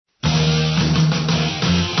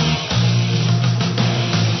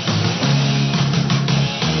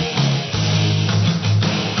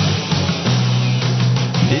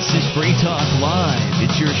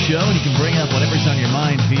show, and you can bring up whatever's on your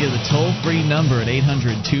mind via the toll-free number at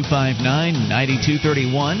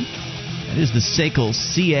 800-259-9231. That is the SACL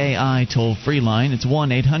CAI toll-free line. It's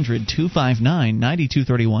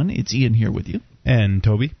 1-800-259-9231. It's Ian here with you. And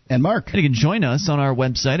Toby. And Mark. And you can join us on our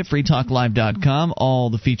website at freetalklive.com. All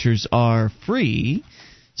the features are free,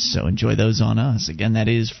 so enjoy those on us. Again, that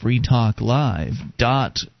is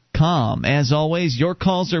freetalklive.com. As always, your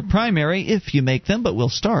calls are primary if you make them, but we'll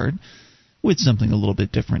start with something a little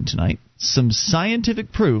bit different tonight. Some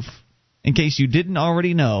scientific proof, in case you didn't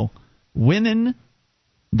already know, women,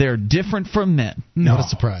 they're different from men. No. What a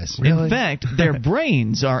surprise. Really? In fact, their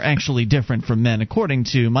brains are actually different from men, according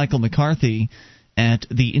to Michael McCarthy at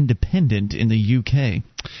The Independent in the UK.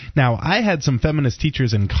 Now, I had some feminist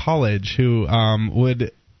teachers in college who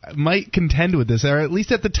might contend with this, or at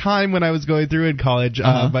least at the time when I was going through in college,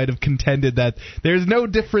 might have contended that there's no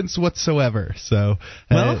difference whatsoever. So,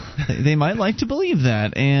 well, they might like to believe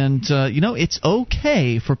that, and it's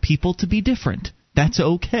okay for people to be different. That's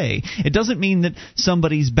okay. It doesn't mean that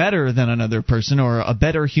somebody's better than another person or a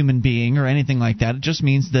better human being or anything like that. It just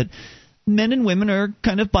means that men and women are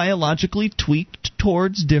kind of biologically tweaked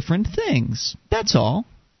towards different things. That's all.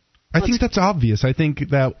 I think that's obvious. I think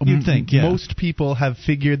that most people have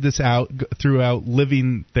figured this out throughout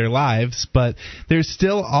living their lives, but there's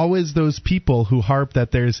still always those people who harp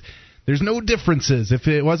that there's no differences.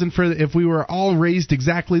 If we were all raised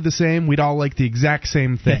exactly the same, we'd all like the exact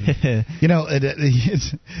same thing. To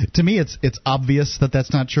me, it's obvious that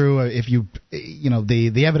that's not true. If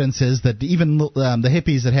the evidence is that even the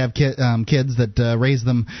hippies that have kids that raise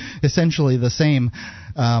them essentially the same,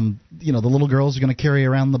 the little girls are going to carry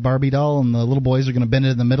around the Barbie doll, and the little boys are going to bend it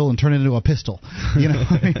in the middle and turn it into a pistol.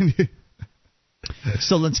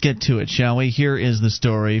 So let's get to it, shall we? Here is the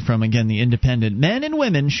story from, again, The Independent. Men and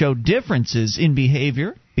women show differences in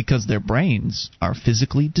behavior because their brains are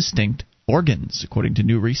physically distinct organs, according to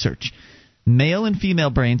new research. Male and female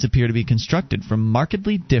brains appear to be constructed from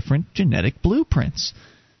markedly different genetic blueprints.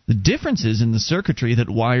 The differences in the circuitry that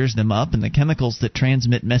wires them up and the chemicals that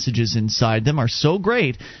transmit messages inside them are so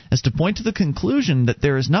great as to point to the conclusion that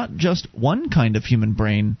there is not just one kind of human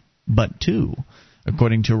brain, but two,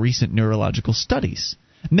 according to recent neurological studies.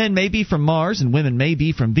 Men may be from Mars and women may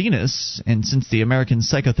be from Venus, and since the American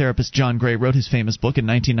psychotherapist John Gray wrote his famous book in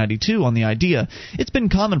 1992 on the idea, it's been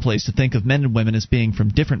commonplace to think of men and women as being from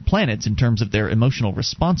different planets in terms of their emotional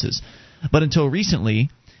responses. But until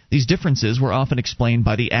recently, these differences were often explained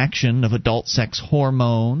by the action of adult sex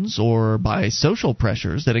hormones or by social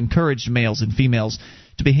pressures that encouraged males and females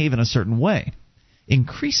to behave in a certain way.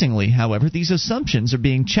 Increasingly, however, these assumptions are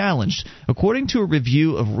being challenged, according to a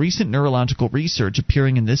review of recent neurological research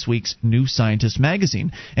appearing in this week's New Scientist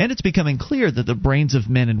magazine, and it's becoming clear that the brains of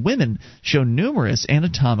men and women show numerous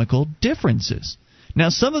anatomical differences. Now,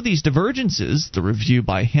 some of these divergences, the review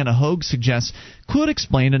by Hannah Hogue suggests, could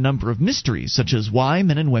explain a number of mysteries, such as why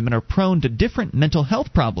men and women are prone to different mental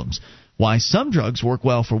health problems, why some drugs work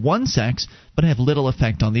well for one sex but have little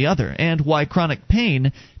effect on the other, and why chronic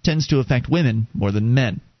pain tends to affect women more than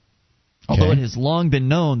men. Although it has long been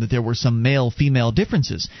known that there were some male-female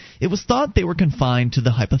differences, it was thought they were confined to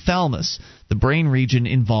the hypothalamus, the brain region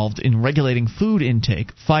involved in regulating food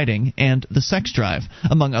intake, fighting, and the sex drive,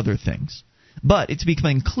 among other things. But it's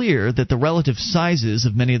becoming clear that the relative sizes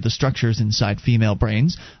of many of the structures inside female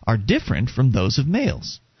brains are different from those of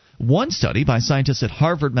males. One study by scientists at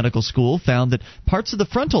Harvard Medical School found that parts of the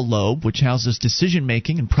frontal lobe, which houses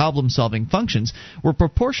decision-making and problem-solving functions, were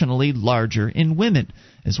proportionally larger in women,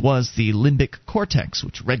 as was the limbic cortex,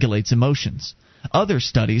 which regulates emotions. Other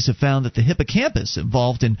studies have found that the hippocampus,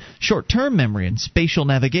 involved in short-term memory and spatial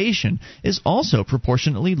navigation, is also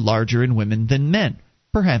proportionately larger in women than men.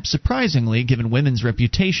 Perhaps surprisingly, given women's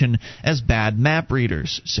reputation as bad map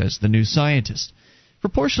readers, says the New Scientist.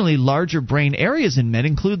 Proportionally larger brain areas in men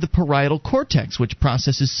include the parietal cortex, which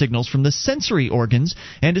processes signals from the sensory organs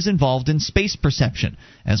and is involved in space perception,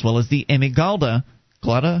 as well as the amygdala.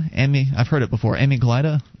 I've heard it before.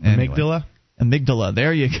 Amygdala? Amygdala? Amygdala,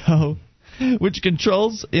 there you go. Which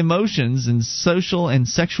controls emotions and social and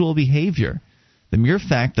sexual behavior. The mere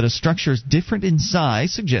fact that a structure is different in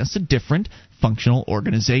size suggests a different functional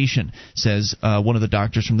organization, says one of the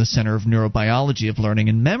doctors from the Center of Neurobiology of Learning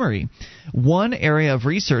and Memory. One area of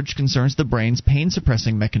research concerns the brain's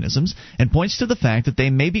pain-suppressing mechanisms and points to the fact that they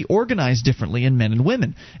may be organized differently in men and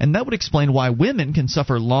women, and that would explain why women can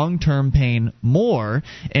suffer long-term pain more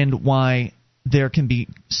and why there can be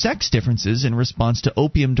sex differences in response to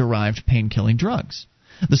opium-derived pain-killing drugs.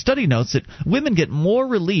 The study notes that women get more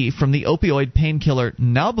relief from the opioid painkiller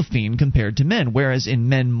nalbuphine compared to men, whereas in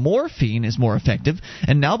men morphine is more effective,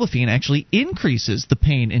 and nalbuphine actually increases the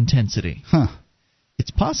pain intensity.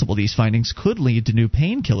 It's possible these findings could lead to new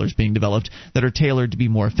painkillers being developed that are tailored to be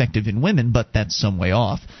more effective in women, but that's some way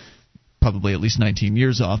off. Probably at least 19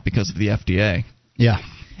 years off because of the FDA. Yeah.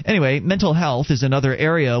 Anyway, mental health is another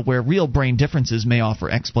area where real brain differences may offer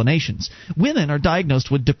explanations. Women are diagnosed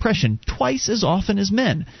with depression twice as often as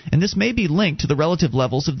men, and this may be linked to the relative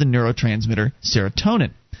levels of the neurotransmitter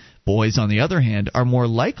serotonin. Boys, on the other hand, are more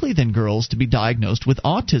likely than girls to be diagnosed with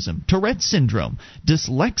autism, Tourette's syndrome,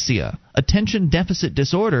 dyslexia, attention deficit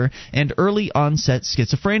disorder, and early-onset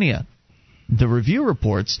schizophrenia. The review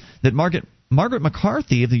reports that Margaret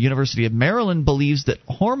McCarthy of the University of Maryland believes that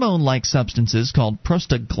hormone-like substances called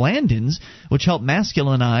prostaglandins, which help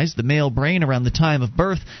masculinize the male brain around the time of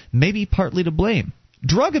birth, may be partly to blame.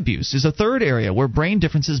 Drug abuse is a third area where brain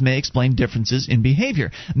differences may explain differences in behavior.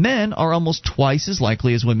 Men are almost twice as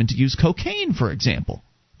likely as women to use cocaine, for example,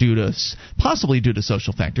 possibly due to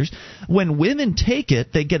social factors. When women take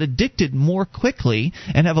it, they get addicted more quickly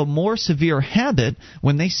and have a more severe habit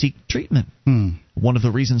when they seek treatment. One of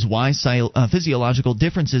the reasons why physiological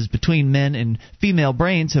differences between men and female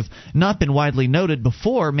brains have not been widely noted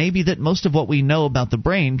before may be that most of what we know about the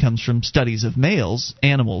brain comes from studies of males,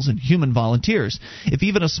 animals, and human volunteers. If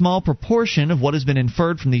even a small proportion of what has been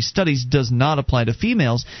inferred from these studies does not apply to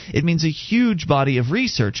females, it means a huge body of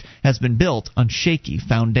research has been built on shaky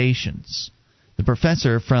foundations. The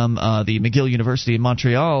professor from the McGill University in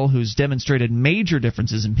Montreal, who's demonstrated major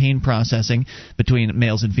differences in pain processing between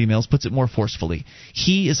males and females, puts it more forcefully.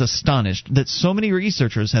 He is astonished that so many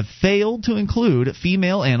researchers have failed to include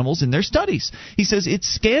female animals in their studies. He says it's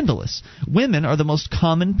scandalous. Women are the most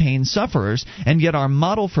common pain sufferers, and yet our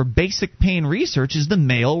model for basic pain research is the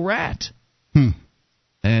male rat.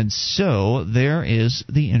 And so there is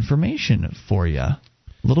the information for you. A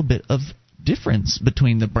little bit of difference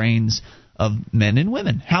between the brains of men and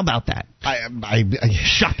women. How about that?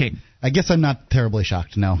 Shocking. I guess I'm not terribly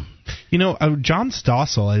shocked, no. You know, John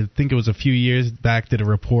Stossel, I think it was a few years back, did a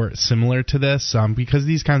report similar to this because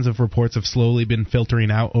these kinds of reports have slowly been filtering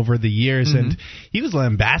out over the years, and he was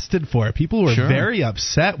lambasted for it. People were very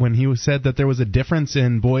upset when he said that there was a difference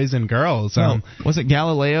in boys and girls. Was it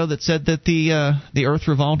Galileo that said that the Earth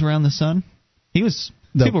revolved around the sun?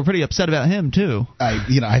 People were pretty upset about him, too.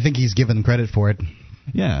 I think he's given credit for it.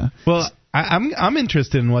 Yeah. Well, I'm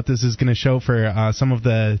interested in what this is going to show for some of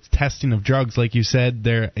the testing of drugs. Like you said,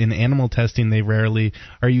 in animal testing, they rarely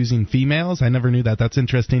are using females. I never knew that. That's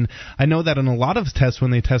interesting. I know that in a lot of tests,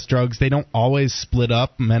 when they test drugs, they don't always split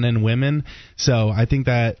up men and women. So I think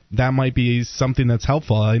that might be something that's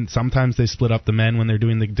helpful. And sometimes they split up the men when they're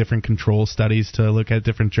doing the different control studies to look at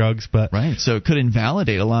different drugs. But right, so it could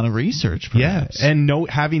invalidate a lot of research, perhaps. Yeah, and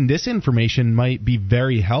having this information might be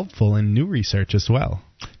very helpful in new research as well.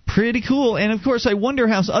 Pretty cool. And, of course, I wonder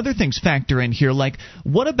how other things factor in here. Like,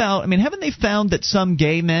 what about, haven't they found that some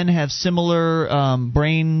gay men have similar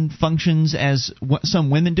brain functions as some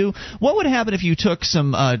women do? What would happen if you took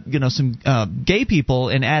some gay people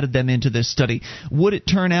and added them into this study? Would it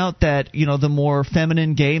turn out that, the more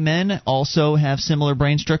feminine gay men also have similar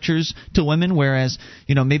brain structures to women, whereas,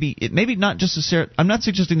 maybe not just I'm not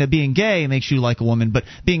suggesting that being gay makes you like a woman, but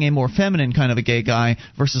being a more feminine kind of a gay guy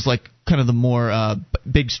versus, like, kind of the more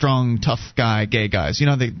big, strong, tough guy, gay guys.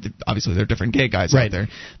 Obviously there are different gay guys out there.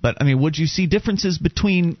 But, would you see differences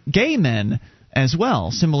between gay men as well?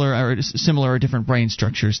 Similar or different brain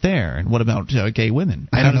structures there? And what about gay women?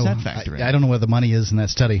 How does that factor in? I don't know where the money is in that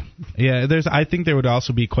study. Yeah, I think there would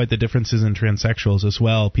also be quite the differences in transsexuals as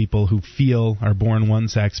well. People who are born one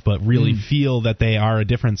sex but really feel that they are a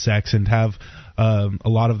different sex and have a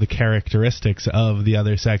lot of the characteristics of the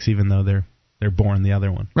other sex, even though they're born the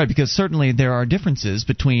other one. Right, because certainly there are differences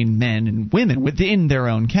between men and women within their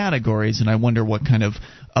own categories, and I wonder what kind of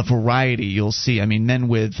a variety you'll see. Men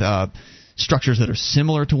with structures that are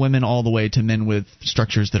similar to women all the way to men with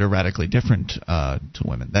structures that are radically different to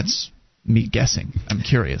women. That's me guessing. I'm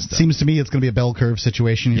curious, though. Seems to me it's going to be a bell curve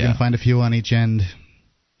situation. You're going to find a few on each end.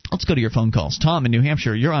 Let's go to your phone calls. Tom in New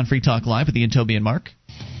Hampshire, you're on Free Talk Live with Ian, Toby, and Mark.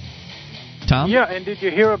 Tom? Yeah, and did you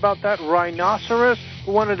hear about that rhinoceros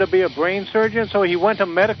who wanted to be a brain surgeon? So he went to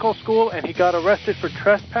medical school and he got arrested for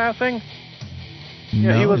trespassing.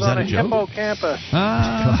 No, he was on a hippocampus.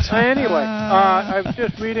 Anyway, I was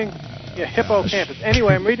just reading. Yeah, hippocampus.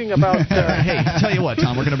 Anyway, I'm reading about... Hey, tell you what,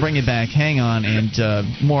 Tom, we're going to bring you back. Hang on, and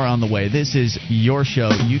more on the way. This is your show.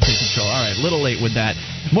 You take control. All right, a little late with that.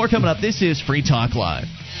 More coming up. This is Free Talk Live.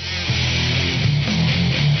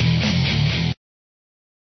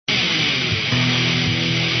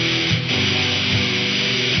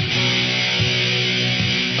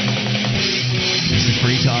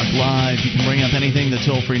 Live. You can bring up anything. The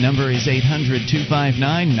toll-free number is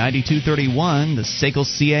 800-259-9231, the SACL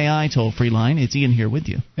CAI toll-free line. It's Ian here with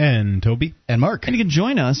you. And Toby. And Mark. And you can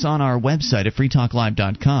join us on our website at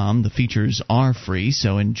freetalklive.com. The features are free,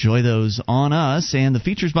 so enjoy those on us. And the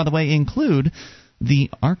features, by the way, include the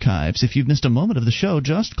archives. If you've missed a moment of the show,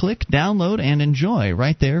 just click download and enjoy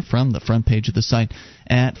right there from the front page of the site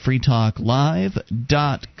at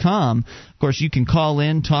freetalklive.com. Of course, you can call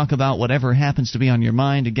in, talk about whatever happens to be on your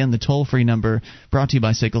mind. Again, the toll-free number brought to you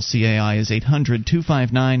by SACL CAI is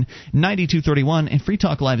 800-259-9231. And Free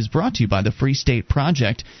Talk Live is brought to you by the Free State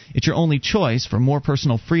Project. It's your only choice for more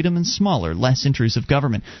personal freedom and smaller, less intrusive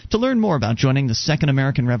government. To learn more about joining the Second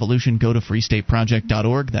American Revolution, go to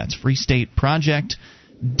freestateproject.org. That's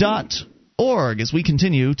freestateproject.org. As we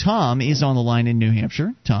continue, Tom is on the line in New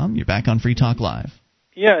Hampshire. Tom, you're back on Free Talk Live.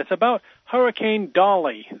 Yeah, it's about Hurricane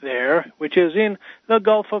Dolly there, which is in the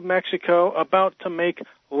Gulf of Mexico, about to make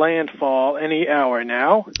landfall any hour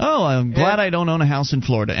now. Oh, I'm glad I don't own a house in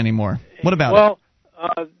Florida anymore. What about it?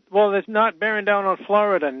 Well, it's not bearing down on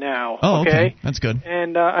Florida now. Oh, okay. That's good.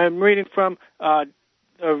 And I'm reading from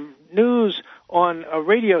news on a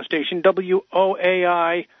radio station,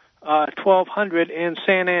 WOAI 1200 in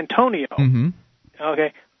San Antonio. Mm-hmm.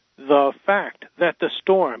 Okay. The fact that the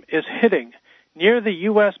storm is hitting near the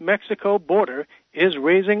U.S.-Mexico border is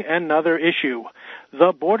raising another issue.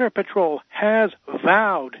 The Border Patrol has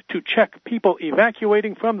vowed to check people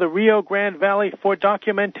evacuating from the Rio Grande Valley for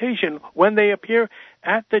documentation when they appear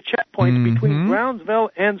at the checkpoints between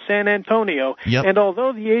Brownsville and San Antonio. Yep. And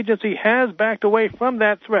although the agency has backed away from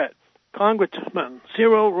that threat, Congressman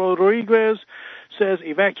Ciro Rodriguez says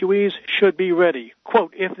evacuees should be ready.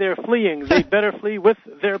 Quote, if they're fleeing, they better flee with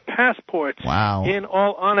their passports. Wow. In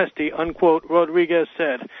all honesty, unquote, Rodriguez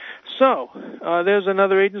said. So, there's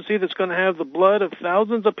another agency that's going to have the blood of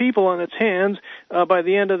thousands of people on its hands by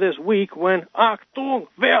the end of this week when, Achtung,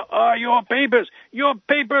 where are your papers? Your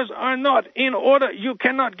papers are not in order. You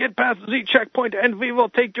cannot get past the checkpoint, and we will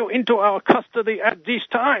take you into our custody at this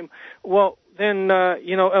time. Well, then,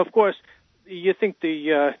 of course, you think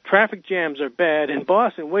the traffic jams are bad in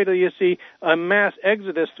Boston. Wait till you see a mass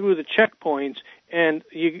exodus through the checkpoints, and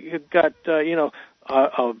you've got, a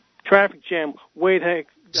traffic jam.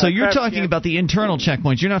 So you're talking about the internal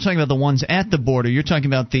checkpoints. You're not talking about the ones at the border. You're talking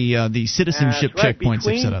about the citizenship checkpoints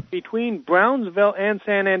they've set up. Between Brownsville and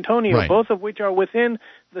San Antonio, right, both of which are within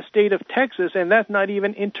the state of Texas, and that's not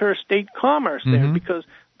even interstate commerce there, because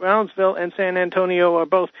Brownsville and San Antonio are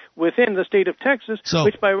both within the state of Texas,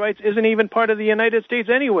 which by rights isn't even part of the United States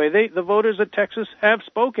anyway. The voters of Texas have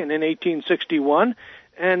spoken in 1861,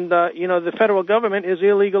 and, the federal government is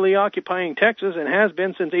illegally occupying Texas and has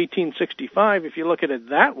been since 1865, if you look at it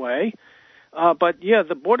that way. But, yeah,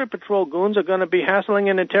 the Border Patrol goons are going to be hassling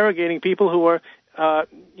and interrogating people who are,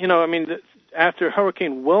 after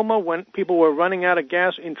Hurricane Wilma, when people were running out of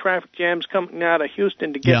gas in traffic jams coming out of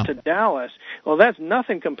Houston to get to Dallas. Well, that's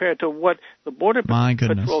nothing compared to what the Border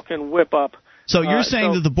Patrol can whip up. So you're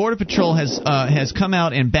saying that the Border Patrol has come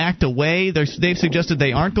out and backed away? They've suggested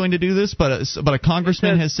they aren't going to do this, but a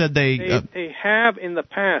congressman has said they have in the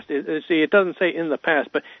past. It doesn't say in the past,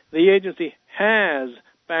 but the agency has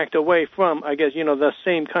backed away from, I guess, the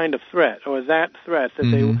same kind of threat or that threat that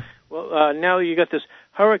they. Well, now you got this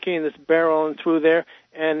hurricane that's barreling through there,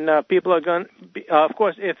 and people are going to, of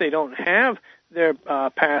course, if they don't have their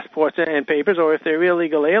passports and papers, or if they're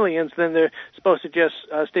illegal aliens, then they're supposed to just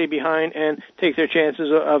stay behind and take their chances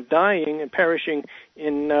of dying and perishing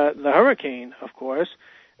in the hurricane, of course.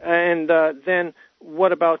 And then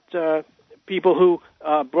what about people who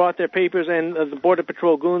brought their papers and the Border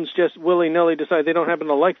Patrol goons just willy-nilly decide they don't happen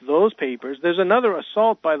to like those papers? There's another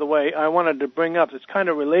assault, by the way, I wanted to bring up that's kind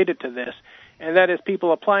of related to this, and that is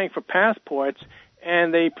people applying for passports,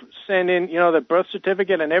 and they send in, their birth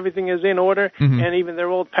certificate and everything is in order, and even their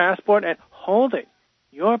old passport, and hold it.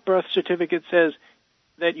 Your birth certificate says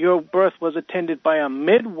that your birth was attended by a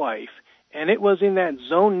midwife, and it was in that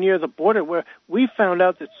zone near the border where we found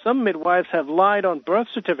out that some midwives have lied on birth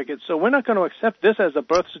certificates. So we're not going to accept this as a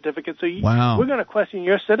birth certificate. So we're going to question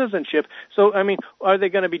your citizenship. So, are they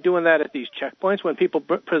going to be doing that at these checkpoints when people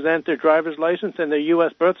present their driver's license and their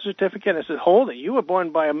U.S. birth certificate and says, hold it, you were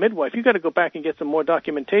born by a midwife. You got to go back and get some more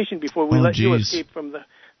documentation before we let you escape from the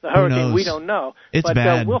hurricane. We don't know. It's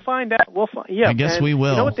bad. We'll find out. I guess we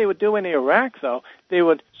will. You know what they would do in Iraq, though? They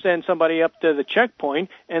would send somebody up to the checkpoint,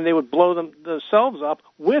 and they would blow themselves up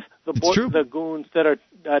with the goons that are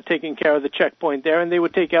taking care of the checkpoint there, and they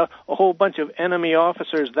would take out a whole bunch of enemy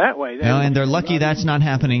officers that way. And they're lucky that's not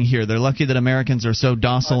happening here. They're lucky that Americans are so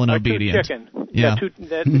docile and obedient. Yeah.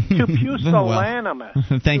 That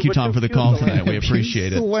pusillanimous. Thank you, Tom, for the call tonight. We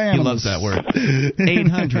appreciate it. He loves that word.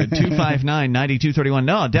 800-259-9231.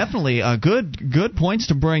 No, definitely good points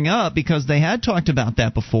to bring up, because they had talked about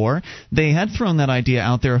that before. They had thrown that idea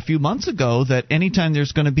out there a few months ago that anytime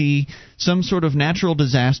there's going to be some sort of natural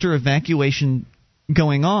disaster, evacuation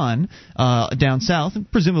going on down south, and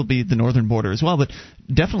presumably the northern border as well, but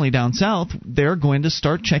definitely down south, they're going to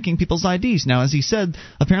start checking people's IDs. Now, as he said,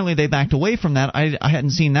 apparently they backed away from that. I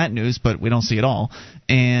hadn't seen that news, but we don't see it all.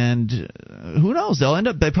 And who knows?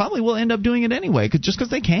 They probably will end up doing it anyway, just because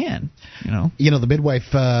they can. The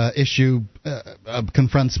midwife issue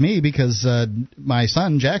confronts me, because my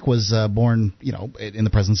son Jack was born, in the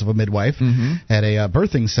presence of a midwife at a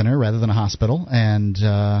birthing center rather than a hospital, and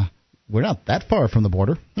we're not that far from the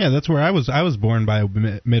border. Yeah, that's where I was. I was born by a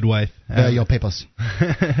midwife. Yo Papos.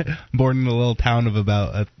 Born in a little town of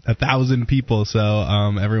about 1,000 people. So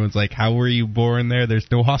everyone's like, "How were you born there?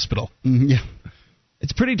 There's no hospital." Yeah.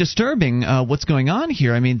 It's pretty disturbing what's going on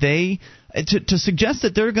here. I mean, to suggest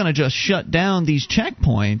that they're going to just shut down these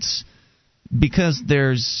checkpoints because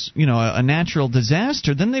there's a natural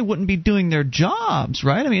disaster, then they wouldn't be doing their jobs,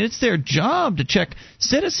 right? I mean, it's their job to check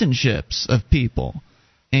citizenships of people.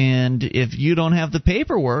 And if you don't have the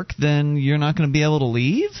paperwork, then you're not going to be able to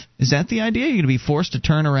leave? Is that the idea? You're going to be forced to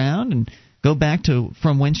turn around and go back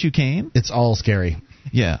from whence you came? It's all scary.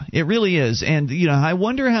 Yeah, it really is. And, I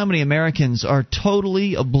wonder how many Americans are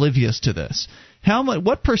totally oblivious to this.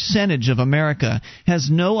 What percentage of America has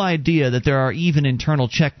no idea that there are even internal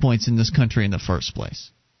checkpoints in this country in the first place?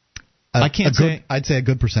 I'd say a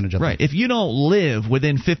good percentage of them. Right. If you don't live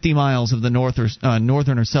within 50 miles of the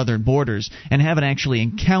northern or southern borders and haven't actually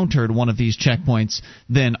encountered one of these checkpoints,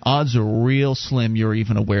 then odds are real slim you're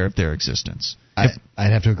even aware of their existence. I'd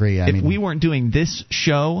have to agree. If we weren't doing this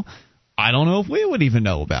show, I don't know if we would even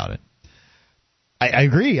know about it. I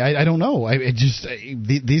agree. I don't know.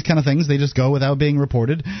 These kind of things, they just go without being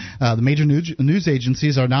reported. The major news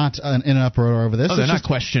agencies are not in an uproar over this. Oh, they're not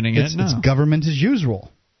questioning it. It's government as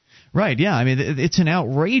usual. Right, yeah. I mean, it's an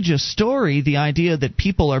outrageous story, the idea that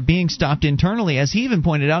people are being stopped internally, as he even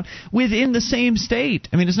pointed out, within the same state.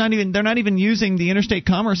 I mean, they're not even using the interstate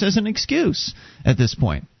commerce as an excuse at this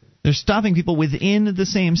point. They're stopping people within the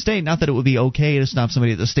same state. Not that it would be okay to stop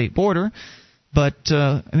somebody at the state border, but,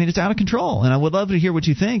 it's out of control. And I would love to hear what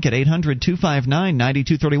you think at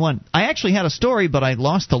 800-259-9231. I actually had a story, but I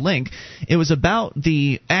lost the link. It was about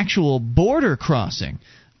the actual border crossing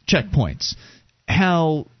checkpoints.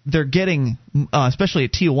 How they're getting, especially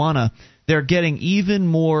at Tijuana, they're getting even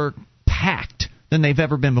more packed than they've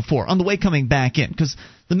ever been before on the way coming back in. Because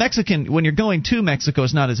when you're going to Mexico,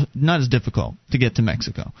 it's not as difficult to get to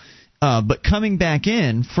Mexico. But coming back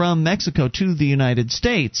in from Mexico to the United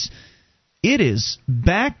States, it is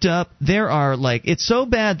backed up. It's so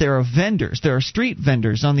bad there are street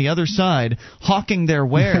vendors on the other side hawking their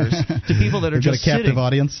wares to people that are just sitting. A captive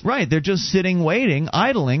audience. Right, they're just sitting, waiting,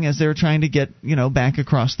 idling as they're trying to get, back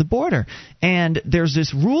across the border. And there's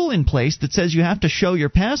this rule in place that says you have to show your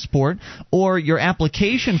passport or your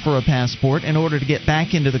application for a passport in order to get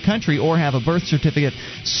back into the country, or have a birth certificate,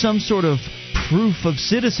 some sort of proof of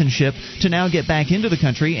citizenship to now get back into the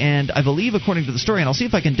country. And I believe, according to the story, and I'll see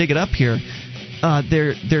if I can dig it up here,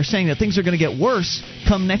 they're saying that things are going to get worse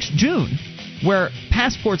come next June, where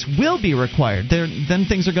passports will be required. Then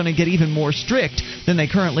things are going to get even more strict than they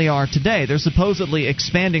currently are today. They're supposedly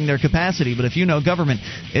expanding their capacity, but if you know government,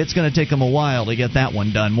 it's going to take them a while to get that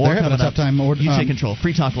one done. They're having a tough time. You take control.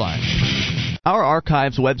 Free Talk Live. Our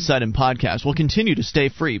archives, website, and podcast will continue to stay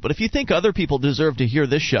free, but if you think other people deserve to hear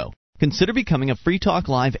this show, consider becoming a Free Talk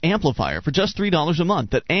Live amplifier for just $3 a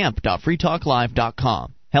month at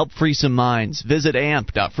amp.freetalklive.com. Help free some minds. Visit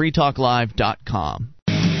amp.freetalklive.com.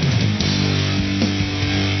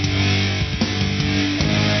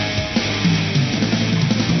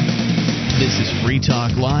 This is Free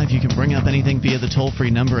Talk Live. You can bring up anything via the toll-free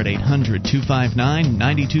number at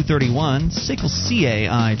 800-259-9231. SICKLE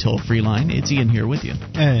CAI toll-free line. It's Ian here with you.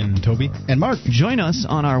 And Toby. And Mark. Join us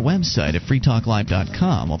on our website at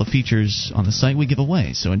freetalklive.com. All the features on the site we give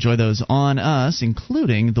away, so enjoy those on us,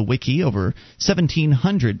 including the wiki, over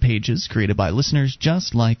 1,700 pages created by listeners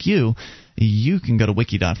just like you. You can go to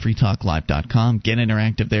wiki.freetalklive.com, get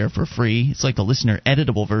interactive there for free. It's like the listener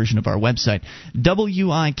editable version of our website,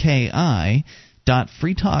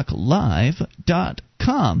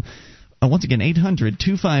 wiki.freetalklive.com. Once again,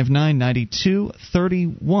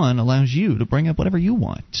 800-259-9231 allows you to bring up whatever you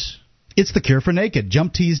want. It's the cure for naked.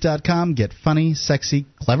 JumpTees.com. Get funny, sexy,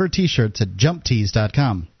 clever T-shirts at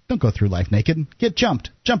JumpTees.com. Don't go through life naked. Get jumped.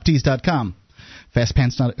 JumpTees.com.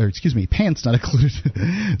 pants not included.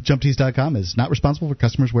 JumpTees.com is not responsible for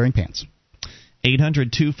customers wearing pants.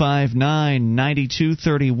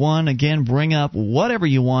 800-259-9231. Again, bring up whatever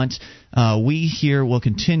you want. We here will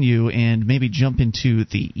continue and maybe jump into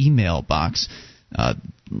the email box.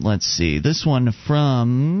 Let's see. This one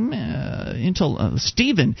from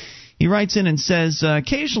Stephen. He writes in and says,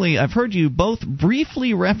 occasionally I've heard you both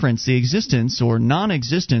briefly reference the existence or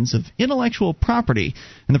non-existence of intellectual property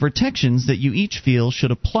and the protections that you each feel should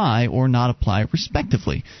apply or not apply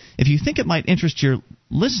respectively. If you think it might interest your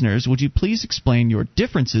listeners, would you please explain your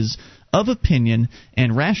differences of opinion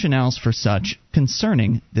and rationales for such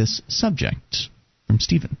concerning this subject? From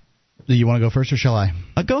Stephen. Do you want to go first, or shall I?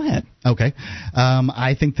 Go ahead. Okay.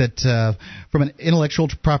 I think that from an intellectual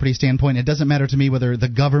property standpoint, it doesn't matter to me whether the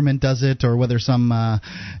government does it or whether some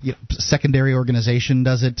secondary organization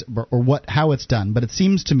does it or how it's done. But it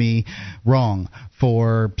seems to me wrong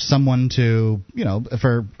for someone to, if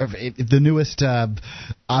the newest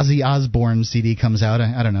Ozzy Osbourne CD comes out,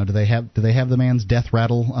 I don't know, do they have the man's death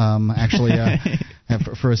rattle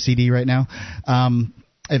for a CD right now?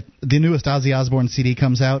 If the newest Ozzy Osbourne CD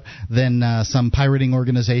comes out, then some pirating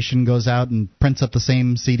organization goes out and prints up the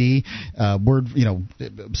same CD,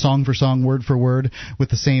 song for song, word for word, with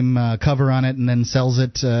the same cover on it, and then sells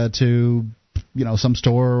it to some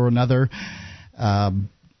store or another at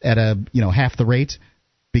half the rate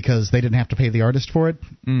because they didn't have to pay the artist for it.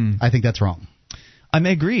 I think that's wrong. I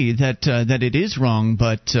may agree that it is wrong,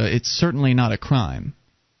 but it's certainly not a crime.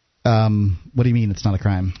 What do you mean it's not a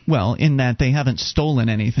crime? Well, in that they haven't stolen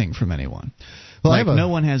anything from anyone. Well, no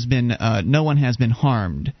one has been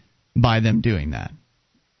harmed by them doing that.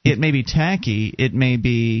 It may be tacky. It may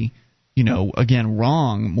be, again,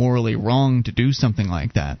 wrong, morally wrong to do something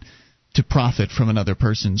like that, to profit from another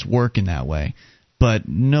person's work in that way. But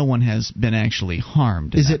no one has been actually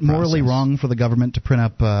harmed. Is it morally wrong for the government to print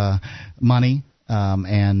up money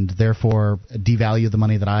and therefore devalue the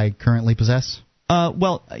money that I currently possess?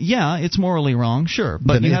 Well, yeah, it's morally wrong, sure,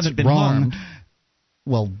 but then you haven't been harmed.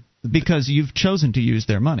 Well, because you've chosen to use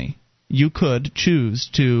their money. You could choose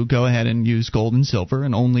to go ahead and use gold and silver,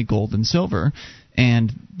 and only gold and silver,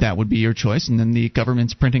 and that would be your choice. And then the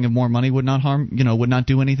government's printing of more money would not would not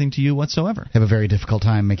do anything to you whatsoever. Have a very difficult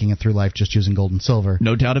time making it through life just using gold and silver.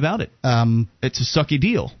 No doubt about it. It's a sucky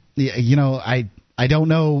deal. I don't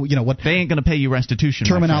know, what they ain't going to pay you restitution.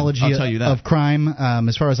 Terminology I'll tell you that. Of crime.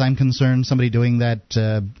 As far as I'm concerned, somebody doing that,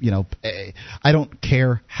 I don't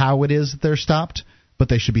care how it is that they're stopped, but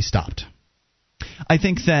they should be stopped. I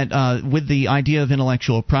think that with the idea of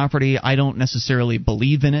intellectual property, I don't necessarily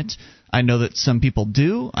believe in it. I know that some people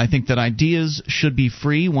do. I think that ideas should be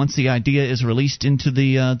free. Once the idea is released into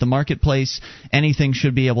the marketplace, anything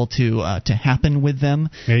should be able to happen with them.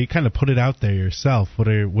 Yeah, you kind of put it out there yourself. What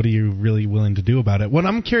are you really willing to do about it? What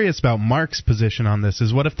I'm curious about Mark's position on this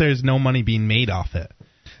is, what if there's no money being made off it?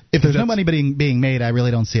 If there's no money being made, I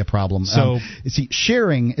really don't see a problem. So,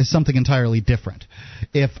 sharing is something entirely different.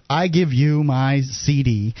 If I give you my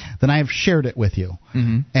CD, then I have shared it with you.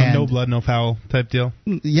 Mm-hmm. And no blood, no foul type deal?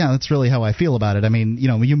 Yeah, that's really how I feel about it. I mean,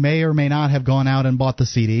 you may or may not have gone out and bought the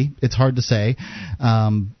CD. It's hard to say.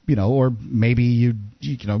 Or maybe you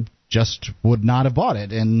just would not have bought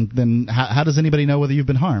it, and then how does anybody know whether you've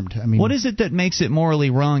been harmed? I mean, what is it that makes it morally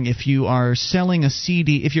wrong if you are selling a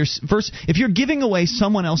CD, if you're giving away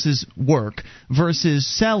someone else's work versus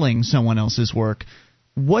selling someone else's work?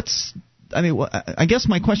 I guess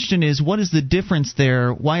my question is, what is the difference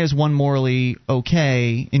there? Why is one morally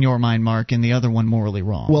okay in your mind, Mark, and the other one morally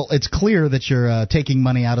wrong? Well, it's clear that you're taking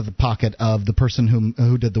money out of the pocket of the person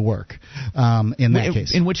who did the work. In that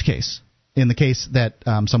case, in which case? In the case that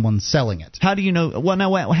someone's selling it. How do you know? Well,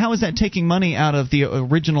 now, how is that taking money out of the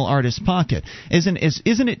original artist's pocket? Isn't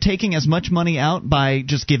it taking as much money out by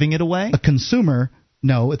just giving it away? A consumer,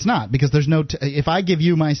 no, it's not, because there's no. If I give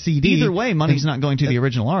you my CD, either way, money's not going to the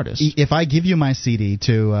original artist. If I give you my CD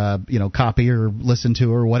to copy or listen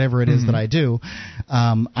to or whatever it is that I do,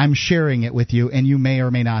 I'm sharing it with you, and you may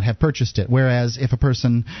or may not have purchased it. Whereas if a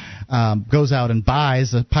person goes out and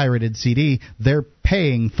buys a pirated CD, they're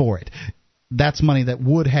paying for it. That's money that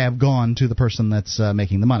would have gone to the person that's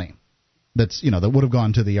making the money. That would have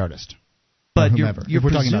gone to the artist. But if we're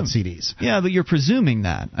talking about CDs. Yeah, but you're presuming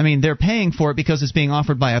that. I mean, they're paying for it because it's being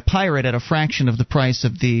offered by a pirate at a fraction of the price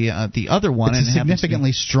of the other one. It's a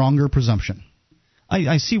significantly stronger presumption.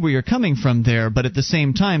 I see where you're coming from there, but at the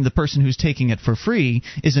same time, the person who's taking it for free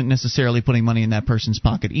isn't necessarily putting money in that person's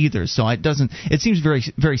pocket either. So it seems very,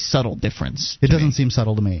 very subtle difference. It doesn't seem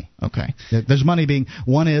subtle to me. Okay. There's money being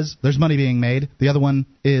made. The other one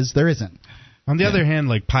is there isn't. On the other hand,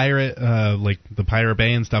 like like the Pirate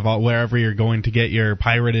Bay and stuff, wherever you're going to get your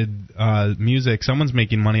pirated music, someone's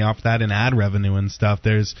making money off that in ad revenue and stuff.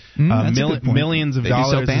 There's millions of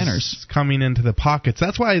dollars coming into the pockets.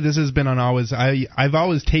 That's why this has been on always. I've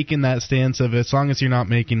always taken that stance of as long as you're not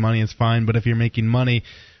making money, it's fine. But if you're making money,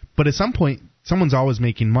 but at some point, someone's always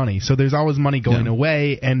making money, so there's always money going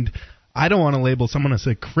away, and I don't want to label someone as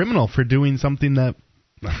a criminal for doing something that.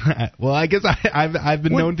 Well, I guess I've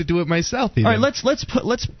been known to do it myself. Even. All right,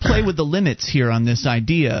 let's play with the limits here on this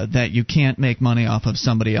idea that you can't make money off of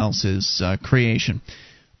somebody else's creation.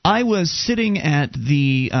 I was sitting at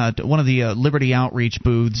the one of the Liberty Outreach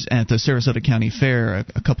booths at the Sarasota County Fair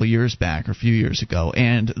a couple of years back, or a few years ago,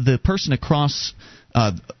 and the person across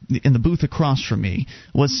in the booth across from me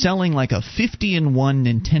was selling like a 50-in-1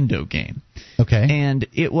 Nintendo game. Okay. And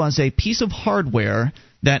it was a piece of hardware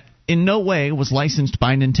that in no way was licensed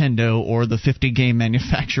by Nintendo or the 50 game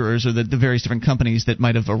manufacturers or the various different companies that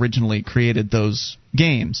might have originally created those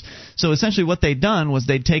games. So essentially what they'd done was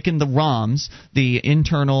they'd taken the ROMs, the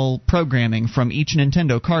internal programming from each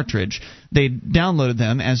Nintendo cartridge, they'd downloaded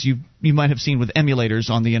them, as you might have seen with emulators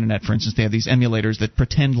on the internet. For instance, they have these emulators that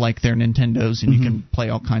pretend like they're Nintendos, and you can play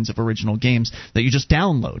all kinds of original games that you just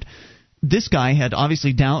download. This guy had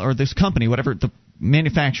obviously or this company, whatever the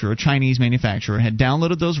manufacturer, Chinese manufacturer, had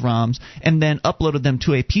downloaded those ROMs and then uploaded them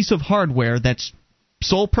to a piece of hardware that's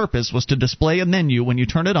sole purpose was to display a menu when you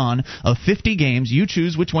turn it on of 50 games. You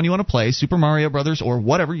choose which one you want to play, Super Mario Brothers or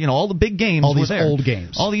whatever, all the big games were there. All these old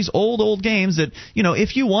games. All these old games that,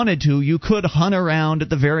 if you wanted to, you could hunt around at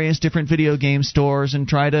the various different video game stores and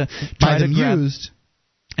try to grab used.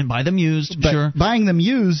 And buy them used, but sure. Buying them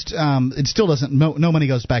used, it still doesn't. No money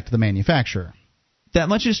goes back to the manufacturer. That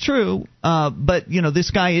much is true, but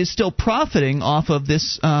this guy is still profiting off of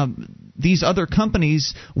this these other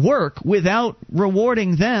companies' work without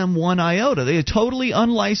rewarding them one iota. They're a totally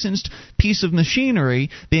unlicensed piece of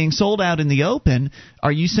machinery being sold out in the open.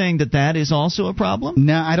 Are you saying that is also a problem?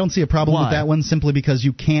 No, I don't see a problem with that one simply because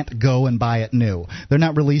you can't go and buy it new. They're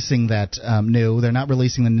not releasing that new. They're not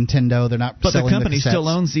releasing the Nintendo. They're not selling the cassettes. But the company still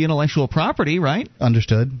owns the intellectual property, right?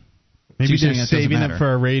 Understood. Maybe they're saving it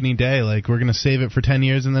for a rainy day. Like, we're going to save it for 10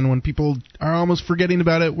 years, and then when people are almost forgetting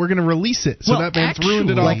about it, we're going to release it. So that man's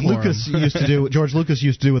ruined it all. Like George Lucas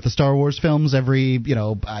used to do with the Star Wars films. Every,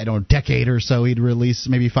 decade or so, he'd release,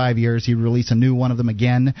 maybe 5 years, he'd release a new one of them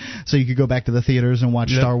again, so you could go back to the theaters and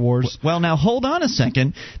watch Star Wars. Well, now, hold on a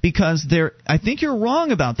second, because I think you're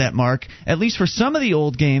wrong about that, Mark. At least for some of the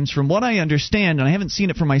old games, from what I understand, and I haven't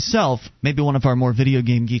seen it for myself, maybe one of our more video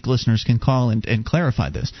game geek listeners can call and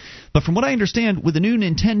clarify this. But from what I understand, with the new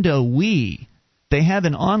Nintendo Wii, they have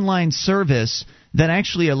an online service that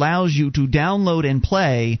actually allows you to download and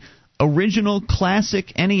play original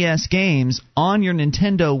classic NES games on your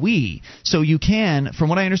Nintendo Wii. So you can, from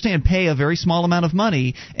what I understand, pay a very small amount of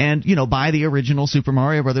money and, buy the original Super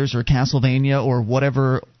Mario Brothers or Castlevania or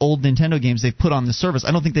whatever old Nintendo games they've put on the service.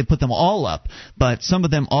 I don't think they put them all up, but some of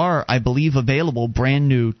them are, I believe, available brand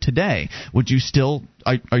new today. Would you still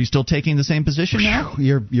are you still taking the same position now?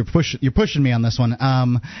 You're pushing me on this one.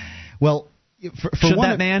 Should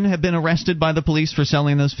that man have been arrested by the police for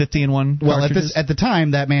selling those 50-in-1 cartridges? Well, at the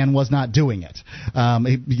time, that man was not doing it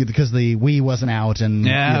because the Wii wasn't out and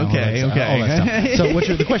all that stuff. So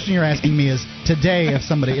the question you're asking me is today, if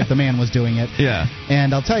the man was doing it,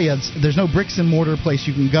 and I'll tell you, there's no bricks and mortar place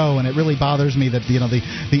you can go, and it really bothers me that the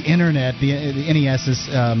internet, the NES is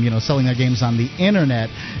selling their games on the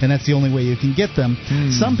internet, and that's the only way you can get them.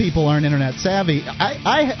 Some people aren't internet savvy.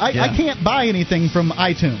 I can't buy anything from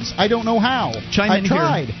iTunes. I don't know how. Chime in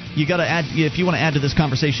tried. Here. You got to add if you want to add to this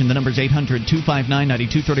conversation. The number is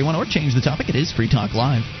 800-259-9231, or change the topic. It is Free Talk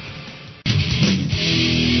Live.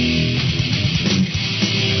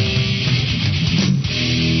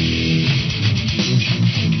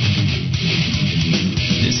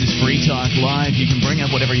 This is Free Talk Live. You can bring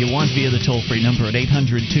up whatever you want via the toll-free number at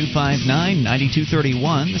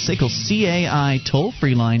 800-259-9231. The SACL CAI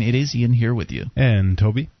toll-free line. It is Ian here with you. And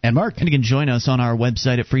Toby. And Mark. And you can join us on our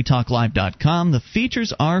website at freetalklive.com. The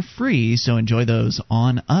features are free, so enjoy those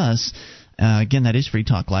on us. Again, that is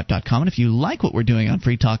freetalklive.com. And if you like what we're doing on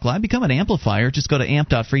Free Talk Live, become an amplifier. Just go to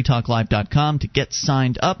amp.freetalklive.com to get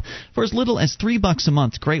signed up for as little as $3 a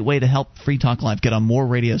month. Great way to help Free Talk Live get on more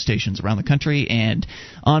radio stations around the country and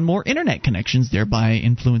on more internet connections, thereby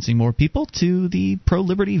influencing more people to the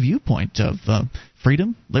pro-liberty viewpoint of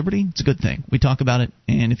freedom, liberty, it's a good thing. We talk about it,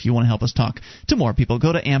 and if you want to help us talk to more people,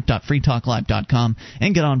 go to amp.freetalklive.com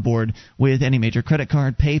and get on board with any major credit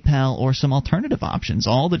card, PayPal, or some alternative options.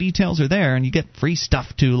 All the details are there, and you get free stuff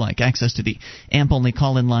too, like access to the AMP-only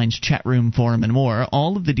call-in lines, chat room, forum, and more.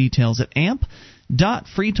 All of the details at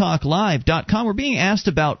amp.freetalklive.com. We're being asked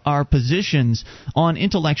about our positions on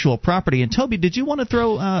intellectual property. And Toby, did you want to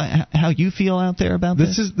throw how you feel out there about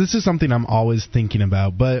this? This is something I'm always thinking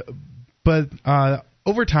about, but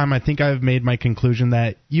over time, I think I've made my conclusion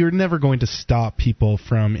that you're never going to stop people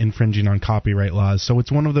from infringing on copyright laws. So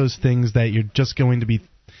it's one of those things that you're just going to be,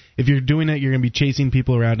 if you're doing it, you're going to be chasing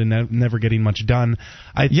people around and never getting much done.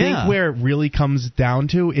 I think where it really comes down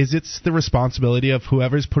to is it's the responsibility of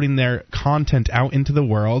whoever's putting their content out into the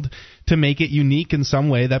world to make it unique in some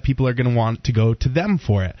way that people are going to want to go to them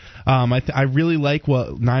for it. I really like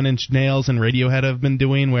what 9 Inch Nails and Radiohead have been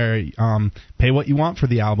doing, where pay what you want for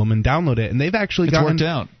the album and download it, and they've actually worked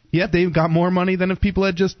out. Yeah, they've got more money than if people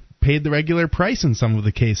had just paid the regular price in some of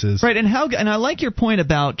the cases. Right, and I like your point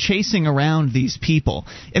about chasing around these people.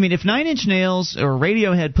 I mean, if 9 Inch Nails or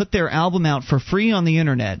Radiohead put their album out for free on the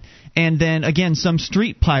internet, and then, again, some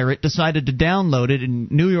street pirate decided to download it in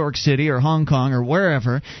New York City or Hong Kong or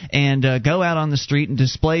wherever, and go out on the street and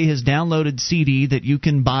display his downloaded CD that you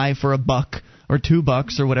can buy for $1 or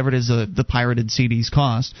 $2 or whatever it is the pirated CDs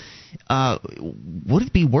cost, would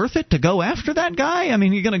it be worth it to go after that guy? I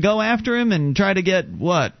mean, you're going to go after him and try to get,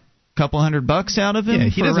 what, couple $100 out of him? Yeah,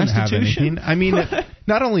 he for doesn't restitution? have anything. I mean,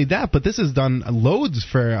 not only that, but this has done loads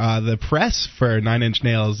for the press for 9 Inch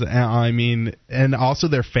Nails. I mean, and also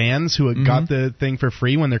their fans who got the thing for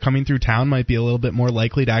free when they're coming through town might be a little bit more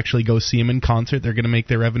likely to actually go see them in concert. They're going to make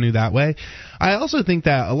their revenue that way. I also think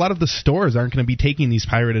that a lot of the stores aren't going to be taking these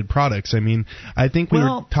pirated products. I mean, I think we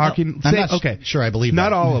were talking... Sure, I believe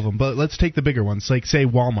not that. all of them, but let's take the bigger ones, like, say,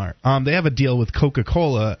 Walmart. They have a deal with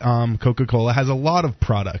Coca-Cola. Coca-Cola has a lot of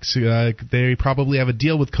products. They probably have a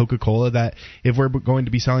deal with Coca-Cola that if we're going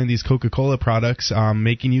to be selling these Coca-Cola products,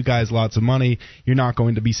 making you guys lots of money, you're not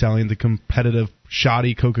going to be selling the competitive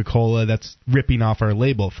shoddy Coca-Cola that's ripping off our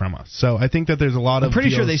label from us. So I think that there's a lot of I'm pretty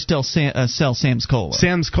deals. sure they still sell Sam's Cola.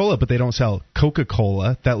 Sam's Cola, but they don't sell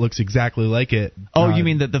Coca-Cola that looks exactly like it. Oh, you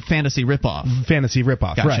mean the fantasy ripoff? Fantasy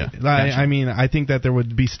ripoff, gotcha. right. I mean, I think that there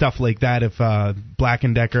would be stuff like that if Black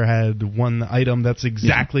 & Decker had one item that's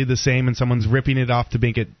exactly the same and someone's ripping it off to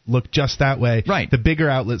make it look just that way. Right. The bigger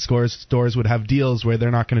outlet stores would have deals where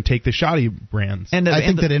they're not going to take the shoddy brands. And I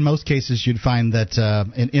think that in most cases you'd find that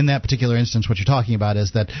in that particular instance what you're talking about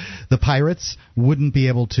is that the pirates wouldn't be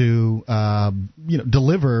able to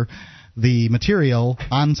deliver the material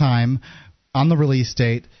on time, on the release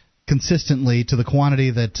date, consistently to the quantity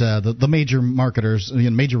that the major marketers,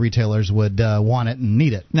 major retailers would want it and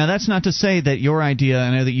need it. Now, that's not to say that your idea,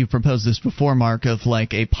 I know that you've proposed this before, Mark, of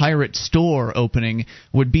like a pirate store opening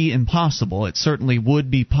would be impossible. It certainly would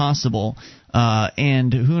be possible.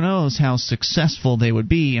 And who knows how successful they would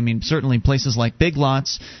be. I mean, certainly places like Big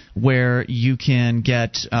Lots where you can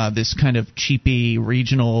get this kind of cheapy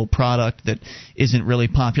regional product that isn't really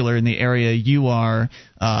popular in the area you are,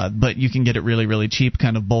 but you can get it really, really cheap,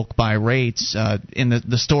 kind of bulk buy rates. In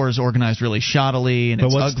the store is organized really shoddily, and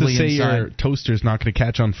it's ugly inside. But what's to say your toaster's not going to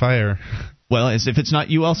catch on fire? Well, if it's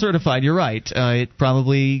not UL certified, you're right. It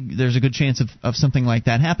probably there's a good chance of something like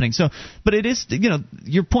that happening. So, but it is,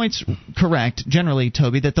 your point's correct generally,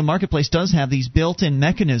 Toby, that the marketplace does have these built-in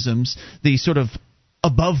mechanisms, the sort of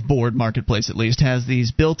above-board marketplace at least has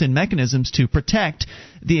these built-in mechanisms to protect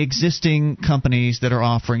the existing companies that are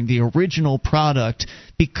offering the original product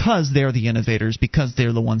because they're the innovators, because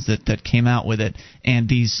they're the ones that came out with it. And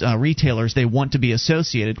these retailers, they want to be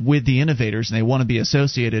associated with the innovators, and they want to be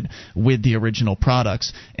associated with the original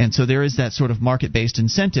products. And so there is that sort of market-based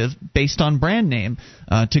incentive based on brand name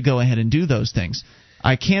to go ahead and do those things.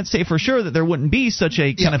 I can't say for sure that there wouldn't be such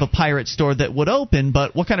a kind of a pirate store that would open,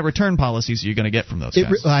 but what kind of return policies are you going to get from those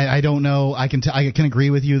guys? I don't know. I can agree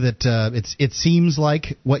with you that it seems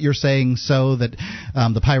like what you're saying, so that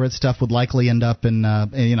the pirate stuff would likely end up in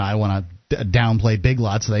I want to downplay Big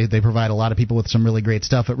Lots. They provide a lot of people with some really great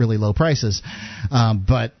stuff at really low prices.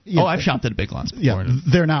 But I've shopped at Big Lots before. Yeah,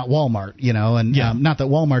 they're not Walmart, and not that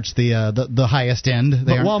Walmart's the highest end.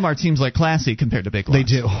 But Walmart seems like classy compared to Big Lots. They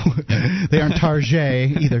do. They aren't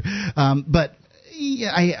Target either. But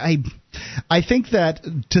I think that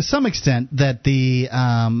to some extent that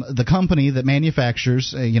the company that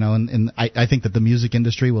manufactures, and I think that the music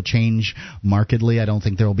industry will change markedly. I don't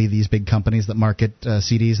think there will be these big companies that market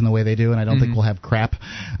CDs in the way they do, and I don't think we'll have crap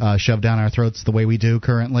shoved down our throats the way we do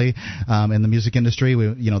currently in the music industry.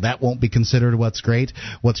 That won't be considered what's great.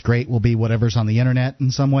 What's great will be whatever's on the internet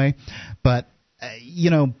in some way. But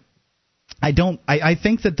I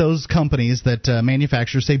think that those companies that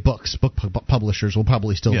manufacture, say, book publishers will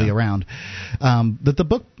probably still be around, that the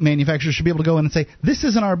book manufacturers should be able to go in and say, this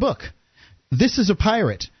isn't our book. This is a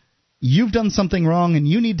pirate. You've done something wrong, and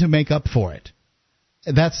you need to make up for it.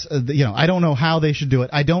 That's I don't know how they should do it.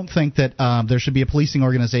 I don't think that there should be a policing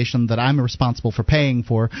organization that I'm responsible for paying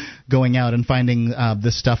for going out and finding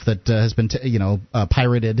this stuff that has been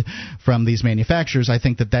pirated from these manufacturers. I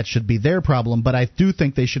think that should be their problem, but I do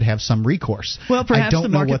think they should have some recourse. Well, perhaps the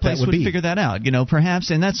marketplace would figure that out. Perhaps,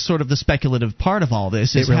 and that's sort of the speculative part of all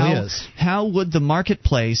this. It really is. How would the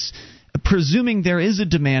marketplace, presuming there is a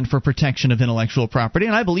demand for protection of intellectual property,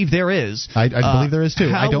 and I believe there is. I believe there is,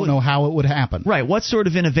 too. I don't know how it would happen. Right. What sort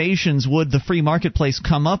of innovations would the free marketplace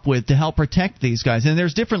come up with to help protect these guys? And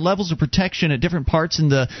there's different levels of protection at different parts in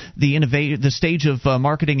the stage of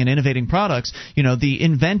marketing and innovating products. The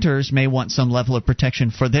inventors may want some level of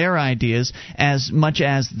protection for their ideas as much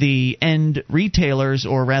as the end retailers,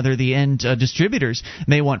 or rather the end distributors,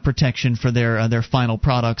 may want protection for their final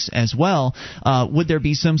products as well. Would there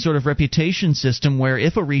be some sort of reputation system where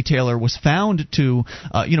if a retailer was found to,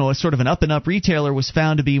 a sort of an up-and-up retailer was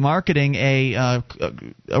found to be marketing a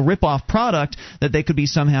rip-off product, that they could be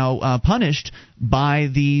somehow punished by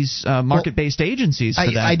these market-based agencies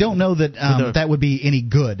for that? I don't know that that would be any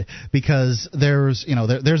good, because there's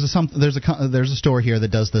a store here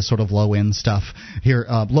that does this sort of low-end stuff here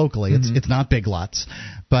locally. Mm-hmm. It's not Big Lots,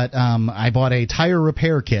 but I bought a tire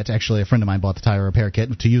repair kit. Actually, a friend of mine bought the tire repair kit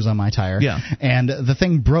to use on my tire. Yeah. And the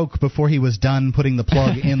thing broke before he was done putting the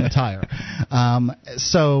plug in the tire.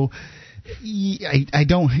 So I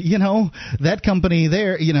don't, that company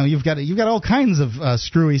there, you've got all kinds of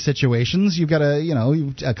screwy situations. You've got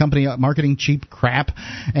a company marketing cheap crap,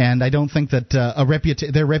 and I don't think that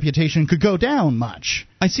their reputation could go down much.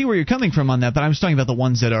 I see where you're coming from on that, but I was talking about the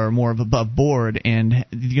ones that are more of above board, and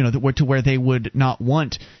to where they would not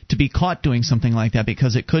want to be caught doing something like that,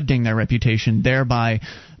 because it could ding their reputation, thereby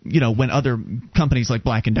when other companies like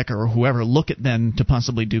Black & Decker or whoever look at them to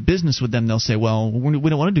possibly do business with them, they'll say, well, we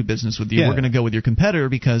don't want to do business with you. Yeah. We're going to go with your competitor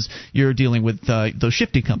because you're dealing with those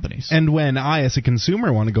shifty companies. And when I, as a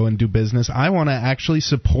consumer, want to go and do business, I want to actually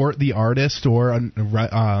support the artist or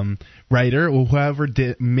writer or whoever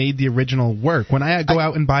made the original work. When I go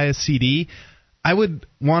out and buy a CD, I want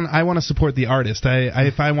to support the artist.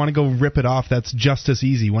 If I want to go rip it off, that's just as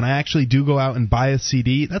easy. When I actually do go out and buy a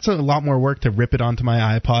CD, that's a lot more work to rip it onto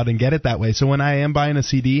my iPod and get it that way. So when I am buying a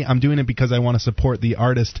CD, I'm doing it because I want to support the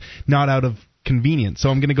artist, not out of convenience. So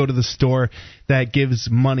I'm going to go to the store that gives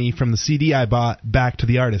money from the CD I bought back to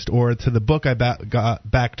the artist, or to the book I got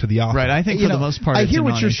back to the author. Right. I think for the most part, I hear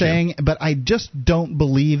what you're saying, but I just don't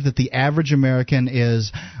believe that the average American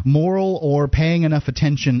is moral or paying enough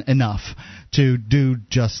attention enough to do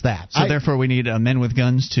just that. So therefore we need men with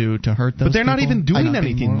guns to hurt those But they're people? not even doing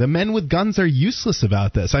anything. The men with guns are useless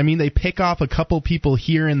about this. I mean, they pick off a couple people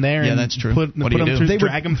here and there and that's true.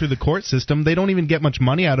 drag them through the court system. They don't even get much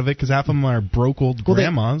money out of it because half of them are broke old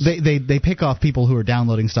grandmas. They pick off people who are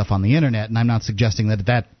downloading stuff on the internet, and I'm not suggesting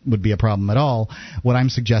that would be a problem at all. What I'm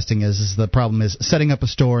suggesting is the problem is setting up a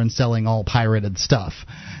store and selling all pirated stuff.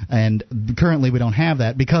 And currently we don't have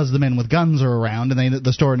that because the men with guns are around, and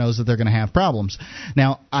the store knows that they're going to have problems.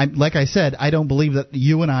 Now, like I said, I don't believe that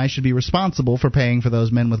you and I should be responsible for paying for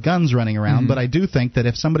those men with guns running around, but I do think that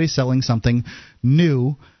if somebody's selling something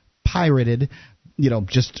new, pirated,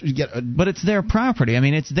 but it's their property. I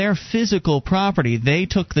mean, it's their physical property. They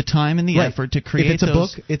took the time and the effort to create those. If it's a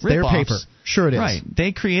book, it's their paper. Sure it is. Right.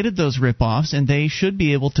 They created those rip-offs, and they should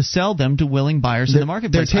be able to sell them to willing buyers in the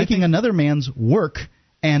marketplace. They're taking another man's work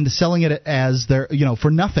and selling it as their,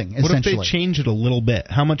 for nothing, essentially. What if they change it a little bit?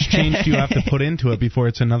 How much change do you have to put into it before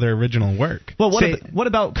it's another original work? Well, what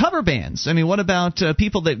about cover bands? I mean, what about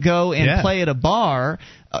people that go and play at a bar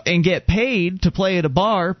and get paid to play at a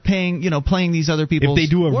bar, playing these other people's If they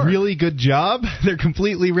do a work? really good job, they're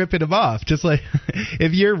completely ripping them off. Just like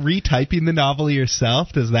if you're retyping the novel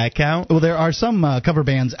yourself, does that count? Well, there are some cover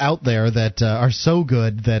bands out there that are so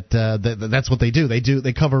good that that's what they do.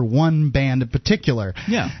 They cover one band in particular.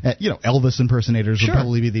 Yeah. Elvis impersonators would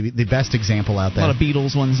probably be the best example out there. A lot of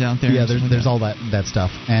Beatles ones out there. Yeah, there's all that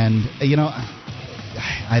stuff. And,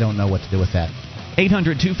 I don't know what to do with that.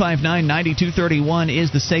 800-259-9231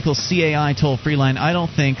 is the SACL CAI toll-free line. I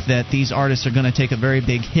don't think that these artists are going to take a very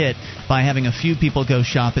big hit by having a few people go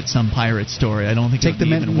shop at some pirate store. I don't think take the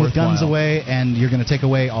men with guns away, and you're going to take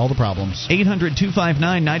away all the problems.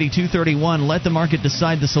 800-259-9231. Let the market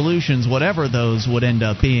decide the solutions, whatever those would end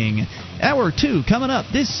up being. Hour 2 coming up.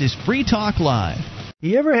 This is Free Talk Live.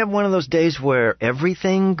 You ever have one of those days where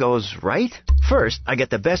everything goes right? First, I get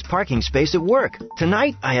the best parking space at work.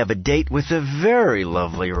 Tonight, I have a date with the very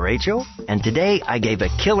lovely Rachel. And today, I gave a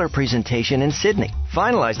killer presentation in Sydney,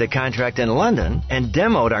 finalized a contract in London, and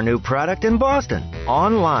demoed our new product in Boston.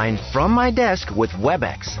 Online, from my desk with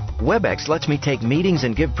WebEx. WebEx lets me take meetings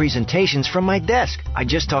and give presentations from my desk. I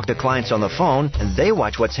just talk to clients on the phone, and they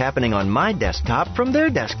watch what's happening on my desktop from their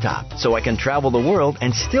desktop. So I can travel the world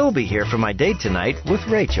and still be here for my date tonight with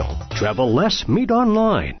Rachel. Travel less, meet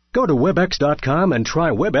online. Go to Webex.com and try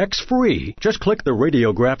Webex free. Just click the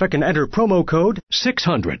radio graphic and enter promo code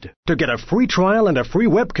 600 to get a free trial and a free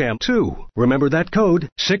webcam, too. Remember that code,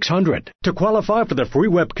 600, to qualify for the free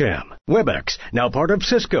webcam. Webex, now part of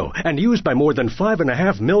Cisco and used by more than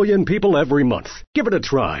 5.5 million people every month. Give it a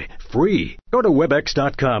try, free. Go to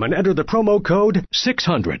Webex.com and enter the promo code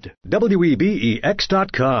 600,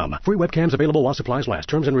 WEBEX.com. Free webcams available while supplies last.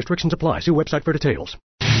 Terms and restrictions apply. See website for details.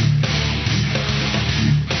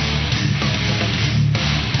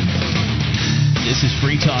 This is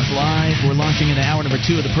Free Talk Live. We're launching into hour number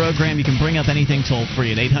 2 of the program. You can bring up anything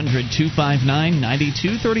toll-free at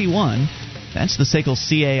 800-259-9231. That's the SACL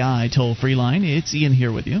CAI toll-free line. It's Ian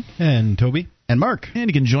here with you. And Toby. And Mark. And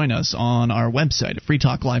you can join us on our website at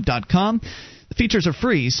freetalklive.com. The features are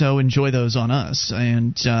free, so enjoy those on us.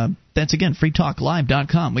 And that's, again,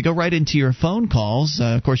 freetalklive.com. We go right into your phone calls.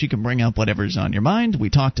 Of course, you can bring up whatever's on your mind. We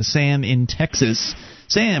talk to Sam in Texas.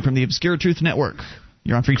 Sam from the Obscure Truth Network.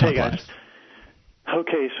 You're on Free Talk Live.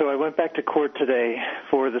 Okay, so I went back to court today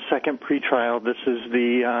for the second pretrial. This is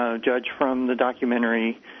the judge from the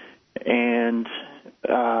documentary, and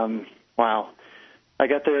wow. I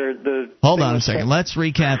got there. Hold on a second. Let's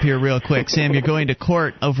recap here real quick. Sam, you're going to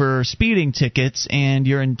court over speeding tickets, and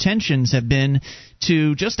your intentions have been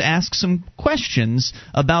to just ask some questions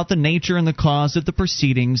about the nature and the cause of the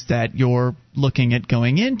proceedings that you're looking at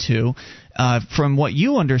going into. From what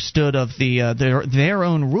you understood of their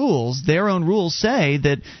own rules say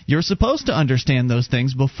that you're supposed to understand those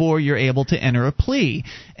things before you're able to enter a plea.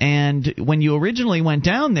 And when you originally went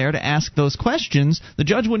down there to ask those questions, the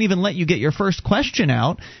judge wouldn't even let you get your first question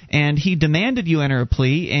out, and he demanded you enter a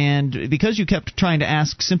plea. And because you kept trying to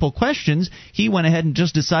ask simple questions, he went ahead and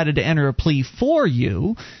just decided to enter a plea for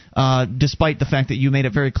you. Despite the fact that you made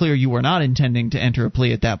it very clear you were not intending to enter a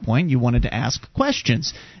plea at that point. You wanted to ask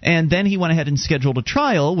questions. And then he went ahead and scheduled a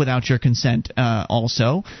trial without your consent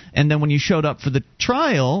also. And then when you showed up for the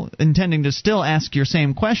trial, intending to still ask your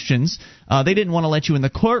same questions, they didn't want to let you in the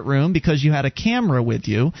courtroom because you had a camera with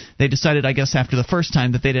you. They decided, I guess, after the first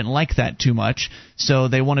time that they didn't like that too much. So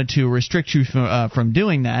they wanted to restrict you from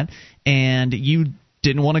doing that. And you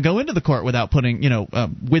didn't want to go into the court without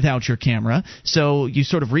without your camera. So you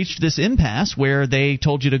sort of reached this impasse where they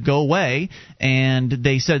told you to go away, and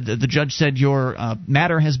they said the judge said your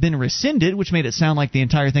matter has been rescinded, which made it sound like the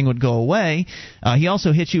entire thing would go away. He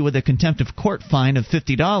also hit you with a contempt of court fine of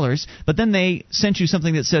 $50, but then they sent you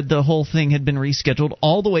something that said the whole thing had been rescheduled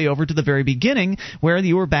all the way over to the very beginning, where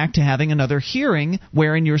you were back to having another hearing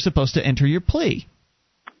wherein you were supposed to enter your plea.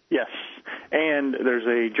 Yes. And there's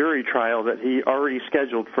a jury trial that he already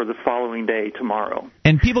scheduled for the following day, tomorrow.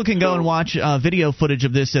 And people can go and watch video footage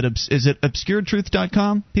of this at, is it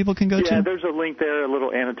obscuretruth.com? People can go to? Yeah, there's a link there. A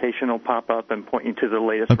little annotation will pop up and point you to the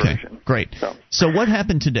latest version. Okay, great. So what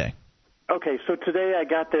happened today? Okay, so today I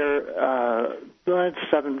got there at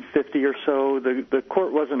 7:50 or so. The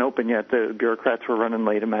court wasn't open yet. The bureaucrats were running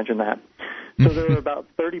late. Imagine that. So there were about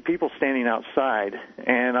 30 people standing outside,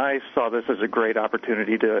 and I saw this as a great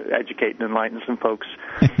opportunity to educate and enlighten some folks.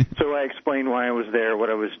 So I explained why I was there,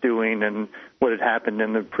 what I was doing, and what had happened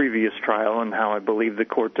in the previous trial, and how I believed the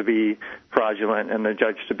court to be fraudulent and the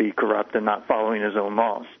judge to be corrupt and not following his own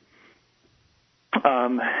laws.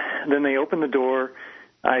 Then they opened the door.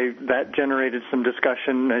 That generated some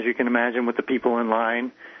discussion, as you can imagine, with the people in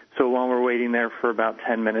line. So while we're waiting there for about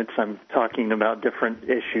 10 minutes, I'm talking about different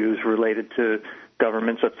issues related to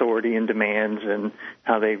government's authority and demands and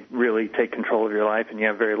how they really take control of your life, and you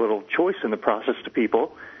have very little choice in the process to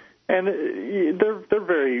people. And they're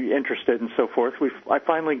very interested and so forth. I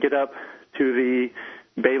finally get up to the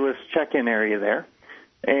bailiff's check-in area there,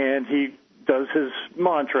 and he does his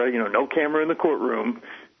mantra, no camera in the courtroom.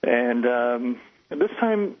 And this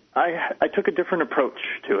time I took a different approach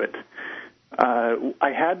to it.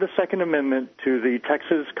 I had the Second Amendment to the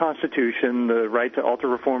Texas Constitution, the right to alter,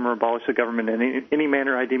 reform, or abolish the government in any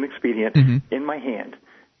manner I deem expedient, in my hand.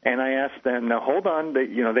 And I asked them, now hold on,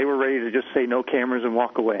 they were ready to just say no cameras and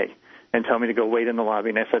walk away and tell me to go wait in the lobby.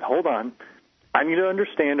 And I said, hold on, I need to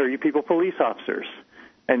understand, are you people police officers?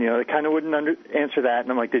 And, they kind of wouldn't answer that.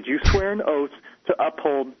 And I'm like, did you swear an oath to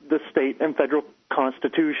uphold the state and federal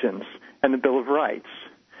constitutions and the Bill of Rights?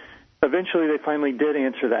 eventually they finally did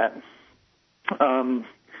answer that.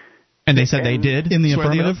 And they said they did? In the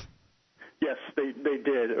affirmative? Yes, they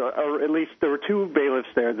did. Or at least there were two bailiffs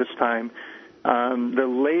there this time. The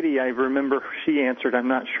lady, I remember, she answered. I'm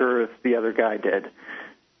not sure if the other guy did.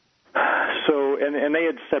 So, and they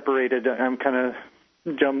had separated. I'm kind of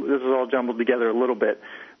this is all jumbled together a little bit.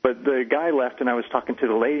 But the guy left, and I was talking to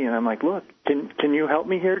the lady, and I'm like, look, can you help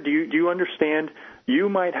me here? Do you understand? You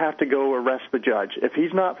might have to go arrest the judge. If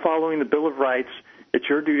he's not following the Bill of Rights, it's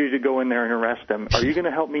your duty to go in there and arrest him. Are you going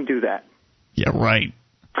to help me do that? Yeah, right.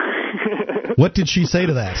 What did she say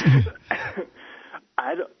to that?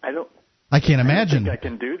 I can't imagine. I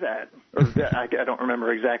can do that. Or I don't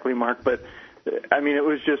remember exactly, Mark, but I mean, it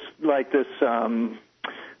was just like this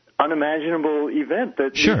unimaginable event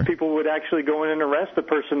that these people would actually go in and arrest the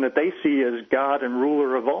person that they see as God and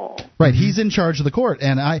ruler of all. Right, he's in charge of the court,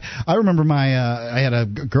 and I remember I had a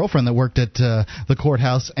girlfriend that worked at the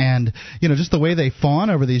courthouse, and just the way they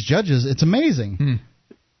fawn over these judges, it's amazing.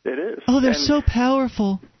 It is. Oh, they're so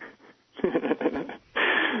powerful.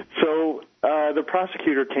 So the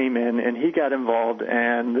prosecutor came in, and he got involved,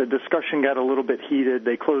 and the discussion got a little bit heated.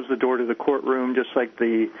 They closed the door to the courtroom just like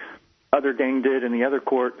the other gang did in the other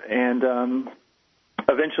court, and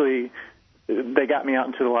eventually they got me out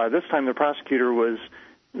into the lot. This time the prosecutor was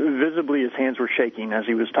visibly, his hands were shaking as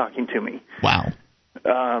he was talking to me. Wow.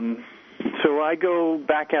 So I go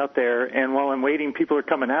back out there, and while I'm waiting, people are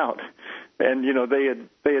coming out, and they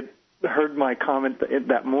had heard my comment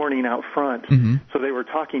that morning out front, so they were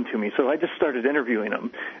talking to me. So I just started interviewing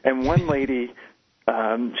them, and one lady,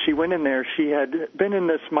 she went in there. She had been in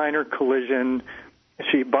this minor collision.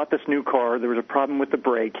 She bought this new car. There was a problem with the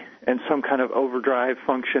brake and some kind of overdrive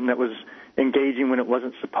function that was engaging when it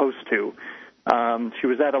wasn't supposed to. She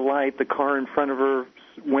was at a light. The car in front of her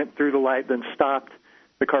went through the light, then stopped.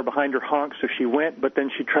 The car behind her honked, so she went, but then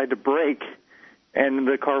she tried to brake, and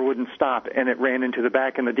the car wouldn't stop, and it ran into the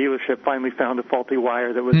back, and the dealership finally found a faulty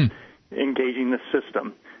wire that was engaging the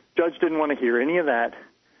system. Judge didn't want to hear any of that.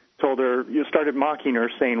 Told her, started mocking her,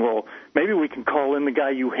 saying, well, maybe we can call in the guy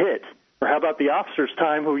you hit. Or how about the officer's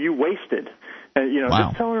time who you wasted? And,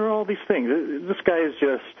 just telling her all these things. This guy is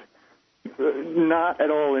just not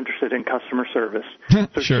at all interested in customer service.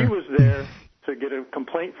 So she was there to get a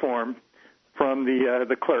complaint form from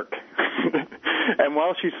the clerk. And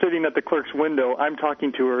while she's sitting at the clerk's window, I'm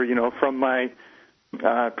talking to her, from my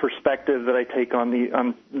perspective that I take on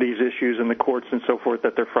these issues in the courts and so forth,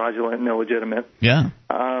 that they're fraudulent and illegitimate. Yeah.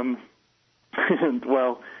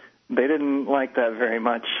 Well, they didn't like that very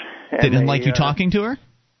much. They didn't like you talking to her?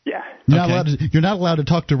 Yeah. You're not allowed to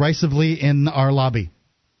talk derisively in our lobby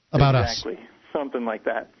about us. Exactly. Something like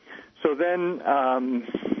that. So then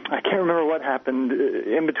I can't remember what happened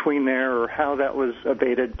in between there or how that was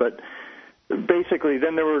abated, but basically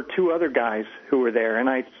then there were two other guys who were there, and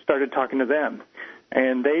I started talking to them.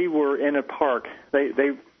 And they were in a park.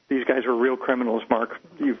 These guys were real criminals, Mark.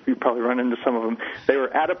 You probably run into some of them. They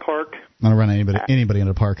were at a park. I don't run anybody in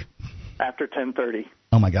a park. After 10:30.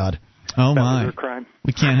 Oh, my God. Oh, that my. was their crime.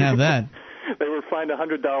 We can't have that. They were fined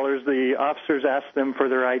 $100. The officers asked them for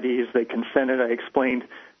their IDs. They consented. I explained,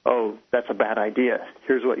 oh, that's a bad idea.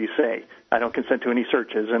 Here's what you say. I don't consent to any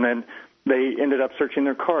searches. And then they ended up searching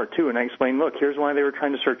their car, too. And I explained, look, here's why they were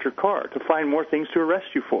trying to search your car, to find more things to arrest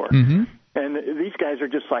you for. Mm-hmm. And these guys are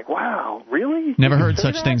just like, wow, really? Never heard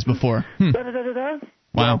such things before.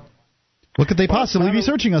 Wow. What could they possibly be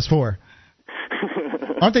searching us for?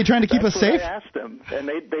 Aren't they trying to keep us safe? I asked them, and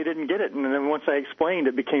they didn't get it. And then once I explained,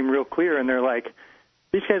 it became real clear, and they're like,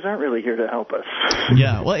 these guys aren't really here to help us.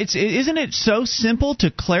 Yeah, well, isn't it so simple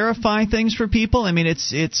to clarify things for people? I mean,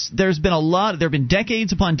 there's been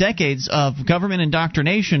decades upon decades of government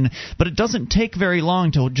indoctrination, but it doesn't take very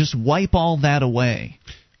long to just wipe all that away.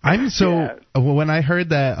 When I heard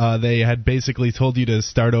that they had basically told you to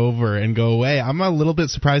start over and go away, I'm a little bit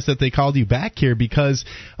surprised that they called you back here because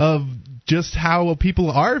of just how people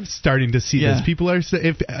are starting to see this.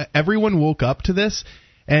 If everyone woke up to this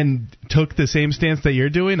and took the same stance that you're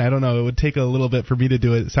doing, I don't know, it would take a little bit for me to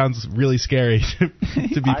do it. It sounds really scary,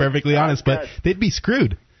 to be perfectly honest, but they'd be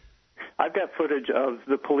screwed. I've got footage of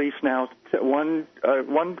the police now. One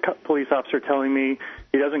police officer telling me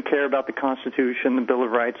he doesn't care about the Constitution, the Bill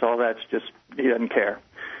of Rights, all that's just, he doesn't care.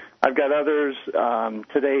 I've got others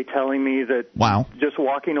today telling me that just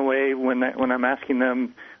walking away when I'm asking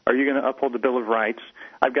them, are you going to uphold the Bill of Rights?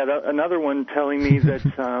 I've got another one telling me that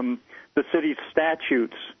the city's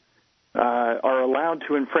statutes are allowed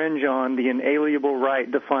to infringe on the inalienable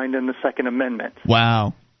right defined in the Second Amendment.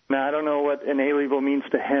 Wow. Now, I don't know what inalienable means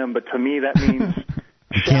to him, but to me that means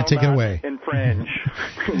you can't take it away. Infringe.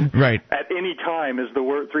 Right. At any time is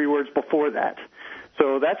the three words before that.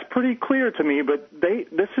 So that's pretty clear to me, but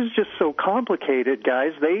this is just so complicated,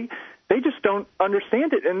 guys. They just don't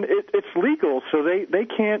understand it, and it's legal, so they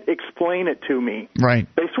can't explain it to me. Right.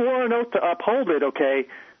 They swore an oath to uphold it, okay,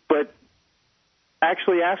 but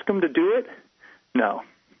actually ask them to do it? No.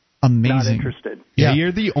 Amazing. Not interested. Yeah,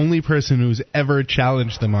 you're the only person who's ever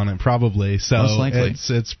challenged them on it, probably. So most likely.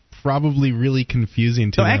 It's probably really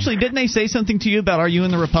confusing to them. Actually, didn't they say something to you about, are you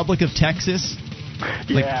in the Republic of Texas?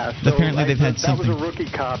 Yeah, so apparently they've had something. That was a rookie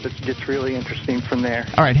cop. It gets really interesting from there.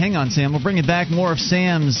 All right, hang on, Sam. We'll bring it back. More of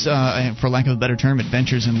Sam's, for lack of a better term,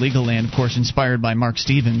 Adventures in Legal Land, of course, inspired by Mark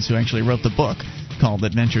Stevens, who actually wrote the book called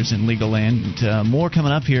Adventures in Legal Land. And, more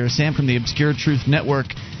coming up here. Sam from the Obscure Truth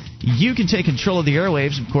Network. You can take control of the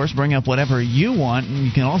airwaves, of course, bring up whatever you want, and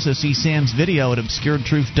you can also see Sam's video at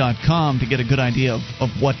obscuretruth.com to get a good idea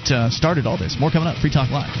of what started all this. More coming up. Free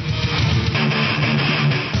Talk Live.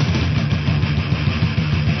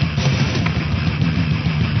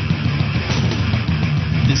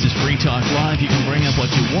 This is Free Talk Live. You can bring up what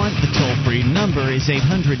you want. The toll-free number is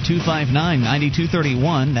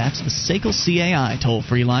 800-259-9231. That's the SACL CAI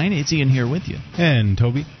toll-free line. It's Ian here with you. And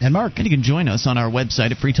Toby. And Mark. And you can join us on our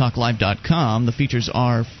website at freetalklive.com. The features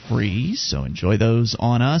are free, so enjoy those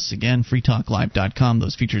on us. Again, freetalklive.com.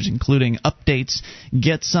 Those features including updates.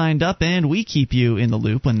 Get signed up, and we keep you in the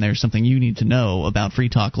loop when there's something you need to know about Free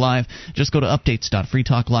Talk Live. Just go to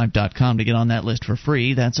updates.freetalklive.com to get on that list for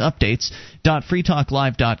free. That's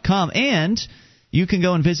updates.freetalklive.com. And you can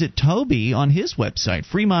go and visit Toby on his website,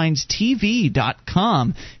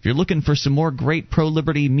 freemindstv.com. If you're looking for some more great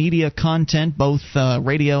pro-liberty media content, both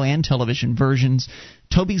radio and television versions,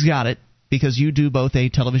 Toby's got it, because you do both a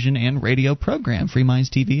television and radio program, Free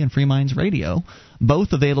Minds TV and Free Minds Radio,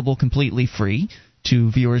 both available completely free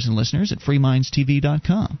to viewers and listeners at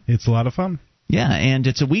freemindstv.com. It's a lot of fun. Yeah, and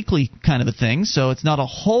it's a weekly kind of a thing, so it's not a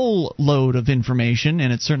whole load of information,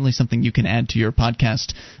 and it's certainly something you can add to your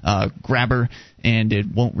podcast grabber, and it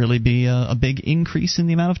won't really be a big increase in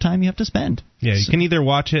the amount of time you have to spend. Yeah, you can either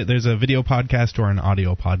watch it, there's a video podcast or an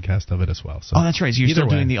audio podcast of it as well. So that's right, so you're still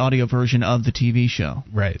doing the audio version of the TV show.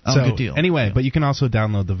 Right. Oh, so, good deal. Anyway, but you can also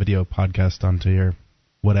download the video podcast onto your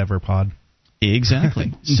whatever pod.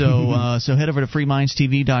 Exactly. So head over to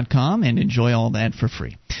freemindstv.com and enjoy all that for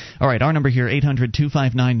free. All right, our number here,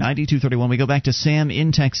 800-259-9231. We go back to Sam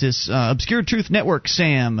in Texas. Obscure Truth Network,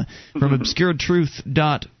 Sam, from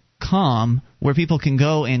obscuretruth.com, where people can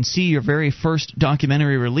go and see your very first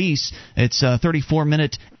documentary release. It's a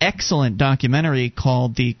 34-minute excellent documentary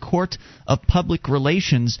called The Court of Public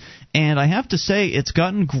Relations. And I have to say, it's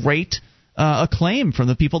gotten great acclaim from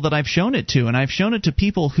the people that I've shown it to, and I've shown it to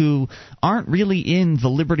people who aren't really in the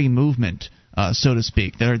liberty movement, so to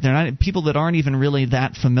speak. They're not people that aren't even really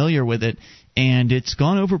that familiar with it, and it's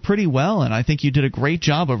gone over pretty well. And I think you did a great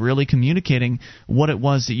job of really communicating what it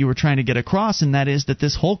was that you were trying to get across, and that is that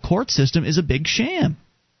this whole court system is a big sham.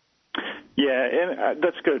 Yeah, and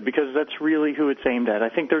that's good, because that's really who it's aimed at. I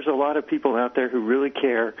think there's a lot of people out there who really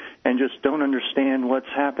care and just don't understand what's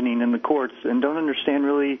happening in the courts and don't understand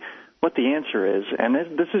really what the answer is. And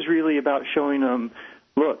this is really about showing them,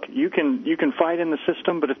 look, you can fight in the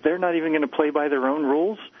system, but if they're not even going to play by their own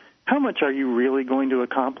rules, how much are you really going to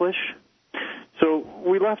accomplish? So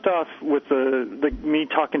we left off with me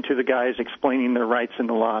talking to the guys explaining their rights in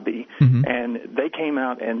the lobby, and they came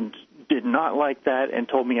out and did not like that and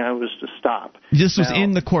told me I was to stop. This was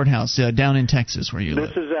in the courthouse down in Texas where you live.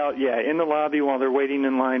 This is out, in the lobby while they're waiting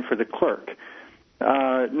in line for the clerk.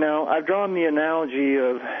 Now, I've drawn the analogy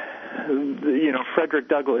of, Frederick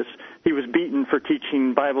Douglass. He was beaten for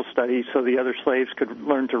teaching Bible studies so the other slaves could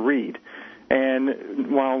learn to read. And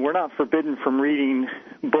while we're not forbidden from reading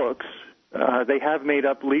books, they have made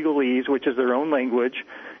up legalese, which is their own language.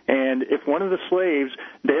 And if one of the slaves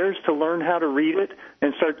dares to learn how to read it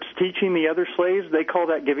and starts teaching the other slaves, they call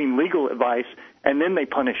that giving legal advice, and then they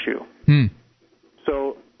punish you.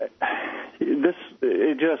 So it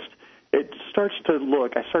starts to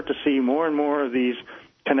I start to see more and more of these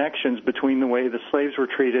connections between the way the slaves were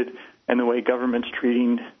treated and the way government's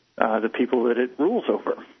treating the people that it rules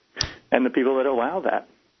over and the people that allow that.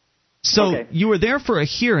 So you were there for a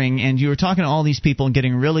hearing, and you were talking to all these people and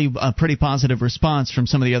getting really a pretty positive response from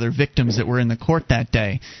some of the other victims that were in the court that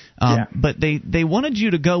day. But they wanted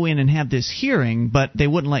you to go in and have this hearing, but they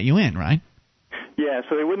wouldn't let you in, right? Yeah,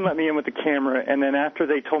 so they wouldn't let me in with the camera, and then after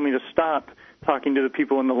they told me to stop talking to the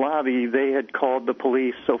people in the lobby, they had called the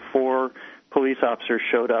police, so 4 police officers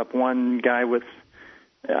showed up, one guy with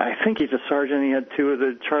I think he's a sergeant. He had 2 of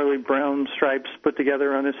the Charlie Brown stripes put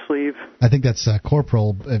together on his sleeve. I think that's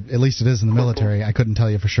corporal. At least it is in the military. I couldn't tell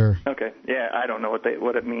you for sure. Okay. Yeah, I don't know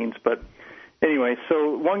what it means, but anyway,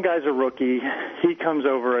 so one guy's a rookie. He comes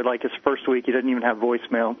over like his first week. He doesn't even have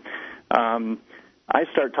voicemail. I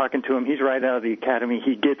start talking to him. He's right out of the academy.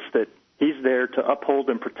 He gets that he's there to uphold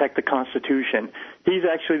and protect the Constitution. He's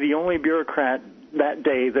actually the only bureaucrat that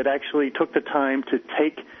day that actually took the time to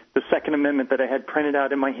take the Second Amendment that I had printed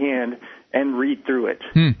out in my hand and read through it.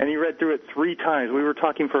 And he read through it 3 times. We were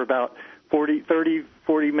talking for about 40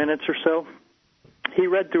 minutes or so. He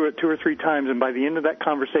read through it 2 or 3 times, and by the end of that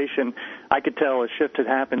conversation, I could tell a shift had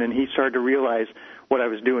happened, and he started to realize what I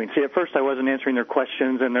was doing. See, at first I wasn't answering their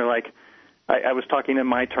questions, and they're like, I was talking in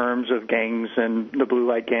my terms of gangs and the Blue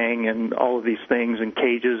Light Gang and all of these things and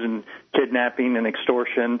cages and kidnapping and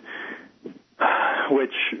extortion,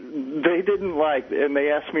 which they didn't like, and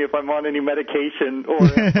they asked me if I'm on any medication or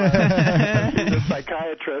if I'm a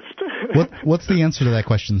psychiatrist. What's the answer to that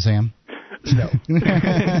question, Sam? No.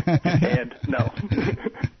 And no.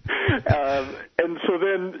 And so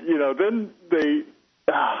then they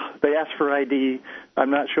ask for ID. I'm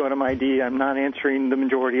not showing them ID. I'm not answering the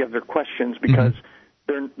majority of their questions because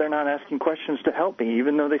they're not asking questions to help me,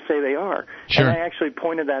 even though they say they are. Sure. And I actually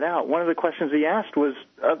pointed that out. One of the questions he asked was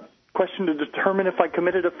a question to determine if I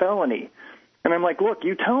committed a felony. And I'm like, look,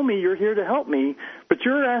 you tell me you're here to help me, but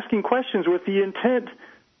you're asking questions with the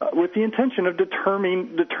intention of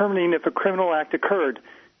determining if a criminal act occurred,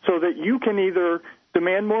 so that you can either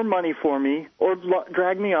demand more money for me or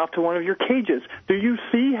drag me off to one of your cages. Do you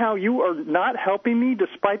see how you are not helping me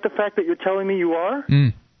despite the fact that you're telling me you are?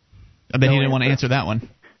 I bet he didn't want to answer that one.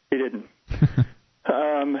 He didn't.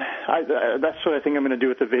 That's what I think I'm going to do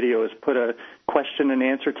with the video, is put a question and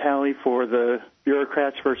answer tally for the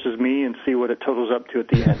bureaucrats versus me and see what it totals up to at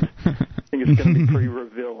the end. I think it's going to be pretty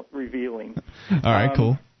revealing. All right,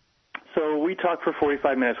 cool. So we talk for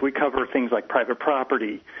 45 minutes. We cover things like private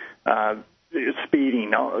property,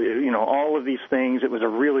 speeding, all of these things. It was a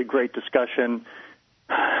really great discussion.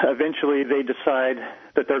 Eventually, they decide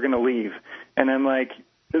that they're going to leave. And I'm like,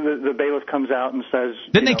 the bailiff comes out and says...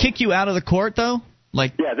 Didn't they kick you out of the court, though?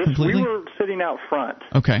 Completely? We were sitting out front.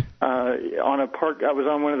 Okay. On a park, I was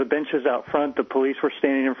on one of the benches out front. The police were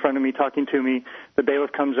standing in front of me, talking to me. The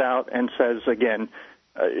bailiff comes out and says again,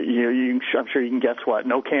 I'm sure you can guess what?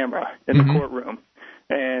 No camera in the courtroom.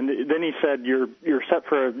 And then he said, "You're set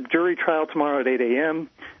for a jury trial tomorrow at 8 a.m."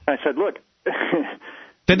 I said, "Look."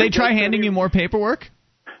 Did they try handing you more paperwork?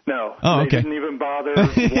 No. Oh, okay. They didn't even bother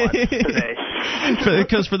once today.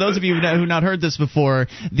 Because for those of you who've not heard this before,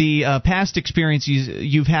 the past experience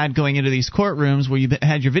you've had going into these courtrooms where you've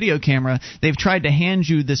had your video camera, they've tried to hand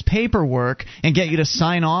you this paperwork and get you to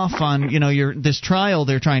sign off on this trial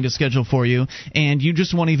they're trying to schedule for you, and you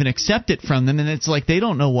just won't even accept it from them, and it's like they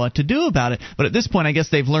don't know what to do about it. But at this point, I guess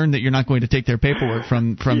they've learned that you're not going to take their paperwork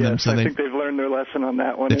from them. So I think they've learned their lesson on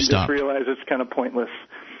that one and just realized it's kind of pointless.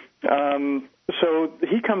 So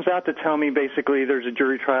he comes out to tell me basically there's a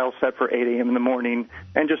jury trial set for 8 a.m. in the morning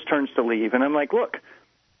and just turns to leave. And I'm like, look,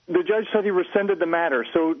 the judge said he rescinded the matter,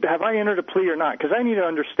 so have I entered a plea or not? Because I need to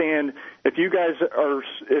understand if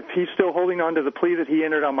he's still holding on to the plea that he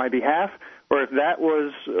entered on my behalf, or if that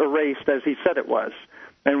was erased as he said it was.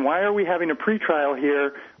 And why are we having a pretrial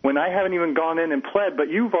here when I haven't even gone in and pled,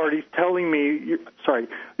 but you're already telling me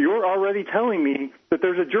that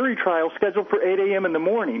there's a jury trial scheduled for 8 a.m. in the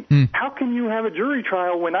morning. How can you have a jury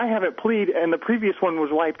trial when I haven't plead and the previous one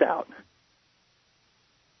was wiped out?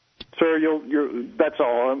 Sir, that's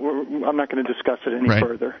all. I'm not going to discuss it any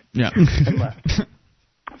further. Yeah. And left.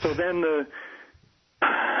 So then the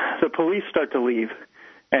police start to leave,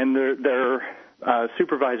 and their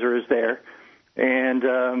supervisor is there. And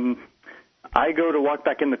I go to walk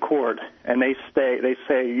back in the court, and they say, they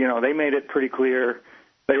made it pretty clear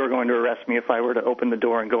they were going to arrest me if I were to open the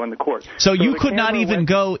door and go in the court. So you could not even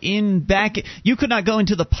go you could not go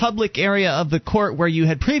into the public area of the court where you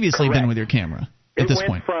had previously been with your camera at this point.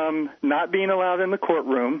 It went from not being allowed in the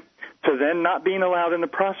courtroom to then not being allowed in the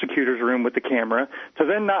prosecutor's room with the camera, to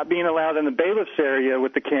then not being allowed in the bailiff's area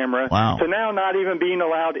with the camera, to now not even being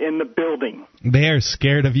allowed in the building. They are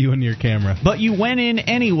scared of you and your camera. But you went in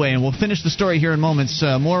anyway, and we'll finish the story here in moments.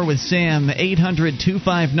 More with Sam,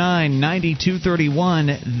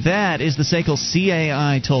 800-259-9231. That is the SACL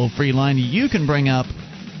CAI toll-free line. You can bring up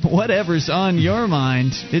whatever's on your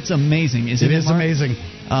mind. It's amazing, isn't it? It is amazing.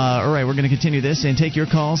 All right, we're going to continue this and take your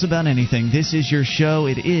calls about anything. This is your show.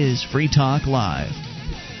 It is Free Talk Live.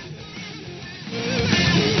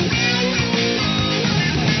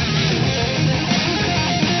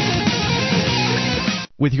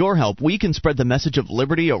 With your help, we can spread the message of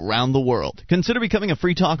liberty around the world. Consider becoming a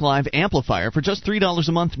Free Talk Live amplifier for just $3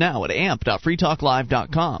 a month now at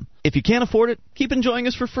amp.freetalklive.com. If you can't afford it, keep enjoying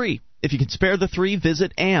us for free. If you can spare the $3,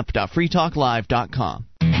 visit amp.freetalklive.com.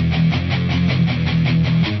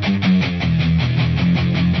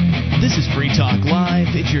 This is Free Talk Live.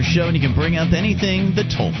 It's your show, and you can bring up anything. The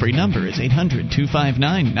toll-free number is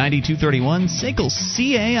 800-259-9231. SACL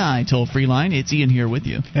CAI toll-free line. It's Ian here with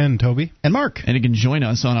you. And Toby. And Mark. And you can join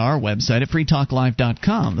us on our website at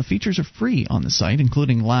freetalklive.com. The features are free on the site,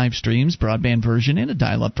 including live streams, broadband version, and a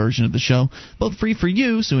dial-up version of the show. Both free for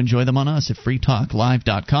you, so enjoy them on us at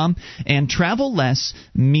freetalklive.com. And travel less,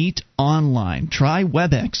 meet online. Try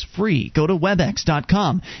WebEx free. Go to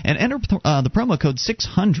webex.com and enter the promo code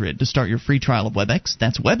 600 to start your free trial of WebEx.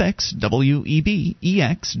 That's WebEx,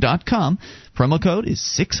 WEBEX.com. Promo code is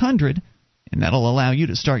 600, and that'll allow you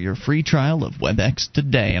to start your free trial of WebEx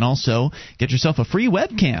today. And also, get yourself a free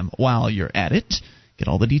webcam while you're at it. Get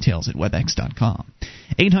all the details at webex.com.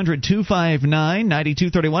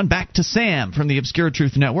 800-259-9231. Back to Sam from the Obscure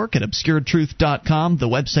Truth Network at obscuretruth.com, the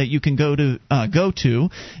website you can go to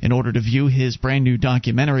in order to view his brand new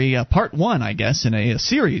documentary, part one, I guess, in a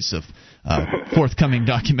series of forthcoming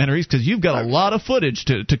documentaries, because you've got a lot of footage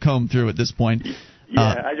to comb through at this point.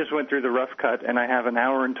 Yeah, I just went through the rough cut, and I have an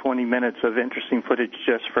hour and 20 minutes of interesting footage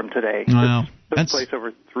just from today. Wow. Took place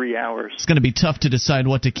over 3 hours. It's going to be tough to decide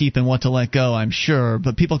what to keep and what to let go, I'm sure.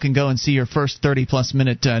 But people can go and see your first 30-plus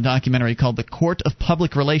minute documentary called The Court of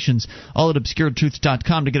Public Relations, all at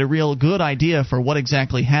obscuretruth.com, to get a real good idea for what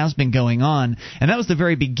exactly has been going on. And that was the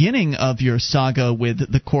very beginning of your saga with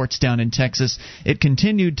the courts down in Texas. It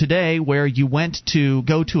continued today, where you went to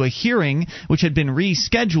go to a hearing which had been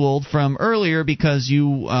rescheduled from earlier because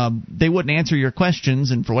they wouldn't answer your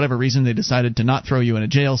questions, and for whatever reason they decided to not throw you in a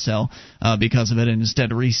jail cell because of it, and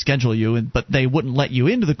instead reschedule you. But they wouldn't let you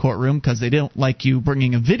into the courtroom because they don't like you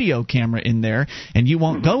bringing a video camera in there, and you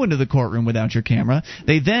won't go into the courtroom without your camera.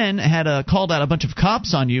 They then had called out a bunch of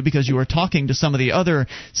cops on you because you were talking to some of the other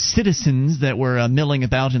citizens that were milling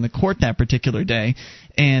about in the court that particular day,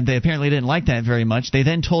 and they apparently didn't like that very much. They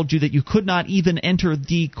then told you that you could not even enter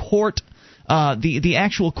the court, the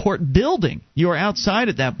actual court building. You were outside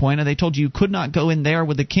at that point, and they told you could not go in there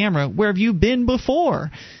with the camera. Where have you been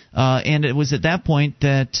before? And it was at that point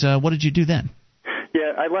that, what did you do then?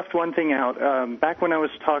 Yeah, I left one thing out. Back when I was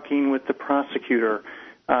talking with the prosecutor,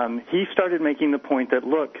 he started making the point that,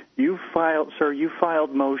 look, you filed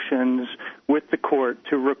motions with the court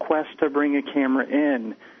to request to bring a camera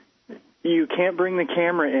in. You can't bring the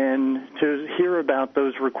camera in to hear about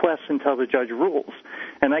those requests until the judge rules.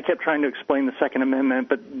 And I kept trying to explain the Second Amendment,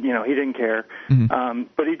 but, he didn't care. Mm-hmm.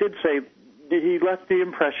 But he did say, he left the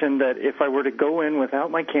impression that if I were to go in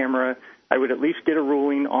without my camera, I would at least get a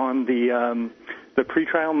ruling on the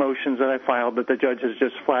pretrial motions that I filed that the judge has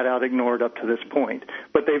just flat out ignored up to this point.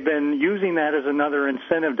 But they've been using that as another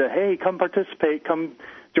incentive to, hey, come participate, come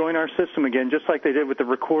join our system again, just like they did with the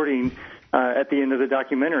recording at the end of the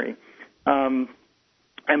documentary.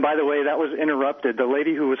 And by the way, that was interrupted. The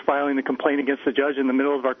lady who was filing the complaint against the judge in the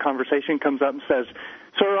middle of our conversation comes up and says,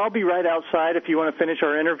 "Sir, I'll be right outside if you want to finish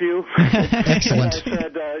our interview." Excellent. And I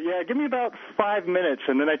said, yeah, give me about 5 minutes.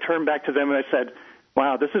 And then I turned back to them and I said,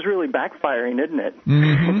 wow, this is really backfiring, isn't it?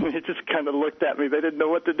 Mm-hmm. They just kind of looked at me. They didn't know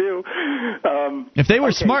what to do. If they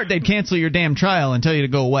were smart, they'd cancel your damn trial and tell you to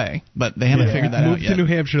go away. But they haven't figured that out yet. Move to New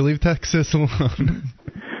Hampshire. Leave Texas alone.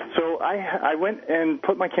 I went and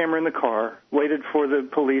put my camera in the car, waited for the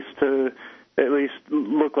police to at least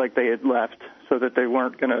look like they had left so that they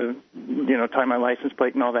weren't going to, tie my license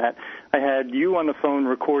plate and all that. I had you on the phone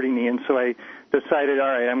recording me, and so I decided, all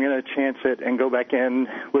right, I'm going to chance it and go back in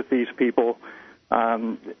with these people.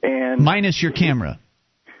 And minus your camera.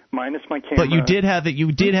 Minus my camera. But you did have it.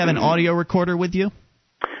 You did have an audio recorder with you?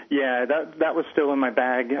 Yeah, that was still in my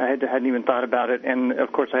bag. I hadn't even thought about it, and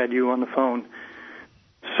of course I had you on the phone.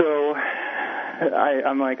 So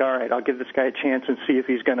I'm like, all right, I'll give this guy a chance and see if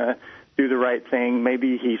he's going to do the right thing.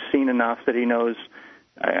 Maybe he's seen enough that he knows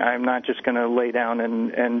I'm not just going to lay down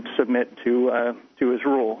and submit to his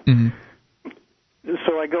rule. Mm-hmm.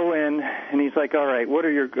 So I go in, and he's like, all right,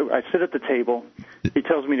 I sit at the table. He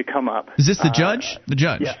tells me to come up. Is this the judge? The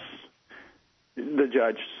judge? Yes, the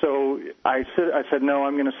judge. So I said, no,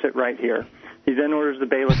 I'm going to sit right here. He then orders the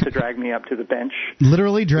bailiff to drag me up to the bench.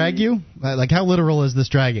 Literally drag you? Like, how literal is this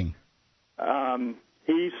dragging?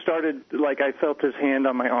 He started, I felt his hand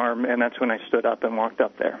on my arm, and that's when I stood up and walked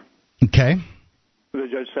up there. Okay. The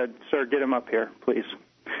judge said, sir, get him up here, please.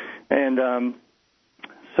 And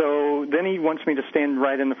so then he wants me to stand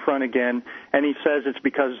right in the front again, and he says it's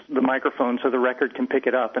because the microphone, so the record can pick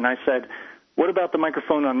it up. And I said, what about the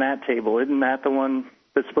microphone on that table? Isn't that the one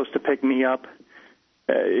that's supposed to pick me up?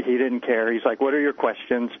 He didn't care. He's like, what are your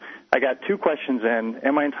questions? I got 2 questions in.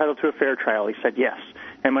 Am I entitled to a fair trial? He said, yes.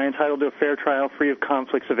 Am I entitled to a fair trial free of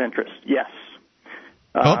conflicts of interest? Yes.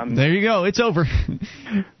 There you go. It's over.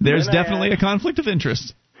 There's definitely a conflict of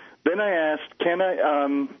interest. Then I asked,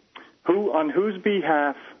 on whose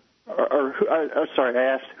behalf, I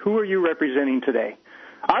asked, who are you representing today?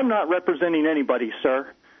 I'm not representing anybody,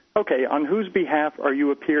 sir. Okay, on whose behalf are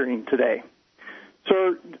you appearing today?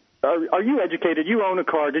 Sir, are you educated? You own a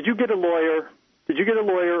car. Did you get a lawyer? Did you get a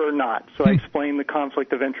lawyer or not? So I explained the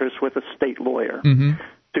conflict of interest with a state lawyer. Mm-hmm.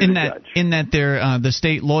 In that the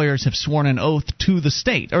state lawyers have sworn an oath to the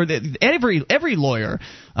state, or every lawyer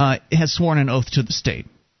has sworn an oath to the state.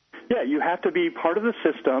 Yeah, you have to be part of the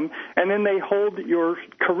system, and then they hold your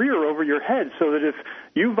career over your head so that if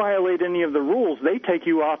you violate any of the rules, they take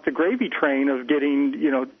you off the gravy train of getting,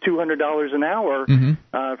 $200 an hour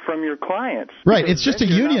from your clients. Right, it's just a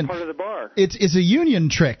union. Part of the bar. It's a union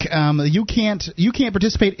trick. You can't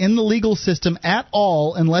participate in the legal system at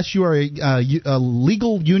all unless you are a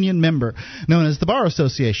legal union member, known as the Bar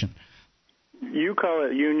Association. You call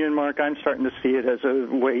it union, Mark. I'm starting to see it as a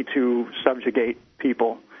way to subjugate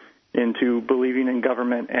people into believing in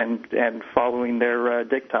government and following their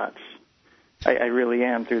diktats. I really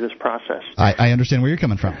am through this process. I understand where you're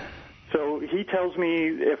coming from. So he tells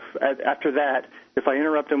me after that, if I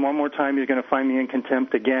interrupt him one more time, he's going to find me in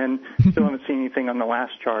contempt again. Still haven't seen anything on the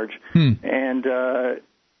last charge. And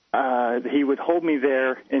he would hold me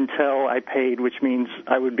there until I paid, which means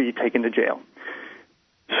I would be taken to jail.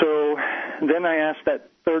 So then I asked that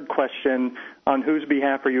third question, on whose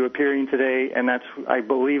behalf are you appearing today? And that's, I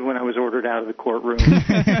believe, when I was ordered out of the courtroom.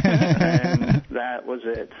 And that was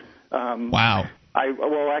it. Wow. I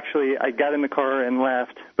got in the car and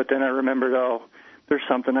left, but then I remembered, there's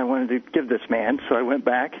something I wanted to give this man. So I went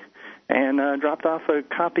back and dropped off a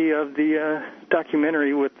copy of the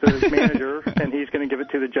documentary with the manager, and he's going to give it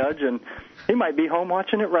to the judge, and he might be home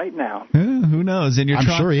watching it right now. Who knows?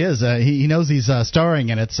 I'm sure he is. He knows he's starring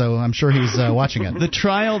in it, so I'm sure he's watching it. The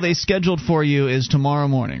trial they scheduled for you is tomorrow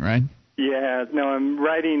morning, right? Yeah. No, I'm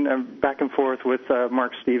writing back and forth with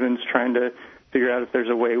Mark Stevens, trying to figure out if there's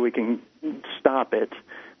a way we can stop it.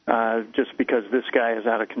 Just because this guy is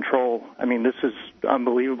out of control. I mean, this is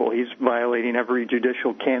unbelievable. He's violating every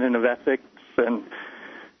judicial canon of ethics and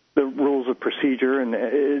the rules of procedure, and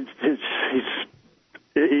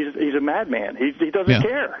he's a madman. He doesn't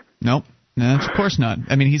care. Nope. No, of course not.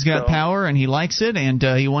 I mean, he's got power, and he likes it, and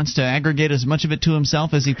he wants to aggregate as much of it to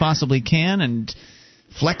himself as he possibly can and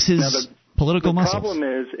flex his political muscles. The problem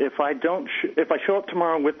is, if I show up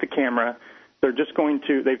tomorrow with the camera, they're just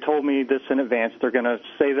they've told me this in advance, they're going to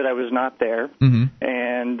say that I was not there,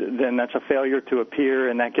 and then that's a failure to appear,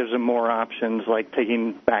 and that gives them more options, like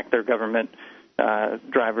taking back their government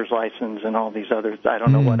driver's license and all these others. I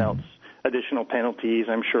don't know what else. Additional penalties,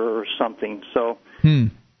 I'm sure, or something. So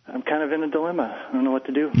I'm kind of in a dilemma. I don't know what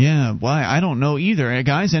to do. Yeah, why? I don't know either.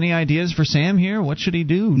 Guys, any ideas for Sam here? What should he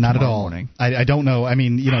do? Not at all. Morning? I don't know. I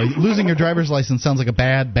mean, losing your driver's license sounds like a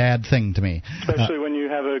bad thing to me. Especially when you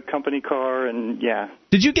have a company car, and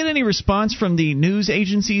Did you get any response from the news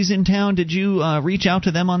agencies in town? Did you reach out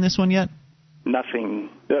to them on this one yet? Nothing.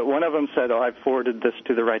 One of them said, I forwarded this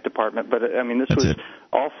to the right department. But, I mean, this was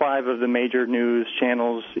all 5 of the major news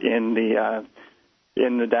channels in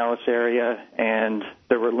the Dallas area, and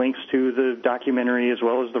there were links to the documentary as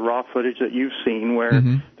well as the raw footage that you've seen where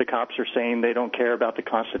the cops are saying they don't care about the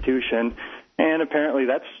Constitution, and apparently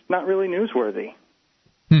that's not really newsworthy.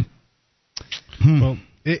 Well,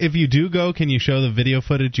 if you do go, can you show the video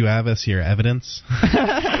footage you have as your evidence?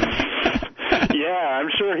 Yeah, I'm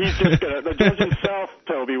sure he's just going to, the judge himself,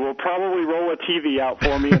 Toby, will probably roll a TV out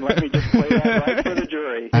for me and let me just play that right for the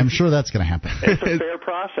jury. I'm sure that's going to happen. It's a fair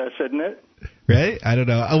process, isn't it? Right? I don't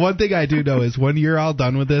know. One thing I do know is when you're all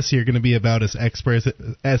done with this, you're going to be about as expert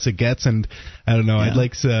as it gets, and I don't know, I'd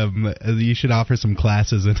like you should offer some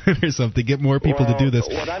classes in it or something, get more people to do this.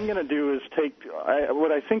 What I'm going to do is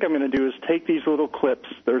what I think I'm going to do is take these little clips.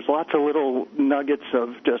 There's lots of little nuggets of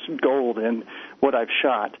just gold in what I've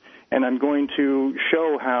shot, and I'm going to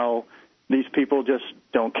show how these people just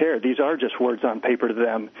don't care. These are just words on paper to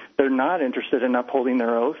them. They're not interested in upholding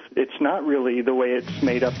their oath. It's not really the way it's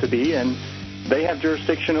made up to be, and they have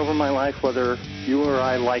jurisdiction over my life whether you or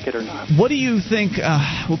I like it or not. What do you think,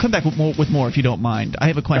 we'll come back with more if you don't mind. I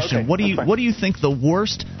have a question. Okay, what do you think the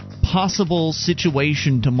worst possible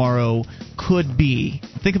situation tomorrow could be?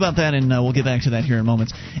 Think about that, and we'll get back to that here in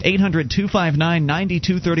moments.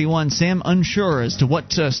 800-259-9231. Sam unsure as to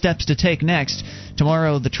what steps to take next.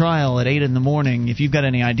 Tomorrow, the trial at 8 in the morning. If you've got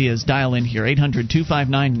any ideas, dial in here.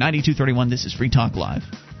 800-259-9231. This is Free Talk Live.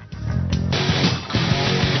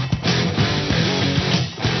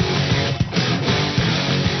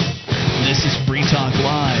 This is Free Talk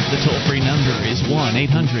Live. The toll-free number is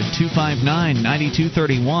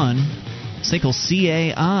 1-800-259-9231. SICKLE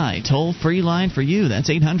CAI, toll-free line for you. That's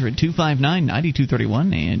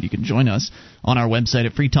 800-259-9231, and you can join us on our website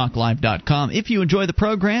at freetalklive.com. If you enjoy the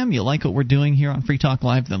program, you like what we're doing here on Free Talk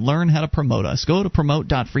Live, then learn how to promote us. Go to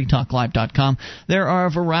promote.freetalklive.com. There are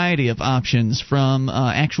a variety of options, from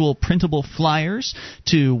actual printable flyers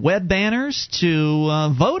to web banners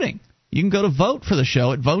to voting. You can go to vote for the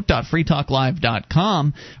show at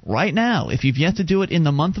vote.freetalklive.com right now. If you've yet to do it in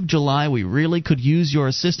the month of July, we really could use your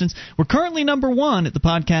assistance. We're currently number 1 at the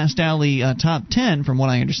Podcast Alley Top 10, from what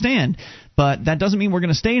I understand, but that doesn't mean we're going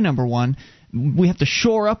to stay number 1. We have to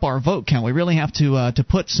shore up our vote count. We really have to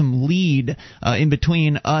put some lead in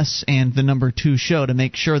between us and the number 2 show to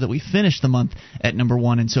make sure that we finish the month at number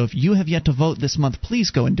 1. And so if you have yet to vote this month,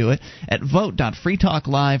 please go and do it at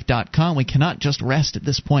vote.freetalklive.com. We cannot just rest at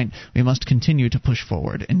this point. We must continue to push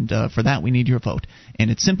forward. And for that, we need your vote.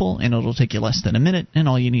 And it's simple, and it'll take you less than a minute, and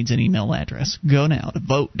all you need is an email address. Go now to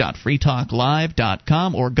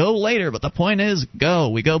vote.freetalklive.com, or go later, but the point is go.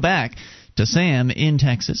 We go back to Sam in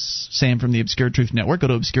Texas. Sam from the Obscure Truth Network. Go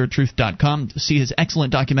to obscuretruth.com to see his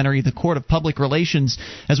excellent documentary, The Court of Public Relations.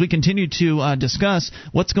 As we continue to discuss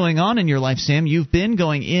what's going on in your life, Sam, you've been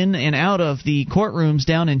going in and out of the courtrooms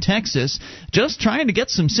down in Texas, just trying to get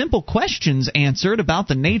some simple questions answered about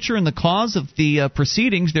the nature and the cause of the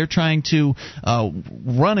proceedings they're trying to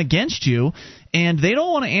run against you. And they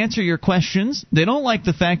don't want to answer your questions. They don't like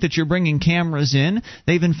the fact that you're bringing cameras in.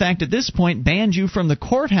 They've, in fact, at this point, banned you from the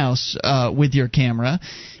courthouse with your camera.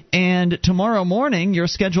 And tomorrow morning, you're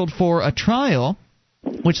scheduled for a trial,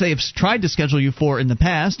 which they have tried to schedule you for in the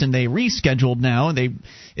past, and they rescheduled now.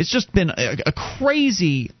 It's just been a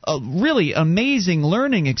crazy, really amazing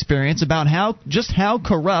learning experience about how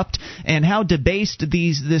corrupt and how debased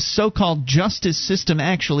this so-called justice system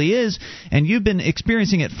actually is. And you've been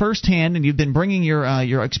experiencing it firsthand, and you've been bringing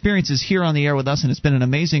your experiences here on the air with us, and it's been an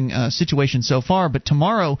amazing situation so far. But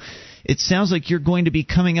tomorrow, it sounds like you're going to be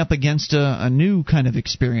coming up against a new kind of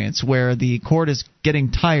experience where the court is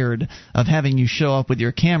getting tired of having you show up with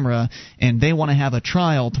your camera, and they want to have a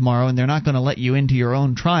trial tomorrow, and they're not going to let you into your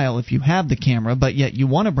own trial if you have the camera, but yet you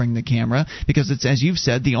want to bring the camera because it's, as you've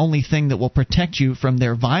said, the only thing that will protect you from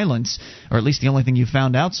their violence, or at least the only thing you've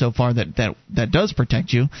found out so far that does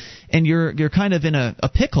protect you. And you're kind of in a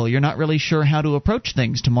pickle. You're not really sure how to approach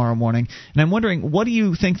things tomorrow morning. And I'm wondering, what do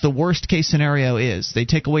you think the worst case scenario is? They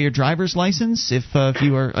take away your driver's license if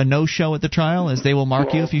you are a no-show at the trial, as they will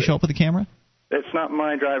mark you if you show up with a camera? It's not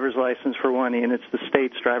my driver's license, for one, and it's the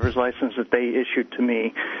state's driver's license that they issued to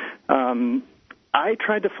me. I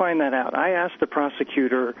tried to find that out. I asked the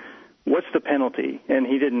prosecutor, what's the penalty? And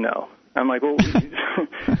he didn't know. I'm like, well,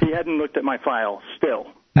 he hadn't looked at my file still.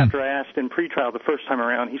 After I asked in pretrial the first time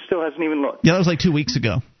around, he still hasn't even looked. Yeah, that was like 2 weeks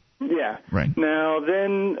ago. Yeah. Right. Now,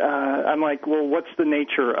 then I'm like, well, what's the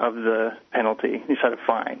nature of the penalty? He said a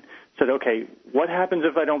fine. I said, okay, what happens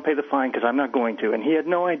if I don't pay the fine because I'm not going to? And he had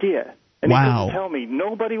no idea. And he didn't tell me.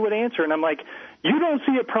 Nobody would answer. And I'm like, you don't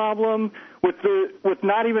see a problem with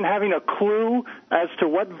not even having a clue as to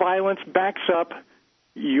what violence backs up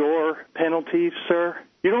your penalties, sir?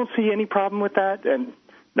 You don't see any problem with that? And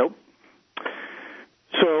nope.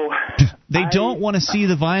 So they don't want to see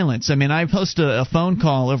the violence. I mean, I posted a phone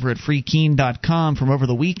call over at freekeen.com from over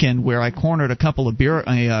the weekend where I cornered a couple of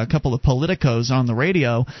politicos on the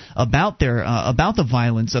radio about the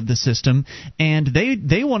violence of the system, and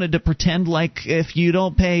they wanted to pretend like if you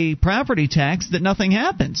don't pay property tax that nothing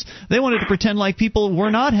happens. They wanted to pretend like people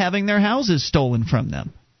were not having their houses stolen from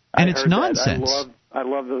them, and it's nonsense. I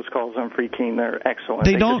love those calls on Free Keen. They're excellent.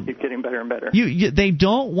 They just keep getting better and better. They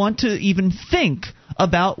don't want to even think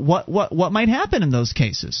about what might happen in those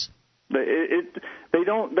cases. They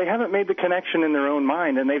don't. They haven't made the connection in their own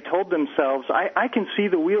mind, and they've told themselves, I can see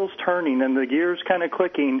the wheels turning and the gears kind of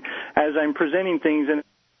clicking as I'm presenting things in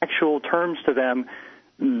actual terms to them.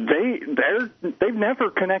 They've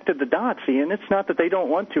never connected the dots, Ian. It's not that they don't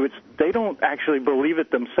want to. It's they don't actually believe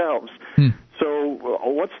it themselves. So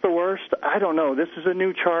what's the worst? I don't know. This is a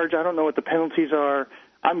new charge. I don't know what the penalties are.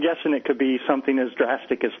 I'm guessing it could be something as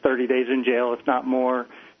drastic as 30 days in jail, if not more,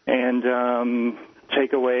 and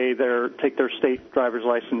take their state driver's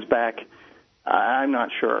license back. I'm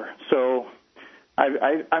not sure. So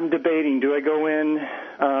I'm debating. Do I go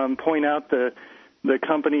in, point out the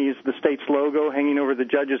state's logo hanging over the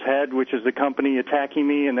judge's head, which is the company attacking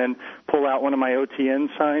me, and then pull out one of my OTN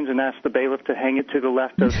signs and ask the bailiff to hang it to the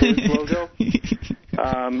left of his logo?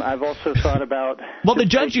 I've also thought about. Well, the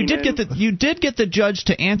judge, you did get the judge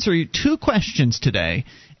to answer 2 questions today,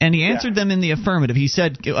 and he answered them in the affirmative. He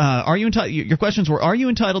said, "Are you entitled?" Your questions were, "Are you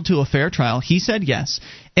entitled to a fair trial?" He said yes.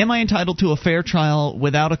 "Am I entitled to a fair trial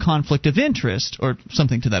without a conflict of interest?" or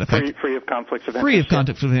something to that effect. Free of conflicts of interest. Free of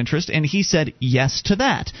conflicts of interest, and he said yes to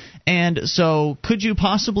that. And so, could you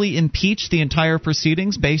possibly impeach the entire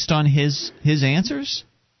proceedings based on his answers?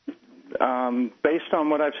 Based on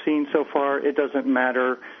what I've seen so far, it doesn't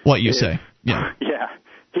matter what you say. Yeah. Yeah.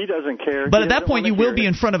 He doesn't care. But at that point, you will be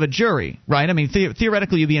in front of a jury, right? I mean,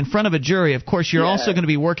 theoretically, you'll be in front of a jury. Of course, you're also going to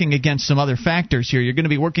be working against some other factors here. You're going to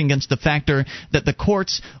be working against the factor that the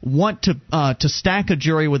courts want to stack a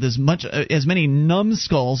jury with as many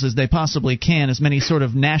numbskulls as they possibly can, as many sort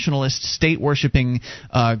of nationalist, state-worshipping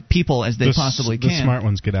people as they possibly can. The smart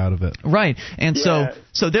ones get out of it. Right. And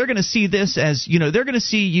so they're going to see this as, they're going to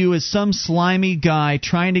see you as some slimy guy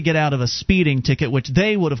trying to get out of a speeding ticket, which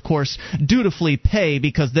they would, of course, dutifully pay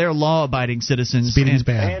because they're law-abiding citizens. Speeding's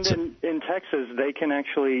bad. And in Texas, they can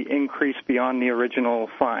actually increase beyond the original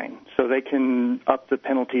fine. So they can up the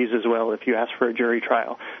penalties as well if you ask for a jury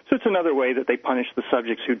trial. So it's another way that they punish the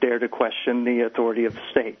subjects who dare to question the authority of the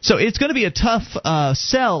state. So it's going to be a tough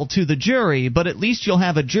sell to the jury, but at least you'll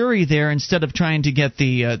have a jury there instead of trying to get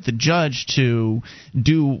the judge to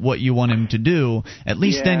do what you want him to do. At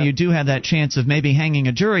least then you do have that chance of maybe hanging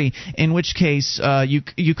a jury, in which case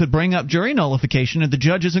you could bring up jury nullification, and the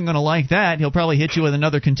judge isn't going to like that. He'll probably hit you with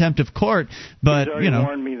another contempt of court. But he's already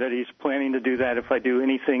warned me that he's planning to do that if I do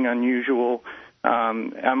anything unusual.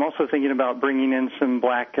 I'm also thinking about bringing in some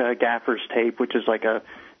black gaffer's tape, which is like a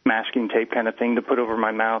masking tape kind of thing to put over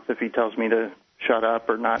my mouth if he tells me to shut up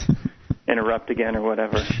or not interrupt again or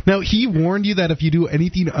whatever. Now, he warned you that if you do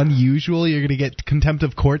anything unusual, you're going to get contempt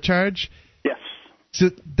of court charge? Yes. So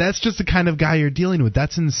that's just the kind of guy you're dealing with.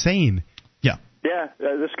 That's insane. Yeah. Yeah,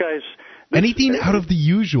 this guy's... Anything out of the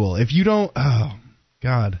usual. If you don't... Oh,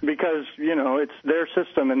 God. Because, it's their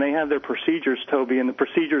system, and they have their procedures, Toby, and the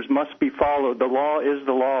procedures must be followed. The law is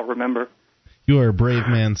the law, remember? You are a brave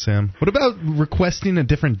man, Sam. What about requesting a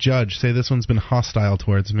different judge? Say this one's been hostile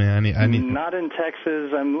towards me. I need... Not in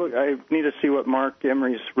Texas. I need to see what Mark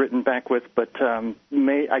Emery's written back with, but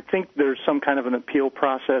I think there's some kind of an appeal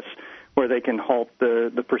process where they can halt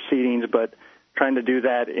the proceedings, but trying to do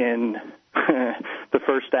that in the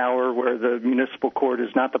first hour where the municipal court is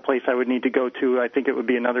not the place I would need to go to. I think it would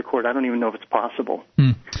be another court. I don't even know if it's possible.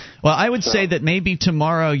 Well, I would say that maybe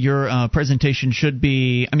tomorrow your presentation should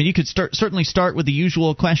be... I mean, you could certainly start with the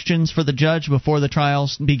usual questions for the judge before the trial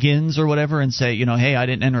begins or whatever and say, hey, I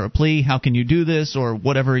didn't enter a plea. How can you do this? Or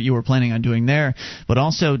whatever you were planning on doing there. But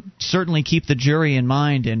also certainly keep the jury in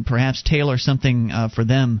mind and perhaps tailor something for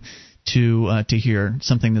them to hear,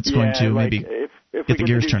 something that's going to maybe... If get the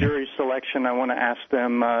gears turning. Jury selection, I want to ask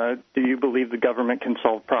them, do you believe the government can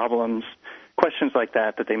solve problems? Questions like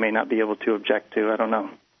that they may not be able to object to. I don't know.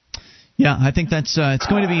 Yeah, I think that's it's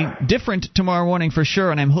going to be different tomorrow morning for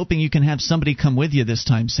sure, and I'm hoping you can have somebody come with you this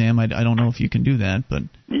time, Sam. I don't know if you can do that, but...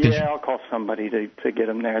 Yeah, I'll call somebody to get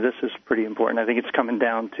them there. This is pretty important. I think it's coming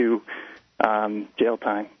down to jail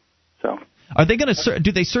time, so... Are they going to...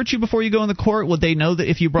 Do they search you before you go in the court? Would they know that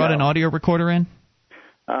if you brought an audio recorder in?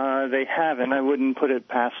 They haven't. I wouldn't put it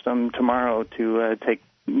past them tomorrow to take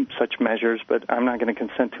such measures, but I'm not going to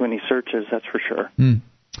consent to any searches, that's for sure.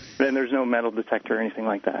 Then there's no metal detector or anything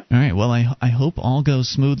like that. All right. Well, I hope all goes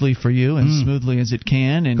smoothly for you, and smoothly as it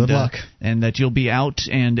can. And, good luck. And that you'll be out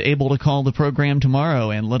and able to call the program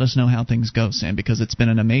tomorrow and let us know how things go, Sam, because it's been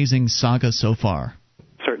an amazing saga so far.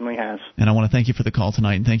 Certainly has. And I want to thank you for the call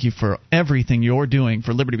tonight, and thank you for everything you're doing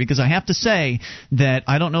for liberty, because I have to say that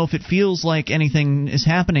I don't know if it feels like anything is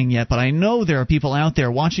happening yet, but I know there are people out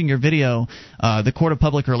there watching your video, the Court of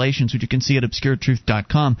Public Relations, which you can see at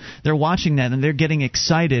obscuretruth.com. They're watching that, and they're getting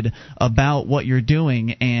excited about what you're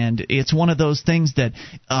doing, and it's one of those things that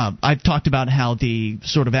I've talked about how the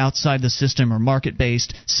sort of outside the system or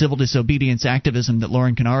market-based civil disobedience activism that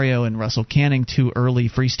Lauren Canario and Russell Canning, two early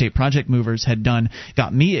Free State Project movers, had done,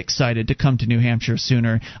 got me excited to come to New Hampshire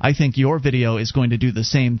sooner. I think your video is going to do the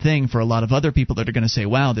same thing for a lot of other people that are going to say,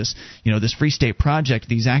 wow, this Free State Project,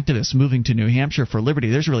 these activists moving to New Hampshire for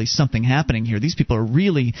liberty, there's really something happening here. These people are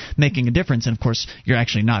really making a difference. And, of course, you're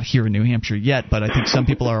actually not here in New Hampshire yet, but I think some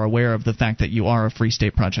people are aware of the fact that you are a Free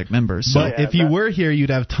State Project member. So. But if you were here, you'd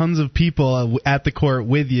have tons of people at the court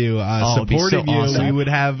with you, supporting you. Awesome.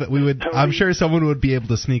 I'm sure someone would be able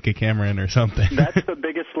to sneak a camera in or something. That's the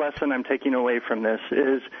biggest lesson I'm taking away from this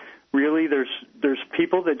is really there's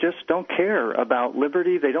people that just don't care about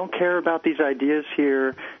liberty. They don't care about these ideas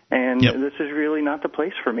here, and this is really not the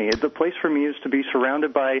place for me. The place for me is to be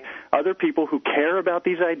surrounded by other people who care about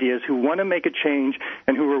these ideas, who want to make a change,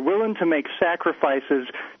 and who are willing to make sacrifices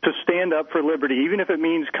to stand up for liberty, even if it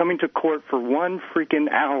means coming to court for 1 freaking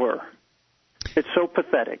hour. It's so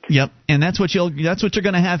pathetic. Yep, and that's what you're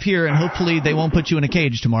going to have here, and hopefully they won't put you in a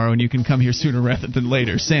cage tomorrow, and you can come here sooner rather than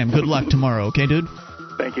later. Sam, good luck tomorrow, okay, dude?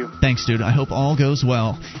 Thank you. Thanks, dude. I hope all goes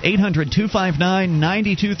well.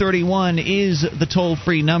 800-259-9231 is the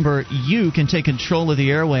toll-free number. You can take control of the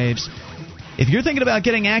airwaves. If you're thinking about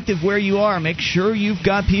getting active where you are, make sure you've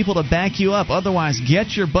got people to back you up. Otherwise,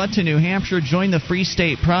 get your butt to New Hampshire. Join the Free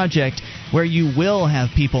State Project, where you will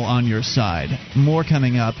have people on your side. More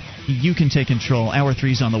coming up. You can take control. Hour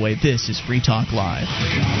 3's on the way. This is Free Talk Live.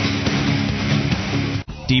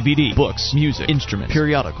 DVD, books, music, instruments,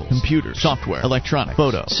 periodicals, computers, software, electronic,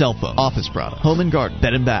 photo, cell phone, office product, home and garden,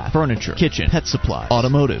 bed and bath, furniture, kitchen, pet supply,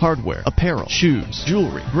 automotive, hardware, apparel, shoes,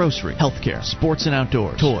 jewelry, grocery, healthcare, sports and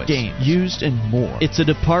outdoors, toys, games, used, and more. It's a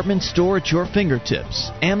department store at your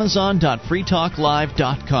fingertips.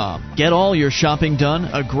 Amazon.freetalklive.com. Get all your shopping done,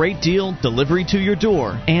 a great deal, delivery to your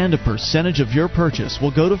door, and a percentage of your purchase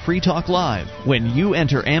will go to Free Talk Live when you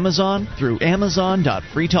enter Amazon through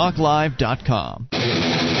Amazon.freetalklive.com.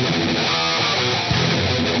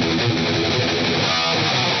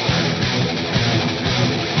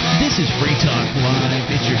 This is Free Talk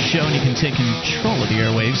Live. It's your show, and you can take control of the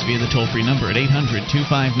airwaves via the toll-free number at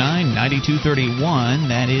 800-259-9231.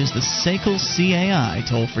 That is the SACL CAI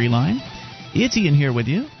toll-free line. It's Ian here with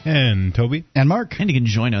you. And Toby. And Mark. And you can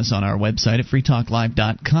join us on our website at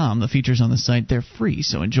freetalklive.com. The features on the site, they're free,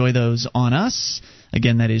 so enjoy those on us.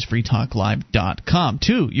 Again, that is freetalklive.com.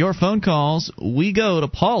 To your phone calls, we go to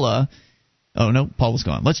Paula. Oh, no, Paula's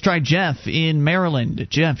gone. Let's try Jeff in Maryland.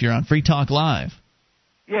 Jeff, you're on Free Talk Live.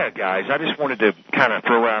 Yeah, guys, I just wanted to kind of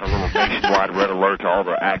throw out a little nationwide red alert to all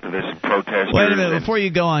the activists and protesters. Wait a minute, before you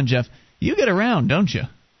go on, Jeff, you get around, don't you?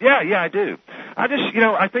 Yeah, I do. I just,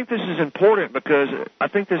 I think this is important because I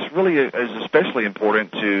think this really is especially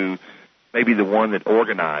important to maybe the one that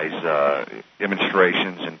organize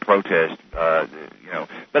demonstrations and protests, but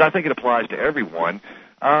I think it applies to everyone.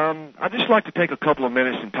 I'd just like to take a couple of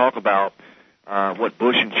minutes and talk about what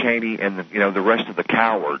Bush and Cheney and the rest of the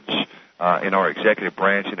cowards in our executive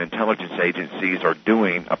branch and intelligence agencies are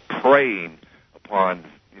doing, preying upon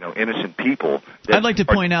innocent people. I'd like to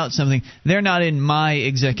point out something. They're not in my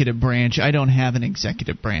executive branch. I don't have an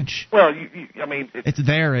executive branch. Well, it's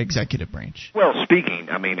their executive branch. Well, speaking,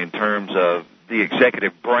 in terms of the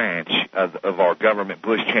executive branch of our government,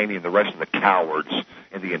 Bush, Cheney, and the rest of the cowards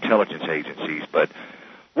in the intelligence agencies, but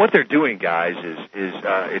what they're doing, guys, is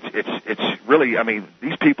it's really,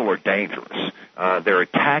 these people are dangerous. They're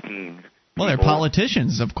attacking people. Well, they're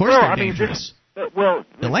politicians. Of course they're dangerous.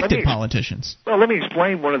 Elected politicians. Well, let me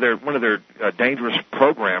explain one of their dangerous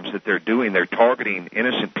programs that they're doing. They're targeting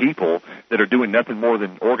innocent people that are doing nothing more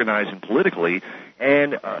than organizing politically.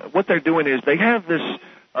 And what they're doing is they have this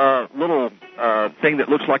little thing that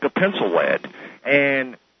looks like a pencil lead,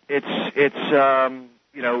 and it's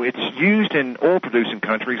used in oil-producing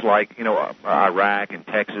countries like Iraq and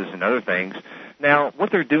Texas and other things. Now,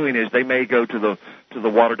 what they're doing is they may go to the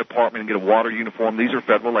water department and get a water uniform. These are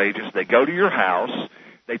federal agents. They go to your house.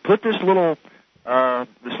 They put this little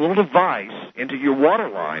device into your water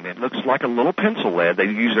line. It looks like a little pencil lead. They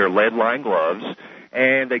use their lead-lined gloves,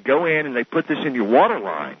 and they go in and they put this in your water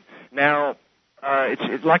line. Now,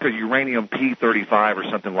 it's like a uranium P-35 or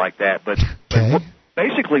something like that. But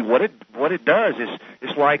basically, what it does is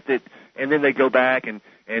it's like that. And then they go back and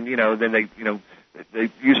then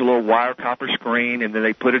they use a little wire copper screen, and then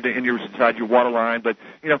they put it inside your water line. But,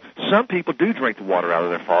 some people do drink the water out of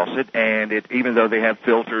their faucet, and even though they have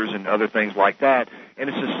filters and other things like that. And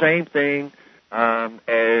it's the same thing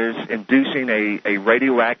as inducing a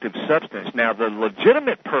radioactive substance. Now, the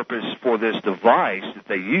legitimate purpose for this device that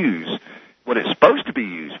they use, what it's supposed to be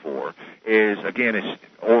used for, is, again, it's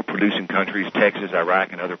oil-producing countries, Texas,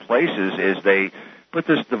 Iraq, and other places, is they put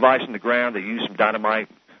this device in the ground, they use some dynamite,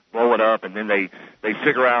 blow it up, and then they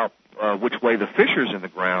figure out which way the fissures in the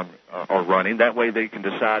ground are running. That way they can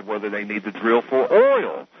decide whether they need to drill for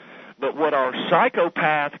oil. But what our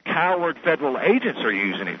psychopath, coward federal agents are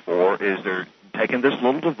using it for is they're taking this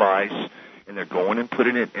little device and they're going and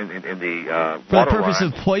putting it in the water for the purpose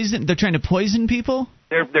lines. of poison. They're trying to poison people.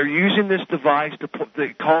 They're using this device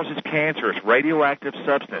that causes cancer. It's radioactive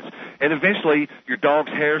substance, and eventually your dog's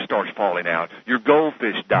hair starts falling out. Your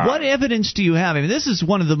goldfish die. What evidence do you have? I mean, this is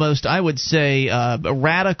one of the most, I would say,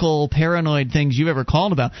 radical, paranoid things you've ever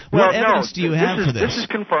called about. What evidence do you have for this? This is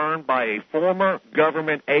confirmed by a former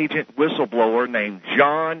government agent whistleblower named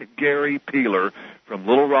John Gary Peeler from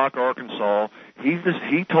Little Rock, Arkansas.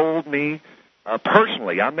 He told me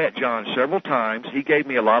personally. I met John several times. He gave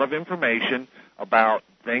me a lot of information about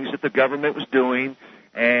things that the government was doing,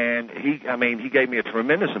 and he gave me a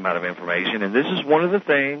tremendous amount of information, and this is one of the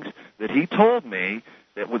things that he told me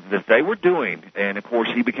that they were doing. And of course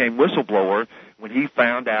he became whistleblower when he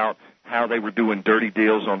found out how they were doing dirty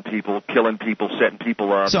deals on people, killing people, setting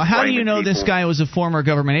people up. So how do you know this guy was a former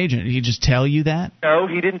government agent? Did he just tell you that? No,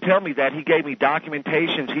 he didn't tell me that. He gave me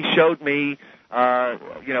documentations. He showed me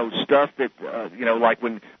stuff that, like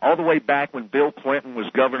when all the way back when Bill Clinton was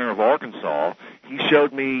governor of Arkansas, he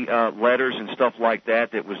showed me letters and stuff like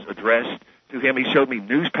that was addressed to him. He showed me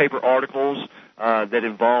newspaper articles that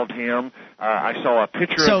involved him. I saw a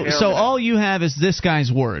picture of him. So all you have is this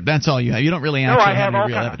guy's word. That's all you have. You don't really actually have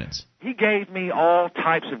any real evidence. He gave me all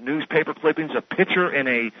types of newspaper clippings, a picture in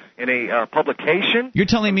a publication. You're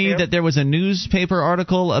telling me that there was a newspaper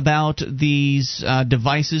article about these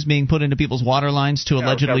devices being put into people's water lines to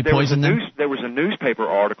allegedly poison them? There was a newspaper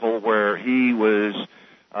article where he was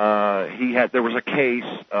there was a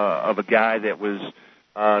case of a guy that was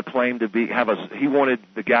claimed to he wanted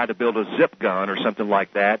the guy to build a zip gun or something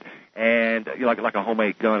like that, and like a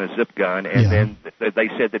homemade gun, a zip gun, and then they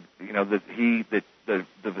said that the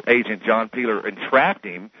agent John Peeler entrapped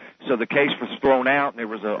him, so the case was thrown out, and there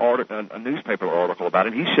was a newspaper article about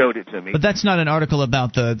it. He showed it to me. But that's not an article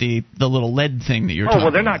about the little lead thing that you're talking about. Oh,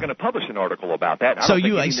 well, they're not going to publish an article about that. So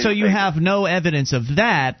you have no evidence of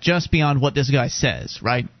that, just beyond what this guy says,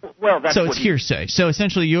 right? Well, that's so it's hearsay. So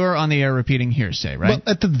essentially, you're on the air repeating hearsay, right? Well,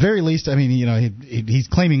 at the very least, I mean, he's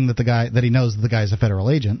claiming that he knows the guy's a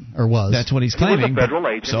federal agent, or was. That's what he's claiming. He was a federal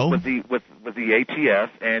agent with the ATF,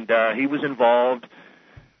 and he was involved.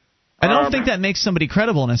 I don't think that makes somebody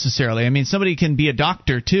credible necessarily. I mean, somebody can be a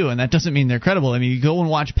doctor too, and that doesn't mean they're credible. I mean, you go and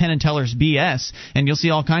watch Penn and Teller's BS, and you'll see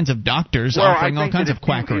all kinds of doctors offering all kinds of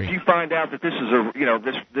quackery. If you find out that this is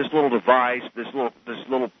this little device, this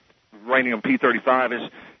little uranium P35 is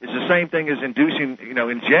the same thing as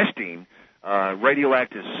ingesting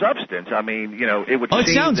radioactive substance. I mean, it would. Oh, it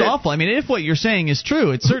sounds awful. I mean, if what you're saying is true,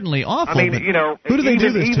 it's certainly awful. I mean, who do they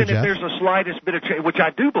do this to, even if Jeff? there's the slightest bit of change, which I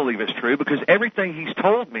do believe is true, because everything he's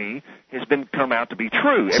told me has come out to be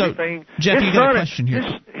true. So, everything. Jeff, you got a question here.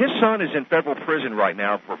 His son is in federal prison right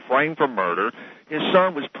now for framed for murder. His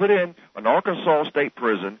son was put in an Arkansas state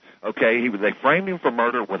prison. Okay, they framed him for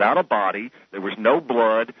murder without a body. There was no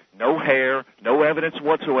blood, no hair, no evidence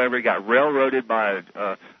whatsoever. He got railroaded by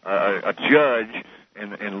a judge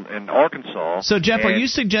in Arkansas. So, Jeff, are you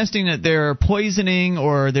suggesting that they're poisoning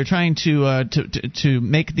or they're trying to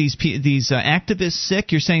make these activists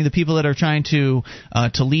sick? You're saying the people that are trying to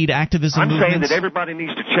lead activism movements? I'm saying that everybody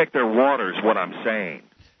needs to check their water, is what I'm saying.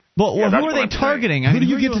 Well, who are they targeting? Who do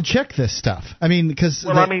you get to check this stuff? I mean, because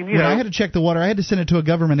when I had to check the water, I had to send it to a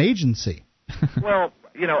government agency. Well,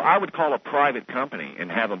 I would call a private company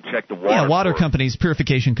and have them check the water. Yeah, water companies,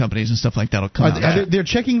 purification companies, and stuff like that will come out. They're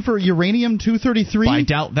checking for uranium-233? Well, I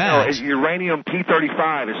doubt that. No, uranium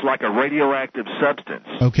P35 is like a radioactive substance.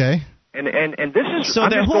 Okay. And this is so.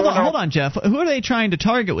 Hold on, Jeff. Who are they trying to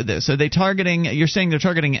target with this? Are they targeting? You're saying they're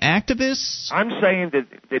targeting activists? I'm saying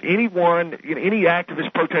that anyone, any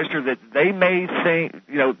activist protester that they may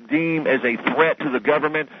deem as a threat to the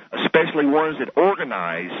government, especially ones that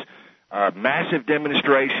organize massive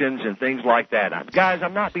demonstrations and things like that. Guys,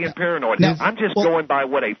 I'm not being paranoid. Now, I'm just going by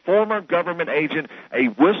what a former government agent, a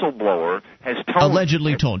whistleblower, has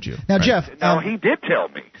allegedly told you. Now, right? Jeff, no, he did tell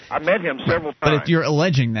me. I met him several times. But if you're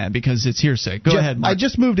alleging that because it's hearsay, go ahead, Mark. I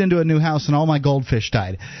just moved into a new house and all my goldfish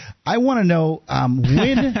died. I want to know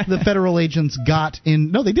when the federal agents got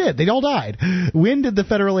in. No, they did. They all died. When did the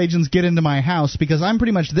federal agents get into my house? Because I'm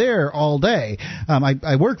pretty much there all day.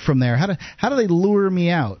 I work from there. How do they lure me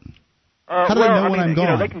out? How do they know when I'm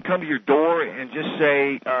gone? They can come to your door and just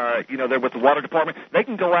say, they're with the water department. They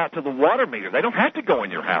can go out to the water meter. They don't have to go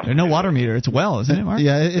in your house. There's no water meter. It's a well, isn't it, Mark?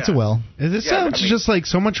 Yeah, it's a well. This sounds just like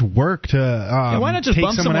so much work to why not just take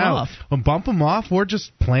bump someone out? off? Well, bump them off, or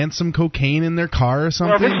just plant some cocaine in their car or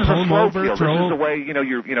something. Well, this is pull a them slow over, kill. throw. This is the way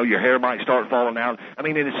your hair might start falling out. I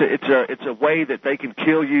mean, it's a way that they can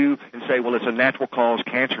kill you and say, well, it's a natural cause.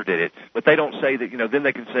 Cancer did it, but they don't say that. Then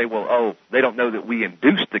they can say, well, they don't know that we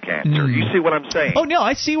induced the cancer. You see what I'm saying? Oh no,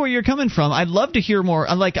 I see where you're coming from. I'd love to hear more.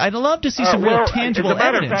 I'd love to see some real tangible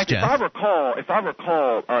evidence, fact, Jeff. If I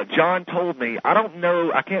recall, John told me. I don't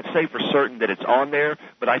know. I can't say for certain that it's on there,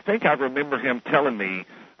 but I think I remember him telling me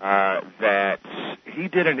that he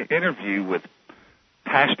did an interview with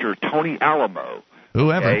Pastor Tony Alamo.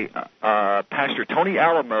 Whoever. Okay, Pastor Tony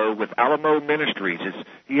Alamo with Alamo Ministries.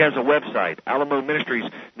 He has a website, Alamo Ministries.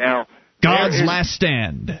 Now, God's Last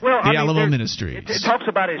Stand, the Alamo Ministries. It talks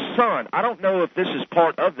about his son. I don't know if this is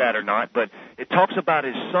part of that or not, but it talks about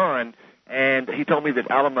his son, and he told me that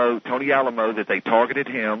Tony Alamo, that they targeted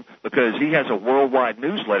him because he has a worldwide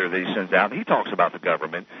newsletter that he sends out, and he talks about the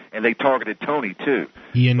government, and they targeted Tony, too.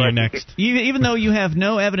 Ian, you're next. Even though you have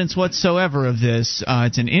no evidence whatsoever of this,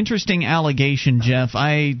 it's an interesting allegation, Jeff.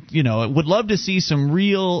 I would love to see some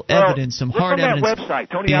real evidence, some hard evidence. Look on that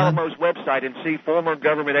website, Tony Alamo's website, and see former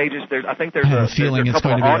government agents. I think there's a feeling it's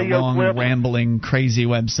going to be a long, rambling, crazy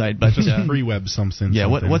website. But just free web something. Yeah,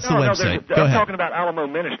 what's the website? Go I'm ahead. talking about Alamo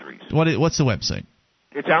Ministries. What's the website?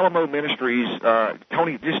 It's Alamo Ministries.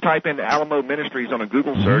 Tony, just type in Alamo Ministries on a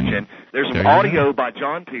Google search, and there's some audio by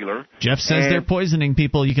John Peeler. Jeff says they're poisoning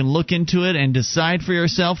people. You can look into it and decide for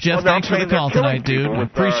yourself. Jeff, thanks for the call tonight, dude.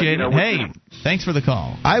 Appreciate it. Hey, thanks for the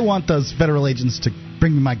call. I want those federal agents to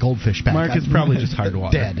bring me my goldfish back. Mark, it's probably just hard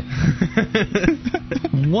water. Dead.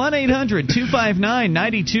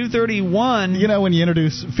 1-800-259-9231. When you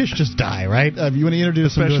introduce fish, just die, right? You want to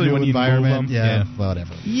introduce them to a new environment. Yeah,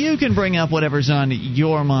 whatever. You can bring up whatever's on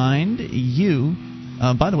your mind.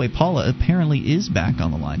 By the way, Paula apparently is back on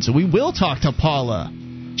the line, so we will talk to Paula.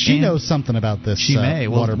 She knows something about this. She may.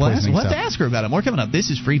 Water poisoning we'll have to ask her about it. More coming up. This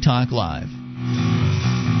is Free Talk Live.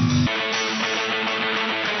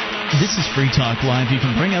 This is Free Talk Live. You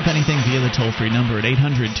can bring up anything via the toll-free number at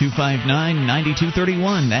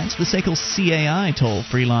 800-259-9231. That's the SACL CAI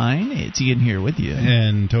toll-free line. It's Ian here with you.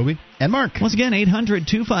 And Toby. And Mark. Once again,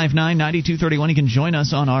 800-259-9231. You can join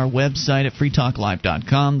us on our website at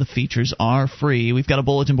freetalklive.com. The features are free. We've got a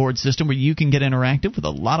bulletin board system where you can get interactive with a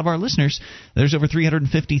lot of our listeners. There's over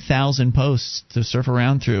 350,000 posts to surf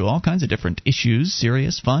around through. All kinds of different issues,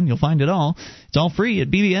 serious, fun. You'll find it all. It's all free at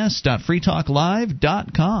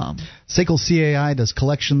bbs.freetalklive.com. SACL CAI does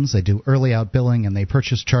collections, they do early out billing, and they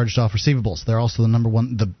purchase charged-off receivables. They're also the number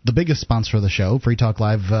one, the biggest sponsor of the show. Free Talk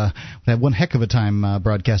Live would have one heck of a time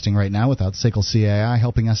broadcasting right now without SACL CAI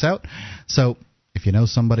helping us out. So if you know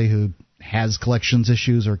somebody who has collections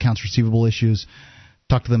issues or accounts receivable issues,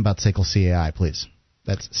 talk to them about SACL CAI, please.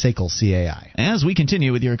 That's SACL CAI. As we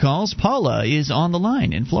continue with your calls, Paula is on the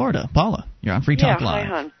line in Florida. Paula, you're on Free Talk Live. Hi,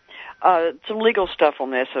 hon. Some legal stuff on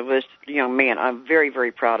this of this young man. I'm very,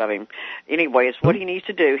 very proud of him. Anyways, what he needs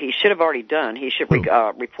to do, he should have already done. He should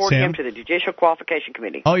report him to the Judicial Qualification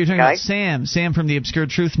Committee. Oh, you're talking about Sam from the Obscure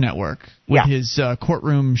Truth Network with his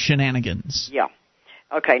courtroom shenanigans. Yeah.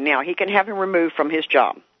 Okay, now he can have him removed from his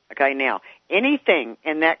job. Okay, now anything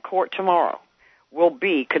in that court tomorrow will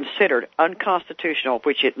be considered unconstitutional,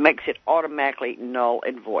 which it makes it automatically null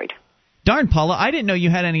and void. Darn, Paula, I didn't know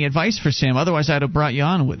you had any advice for Sam. Otherwise, I'd have brought you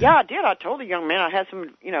on with him. Yeah, I did. I told the young man I had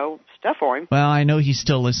some, stuff for him. Well, I know he's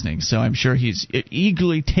still listening, so I'm sure he's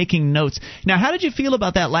eagerly taking notes. Now, how did you feel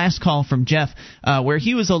about that last call from Jeff, where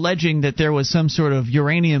he was alleging that there was some sort of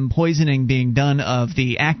uranium poisoning being done of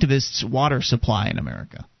the activists' water supply in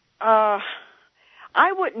America?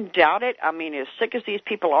 I wouldn't doubt it. I mean, as sick as these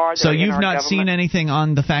people are, so you've not seen anything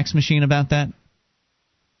on the fax machine about that?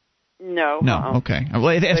 No. Okay. Well,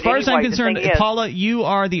 as far as I'm concerned, Paula, you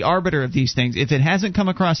are the arbiter of these things. If it hasn't come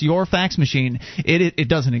across your fax machine, it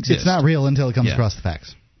doesn't exist. It's not real until it comes across the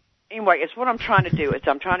fax. Anyway, it's what I'm trying to do.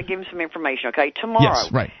 I'm trying to give him some information. Okay, tomorrow,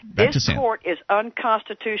 yes, right. Back this court is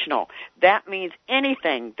unconstitutional. That means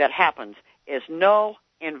anything that happens is null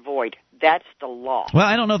and void. That's the law. Well,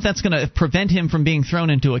 I don't know if that's going to prevent him from being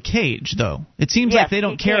thrown into a cage, though. It seems like they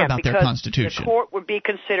don't care about their Constitution. The court would be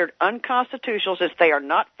considered unconstitutional since they are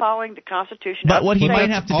not following the Constitution. But what he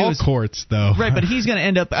might have to do is courts, though. Right, but he's going to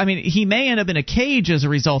end up. I mean, he may end up in a cage as a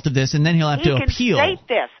result of this, and then he'll have to appeal. He can state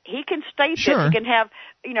this. He can have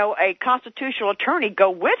a constitutional attorney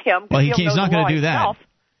go with him. Well, he's not going to do that.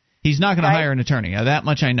 He's not going to hire an attorney. That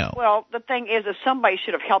much I know. Well, the thing is, if somebody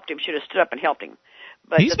should have helped him, should have stood up and helped him.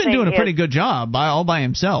 But he's been doing a pretty good job all by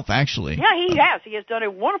himself, actually. Yeah, he has. He has done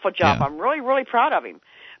a wonderful job. Yeah. I'm really, really proud of him.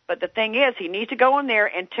 But the thing is, he needs to go in there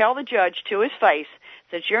and tell the judge to his face,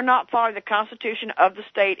 since you're not following the Constitution of the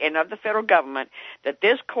state and of the federal government, that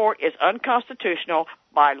this court is unconstitutional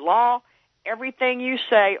by law. Everything you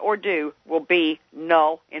say or do will be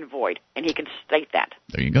null and void. And he can state that.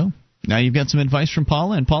 There you go. Now you've got some advice from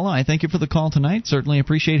Paula. And Paula, I thank you for the call tonight. Certainly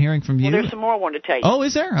appreciate hearing from you. Well, there's some more I wanted to tell you. Oh,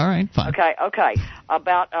 is there? All right, fine. Okay.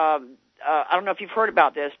 About, I don't know if you've heard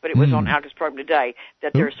about this, but it was on Alka's program today,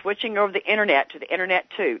 that they're switching over the Internet to the Internet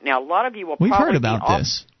 2. Now, a lot of you will We've probably heard about be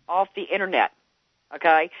this. off the Internet.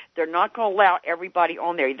 Okay? They're not going to allow everybody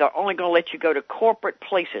on there. They're only going to let you go to corporate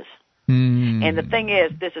places. And the thing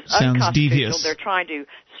is, this is unconstitutional. Devious. They're trying to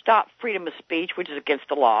stop freedom of speech, which is against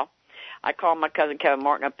the law. I called my cousin Kevin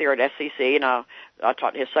Martin up there at SCC, and I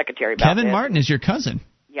talked to his secretary about Kevin this. Martin is your cousin?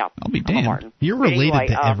 Yeah. I'll be damned. Martin. You're related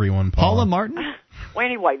to everyone, Paula Martin? Well,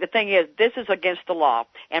 anyway, the thing is, this is against the law.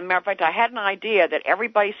 And matter of fact, I had an idea that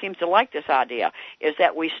everybody seems to like this idea, is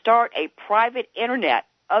that we start a private Internet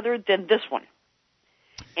other than this one.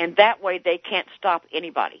 And that way they can't stop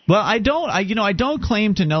anybody. Well, I don't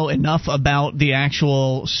claim to know enough about the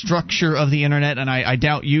actual structure of the Internet, and I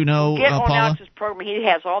doubt you know, Get on Paula. Alex's program. He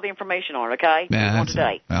has all the information on it, okay? Yeah, that's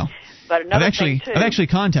today. Well, but another I've thing, too. actually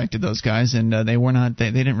contacted those guys, and they were not.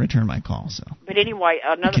 They didn't return my call. So. But anyway,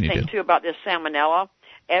 another thing, too, about this salmonella,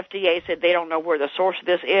 FDA said they don't know where the source of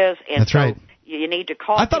this is. And that's right. You need to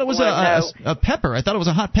call. I thought it was a pepper. I thought it was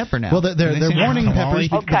a hot pepper now. Well, they're warning peppers.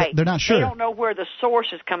 Okay. They're not sure. They don't know where the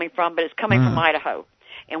source is coming from, but it's coming from Idaho.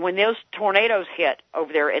 And when those tornadoes hit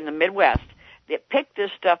over there in the Midwest, they picked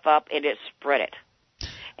this stuff up and it spread it.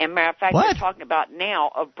 And matter of fact, they're talking about now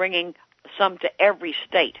of bringing some to every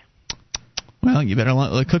state. Well, you better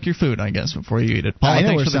cook your food, I guess, before you eat it. Paula, I know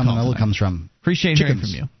thanks where for the call salmonella comes from. Appreciate hearing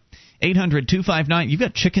from you. 800-259. You've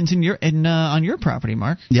got chickens on your property,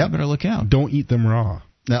 Mark. Yep. You better look out. Don't eat them raw.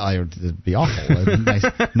 No, it'd be awful.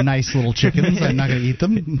 nice little chickens. I'm not going to eat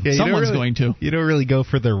them. Yeah, Someone's going to. You don't really go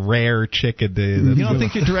for the rare chicken. You don't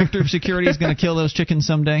think your director of security is going to kill those chickens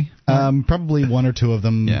someday? Probably one or two of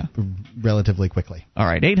them relatively quickly. All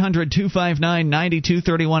right,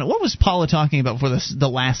 800-259-9231. What was Paula talking about for the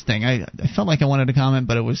last thing? I felt like I wanted to comment,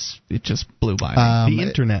 but it just blew by me. The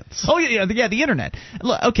Internet. Oh, yeah, the Internet.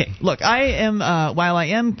 Look, I am, while I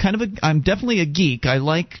am I'm definitely a geek. I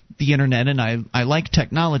like the Internet and I like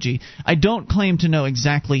technology. I don't claim to know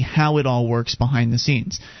exactly how it all works behind the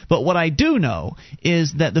scenes. But what I do know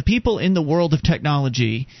is that the people in the world of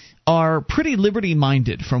technology are pretty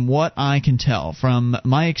liberty-minded from what I can tell from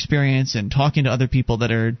my experience and talking to other people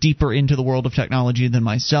that are deeper into the world of technology than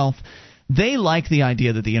myself. They like the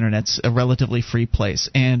idea that the Internet's a relatively free place,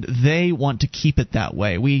 and they want to keep it that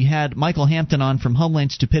way. We had Michael Hampton on from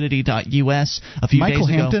HomelandStupidity.us a few days ago. Michael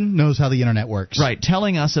Hampton knows how the Internet works. Right,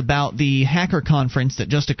 telling us about the hacker conference that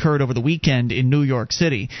just occurred over the weekend in New York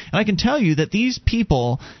City. And I can tell you that these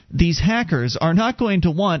people, these hackers, are not going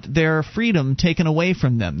to want their freedom taken away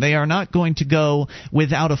from them. They are not going to go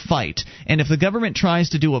without a fight. And if the government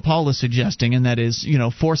tries to do what Paul is suggesting, and that is,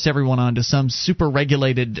 force everyone onto some super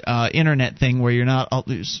regulated Internet thing where you're not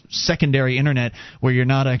secondary Internet where you're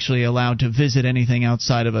not actually allowed to visit anything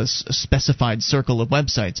outside of a specified circle of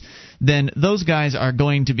websites, then those guys are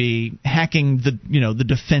going to be hacking the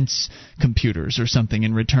defense computers or something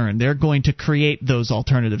in return. They're going to create those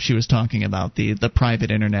alternatives she was talking about, the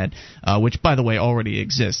private Internet, which by the way already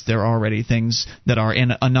exists. There are already things that are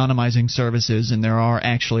in anonymizing services, and there are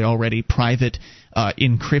actually already private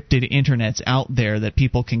encrypted Internets out there that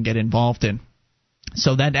people can get involved in.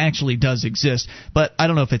 So that actually does exist, but I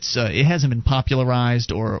don't know if it hasn't been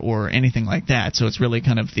popularized or anything like that. So it's really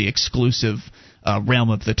kind of the exclusive realm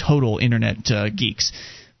of the total Internet geeks.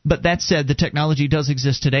 But that said, the technology does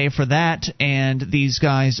exist today for that, and these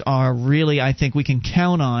guys are really, I think we can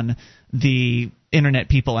count on the Internet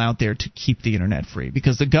people out there to keep the Internet free,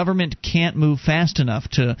 because the government can't move fast enough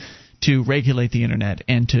to regulate the Internet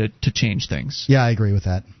and to change things. Yeah, I agree with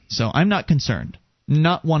that. So I'm not concerned.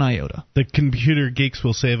 Not one iota. The computer geeks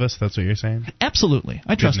will save us, that's what you're saying? Absolutely.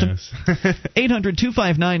 I trust him.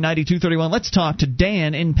 800-259-9231. Let's talk to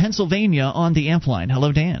Dan in Pennsylvania on the amp line.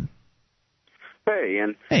 Hello, Dan. Hey,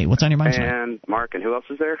 Ian. Hey, what's on your mind tonight? And Mark, and who else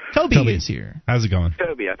is there? Toby is here. How's it going?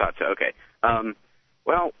 Toby, I thought so. Okay.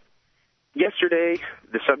 Well, yesterday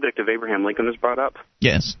the subject of Abraham Lincoln was brought up.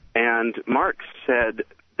 Yes. And Mark said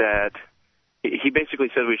that he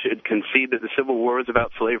basically said we should concede that the Civil War was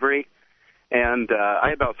about slavery. And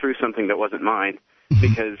I about threw something that wasn't mine,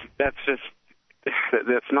 because that's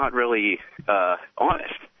not really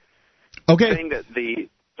honest. Okay. Saying that the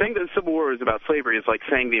saying that the Civil War was about slavery is like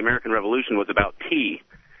saying the American Revolution was about tea.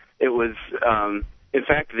 It was, in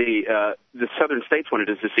fact, the southern states wanted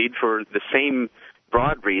to secede for the same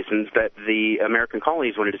broad reasons that the American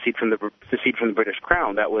colonies wanted to secede from the British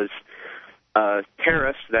Crown. That was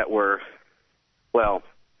tariffs that were, well,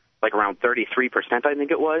 like around 33%, I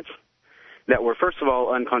think it was, that were, first of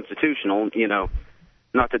all, unconstitutional. You know,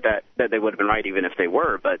 not that they would have been right even if they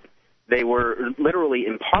were, but they were literally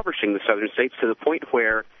impoverishing the southern states to the point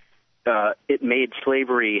where it made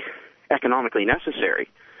slavery economically necessary.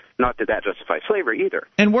 Not that justifies slavery either.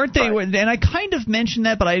 And weren't they? And I kind of mentioned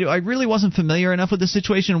that, but I really wasn't familiar enough with the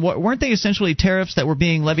situation. Weren't they essentially tariffs that were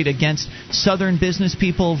being levied against Southern business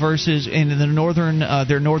people versus in the northern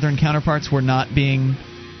their northern counterparts were not being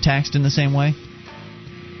taxed in the same way?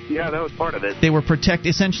 Yeah, that was part of it. They were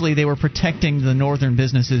essentially they were protecting the northern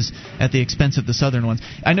businesses at the expense of the southern ones.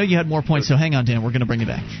 I know you had more points, so hang on, Dan. We're going to bring you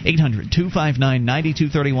back.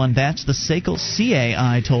 800-259-9231. That's the SACL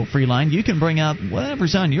CAI toll-free line. You can bring up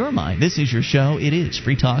whatever's on your mind. This is your show. It is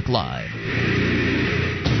Free Talk Live.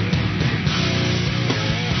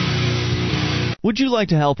 Would you like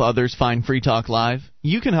to help others find Free Talk Live?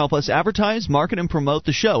 You can help us advertise, market, and promote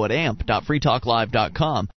the show at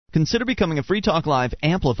amp.freetalklive.com. Consider becoming a Free Talk Live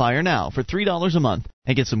amplifier now for $3 a month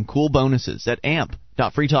and get some cool bonuses at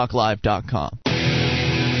amp.freetalklive.com.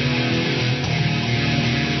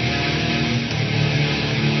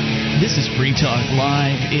 This is Free Talk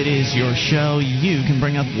Live. It is your show. You can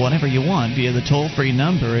bring up whatever you want via the toll-free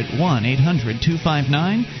number at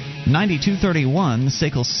 1-800-259-9231, the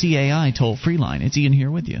SACL CAI toll-free line. It's Ian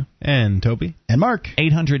here with you. And Toby. And Mark.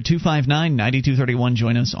 800-259-9231.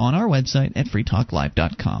 Join us on our website at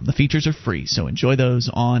freetalklive.com. The features are free, so enjoy those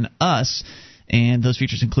on us. And those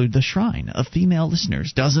features include the Shrine of female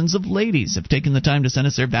listeners. Dozens of ladies have taken the time to send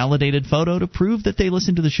us their validated photo to prove that they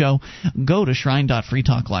listen to the show. Go to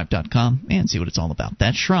shrine.freetalklive.com and see what it's all about.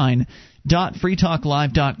 That's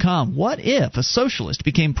shrine.freetalklive.com. What if a socialist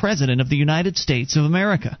became president of the United States of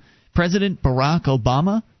America? President Barack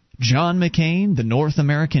Obama? John McCain, the North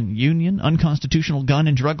American Union, unconstitutional gun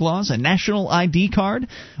and drug laws, a national ID card?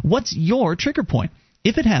 What's your trigger point?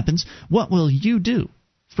 If it happens, what will you do?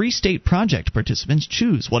 Free State Project participants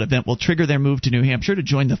choose what event will trigger their move to New Hampshire to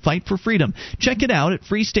join the fight for freedom. Check it out at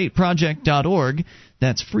freestateproject.org.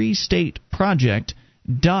 That's freestateproject.org.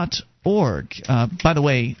 By the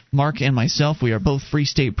way, Mark and myself, we are both Free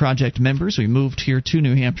State Project members. We moved here to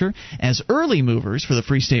New Hampshire as early movers for the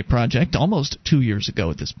Free State Project almost 2 years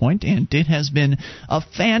ago at this point, and it has been a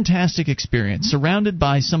fantastic experience, surrounded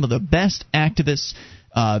by some of the best activists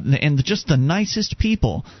and just the nicest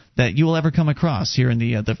people that you will ever come across here in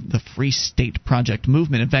the Free State Project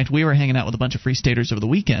movement. In fact, we were hanging out with a bunch of Free Staters over the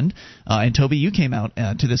weekend, and Toby, you came out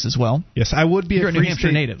to this as well. Yes, I would be. You're a New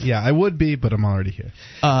Hampshire native. Yeah, I would be, but I'm already here.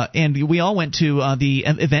 And we all went to the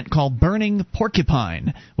event called Burning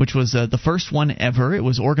Porcupine, which was the first one ever. It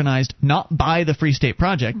was organized not by the Free State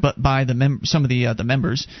Project, but by some of the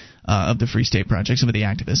members of the Free State Project, some of the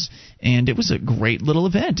activists, and it was a great little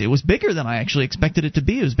event. It was bigger than I actually expected it to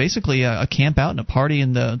be. It was basically a camp out and a party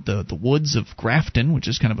in the woods of Grafton, which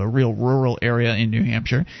is kind of a real rural area in New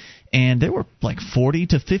Hampshire. And there were like 40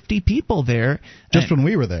 to 50 people there. Just when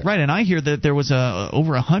we were there. Right, and I hear that there was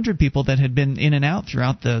over 100 people that had been in and out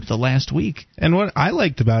throughout the last week. And what I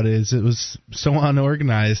liked about it is it was so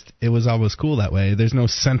unorganized, it was always cool that way. There's no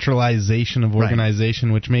centralization of organization,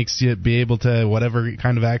 right, which makes you be able to, whatever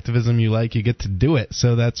kind of activism you like, you get to do it.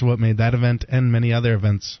 So that's what made that event and many other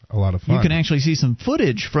events a lot of fun. You can actually see some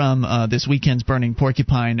footage from this weekend's Burning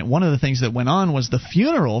Porcupine. One of the things that went on was the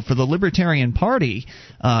funeral for the Libertarian Party.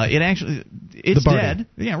 It's dead.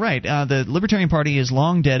 Yeah, right. The Libertarian Party is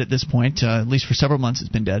long dead at this point. At least for several months it's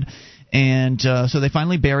been dead. And so they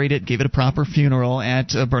finally buried it, gave it a proper funeral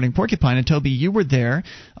at Burning Porcupine. And Toby, you were there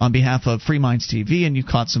on behalf of Free Minds TV, and you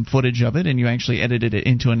caught some footage of it, and you actually edited it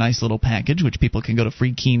into a nice little package, which people can go to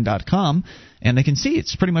freekeen.com, and they can see.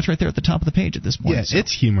 It's pretty much right there at the top of the page at this point. Yeah, so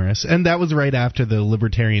it's humorous. And that was right after the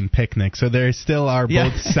Libertarian picnic, so there still are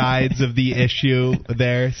both sides of the issue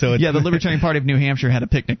there. So it's the Libertarian Party of New Hampshire had a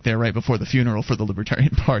picnic there right before the funeral for the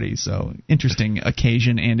Libertarian Party. So interesting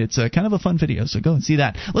occasion, and it's kind of a fun video, so go and see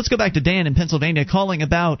that. Let's go back to Dan in Pennsylvania calling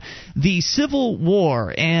about the Civil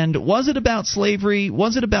War. And was it about slavery?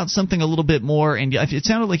 Was it about something a little bit more? And it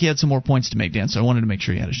sounded like you had some more points to make, Dan, so I wanted to make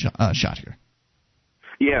sure you had a shot here.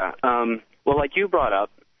 Yeah. Well, like you brought up,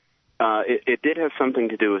 it did have something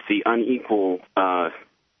to do with the unequal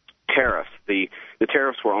tariffs. The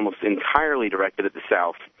tariffs were almost entirely directed at the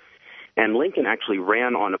South, and Lincoln actually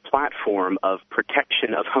ran on a platform of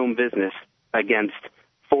protection of home business against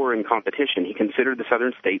foreign competition. He considered the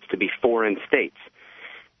southern states to be foreign states.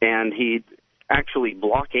 and he actually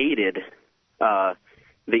blockaded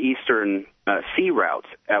the eastern sea routes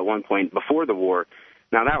at one point before the war.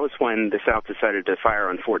 Now, that was when the South decided to fire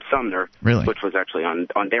on Fort Sumner, which was actually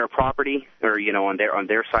on their property, or on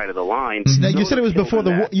their side of the line. Now, you said it was before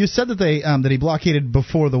the war. You said that that he blockaded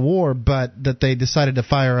before the war, but that they decided to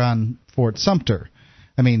fire on Fort Sumter.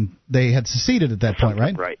 I mean, they had seceded at that point,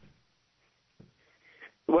 right? Right.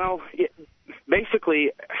 Well,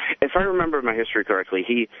 basically, if I remember my history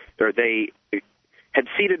correctly, they had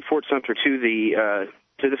ceded Fort Sumter to the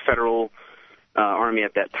federal army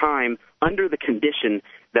at that time under the condition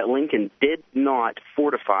that Lincoln did not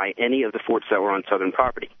fortify any of the forts that were on Southern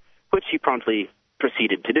property, which he promptly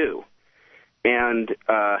proceeded to do. And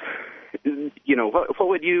what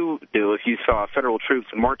would you do if you saw federal troops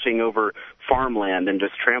marching over farmland and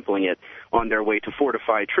just trampling it on their way to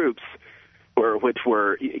fortify troops, which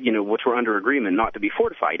were under agreement not to be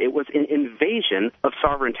fortified? It was an invasion of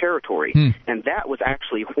sovereign territory, and that was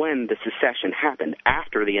actually when the secession happened,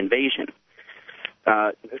 after the invasion.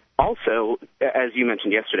 Also, as you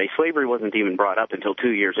mentioned yesterday, slavery wasn't even brought up until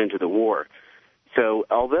 2 years into the war. So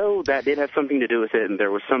although that did have something to do with it, and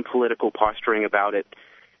there was some political posturing about it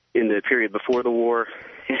in the period before the war,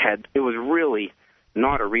 it was really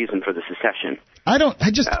not a reason for the secession. I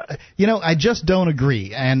just don't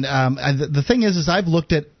agree. And the thing is I've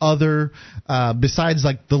looked at other, besides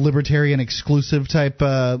like the libertarian exclusive type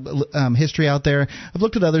history out there, I've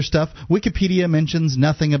looked at other stuff. Wikipedia mentions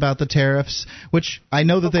nothing about the tariffs, which I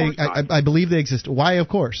know that I believe they exist. Why, of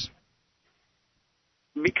course?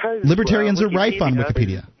 Because libertarians are rife on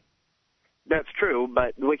Wikipedia. That's true,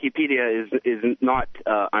 but Wikipedia is not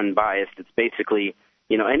unbiased. It's basically,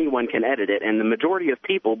 anyone can edit it, and the majority of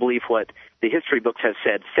people believe what the history books have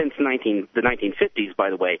said since the 1950s, by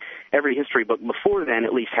the way. Every history book before then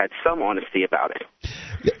at least had some honesty about it.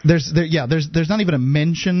 There's not even a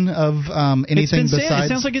mention of anything besides... It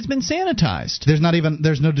sounds like it's been sanitized.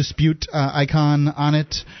 There's no dispute icon on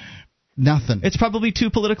it. Nothing. It's probably too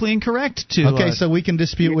politically incorrect to... Okay, so we can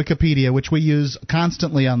dispute Wikipedia, which we use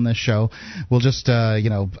constantly on this show. We'll just, say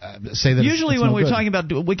that usually when we're talking about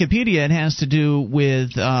Wikipedia, it has to do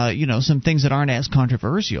with, some things that aren't as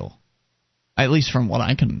controversial, at least from what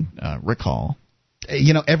I can recall.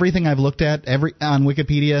 Everything I've looked at on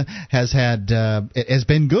Wikipedia has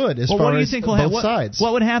been good as far as both sides.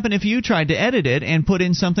 What would happen if you tried to edit it and put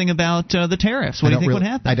in something about the tariffs? What do you think would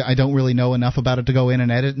happen? I don't really know enough about it to go in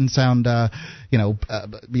and edit and sound,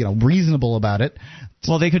 reasonable about it.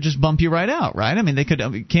 Well, they could just bump you right out, right? I mean, they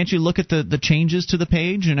could. Can't you look at the changes to the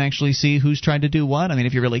page and actually see who's tried to do what? I mean,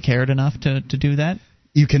 if you really cared enough to do that.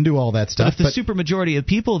 You can do all that stuff. But if the supermajority of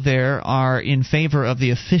people there are in favor of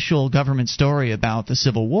the official government story about the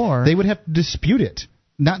Civil War... They would have to dispute it,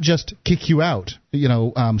 not just kick you out,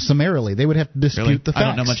 summarily. They would have to dispute the facts. I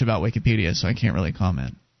don't know much about Wikipedia, so I can't really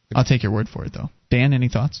comment. I'll take your word for it, though. Dan, any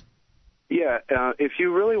thoughts? Yeah, if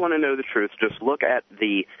you really want to know the truth, just look at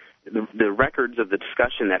the records of the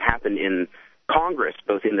discussion that happened in Congress,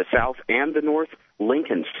 both in the South and the North,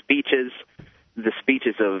 Lincoln's speeches, the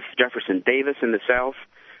speeches of Jefferson Davis in the South,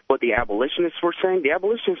 what the abolitionists were saying. The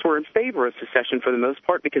abolitionists were in favor of secession for the most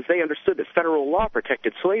part because they understood that federal law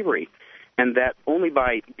protected slavery and that only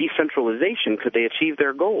by decentralization could they achieve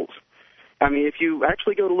their goals. I mean, if you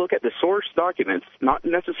actually go to look at the source documents, not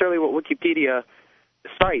necessarily what Wikipedia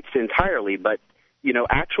cites entirely, but,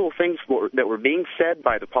 actual things that were being said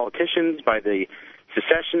by the politicians, by the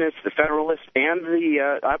secessionists, the Federalists, and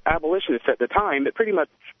the abolitionists at the time, it pretty much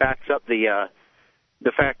backs up the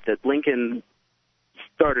fact that Lincoln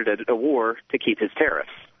started a war to keep his tariffs.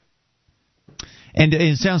 And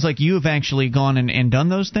it sounds like you have actually gone and done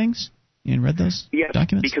those things? You read those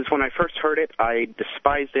documents? Because when I first heard it, I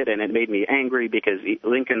despised it, and it made me angry because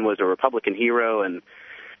Lincoln was a Republican hero, and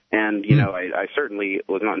I certainly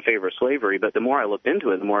was not in favor of slavery. But the more I looked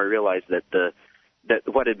into it, the more I realized that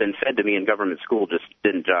what had been fed to me in government school just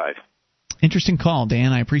didn't jive. Interesting call,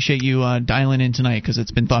 Dan. I appreciate you dialing in tonight because it's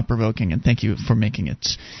been thought-provoking, and thank you for making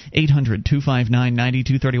it.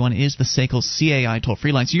 800-259-9231 is the SACL CAI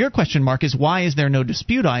toll-free line. So your question, Mark, is why is there no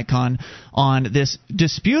dispute icon on this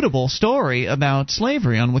disputable story about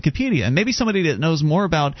slavery on Wikipedia? And maybe somebody that knows more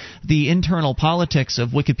about the internal politics of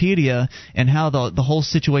Wikipedia and how the whole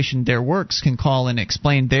situation there works can call and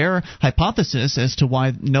explain their hypothesis as to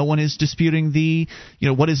why no one is disputing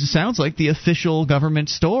sounds like the official government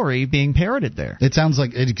story being parodied there. It sounds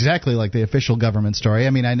like exactly like the official government story.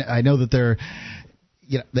 I mean, I know that they're,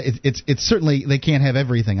 it's certainly they can't have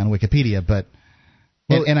everything on Wikipedia, but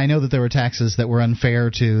and I know that there were taxes that were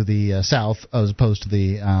unfair to the South as opposed to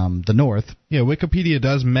the North. Yeah, Wikipedia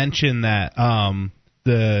does mention that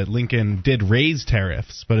the Lincoln did raise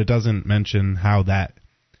tariffs, but it doesn't mention how that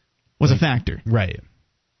was a factor. Right.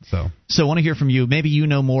 So I want to hear from you. Maybe you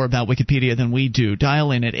know more about Wikipedia than we do.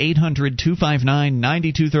 Dial in at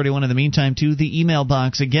 800-259-9231. In the meantime, to the email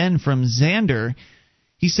box again from Xander.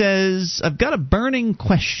 He says, I've got a burning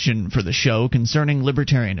question for the show concerning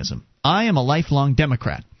libertarianism. I am a lifelong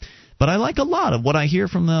Democrat, but I like a lot of what I hear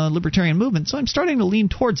from the libertarian movement, so I'm starting to lean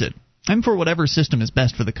towards it. I'm for whatever system is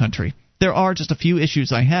best for the country. There are just a few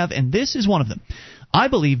issues I have, and this is one of them. I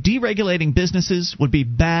believe deregulating businesses would be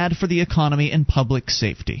bad for the economy and public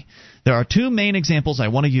safety. There are two main examples I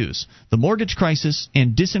want to use: the mortgage crisis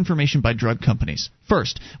and disinformation by drug companies.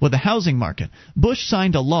 First, with the housing market, Bush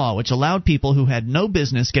signed a law which allowed people who had no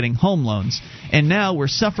business getting home loans, and now we're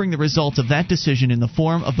suffering the results of that decision in the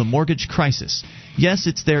form of the mortgage crisis. Yes,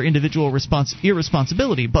 it's their individual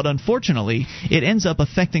irresponsibility, but unfortunately, it ends up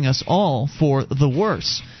affecting us all for the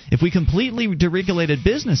worse. If we completely deregulated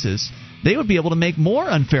businesses, they would be able to make more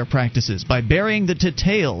unfair practices by burying the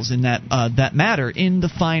details in that matter in the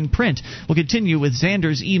fine print. We'll continue with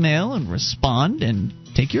Xander's email and respond and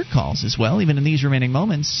take your calls as well, even in these remaining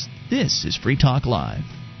moments. This is Free Talk Live.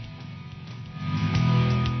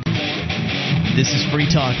 This is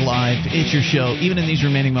Free Talk Live. It's your show. Even in these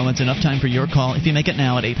remaining moments, enough time for your call. If you make it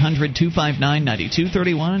now at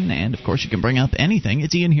 800-259-9231. And, of course, you can bring up anything.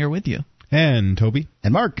 It's Ian here with you. And Toby.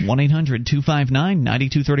 And Mark.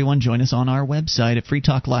 1-800-259-9231. Join us on our website at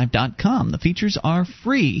freetalklive.com. The features are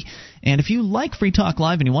free. And if you like Free Talk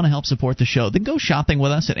Live and you want to help support the show, then go shopping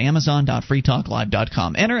with us at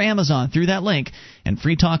amazon.freetalklive.com. Enter Amazon through that link, and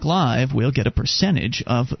Free Talk Live will get a percentage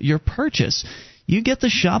of your purchase. You get the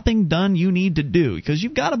shopping done you need to do, because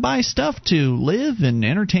you've got to buy stuff to live and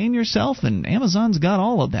entertain yourself, and Amazon's got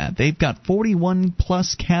all of that. They've got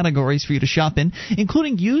 41-plus categories for you to shop in,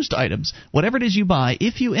 including used items. Whatever it is you buy,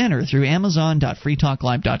 if you enter through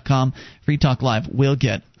amazon.freetalklive.com, Free Talk Live will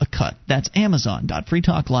get a cut. That's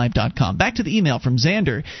amazon.freetalklive.com. Back to the email from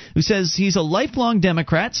Xander, who says he's a lifelong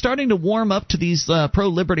Democrat, starting to warm up to these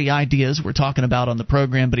pro-liberty ideas we're talking about on the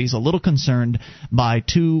program, but he's a little concerned by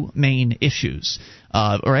two main issues.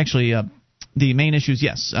 The main issues,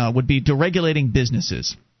 would be deregulating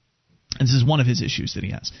businesses. And this is one of his issues that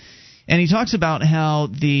he has. And he talks about how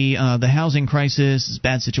the housing crisis is a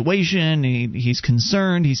bad situation. He's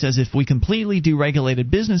concerned. He says if we completely deregulated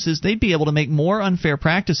businesses, they'd be able to make more unfair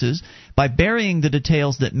practices by burying the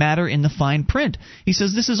details that matter in the fine print. He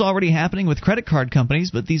says this is already happening with credit card companies,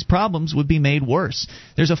 but these problems would be made worse.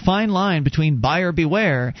 There's a fine line between buyer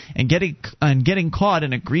beware and getting caught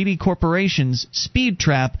in a greedy corporation's speed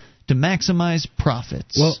trap to maximize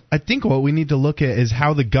profits. Well, I think what we need to look at is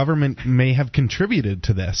how the government may have contributed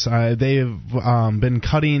to this. They have been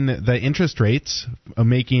cutting the interest rates,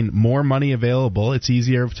 making more money available. It's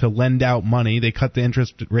easier to lend out money. They cut the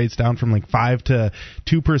interest rates down from like 5 to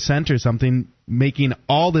 2% or something, putting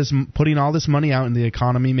all this money out in the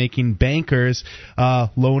economy, making bankers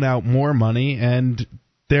loan out more money, and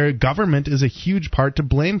their government is a huge part to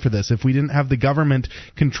blame for this. If we didn't have the government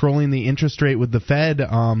controlling the interest rate with the Fed,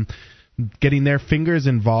 getting their fingers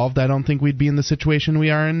involved, I don't think we'd be in the situation we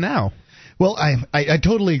are in now. Well, I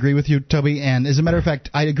totally agree with you, Toby, and as a matter of fact,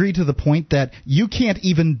 I agree to the point that you can't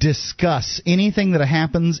even discuss anything that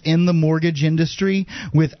happens in the mortgage industry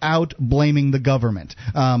without blaming the government,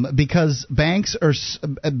 because banks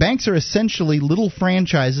are essentially little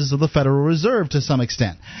franchises of the Federal Reserve to some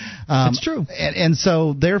extent. That's true. And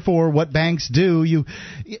so, therefore, what banks do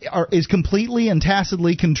is completely and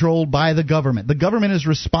tacitly controlled by the government. The government is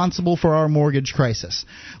responsible for our mortgage crisis.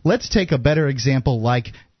 Let's take a better example like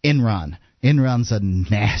Enron. Enron's a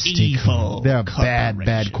nasty, they're a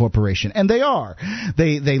bad corporation, and they are.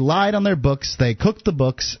 They lied on their books, they cooked the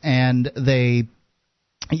books, and they,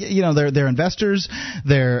 their investors,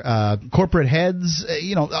 their corporate heads,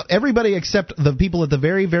 everybody except the people at the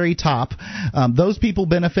very, very top. Those people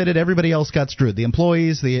benefited. Everybody else got screwed. The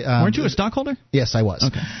employees. Weren't you a stockholder? Yes, I was.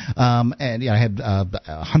 Okay. And I had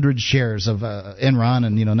 100 shares of Enron,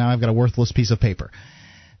 and now I've got a worthless piece of paper.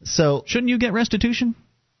 So shouldn't you get restitution?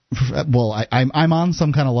 Well, I'm on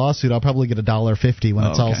some kind of lawsuit. I'll probably get $1.50 when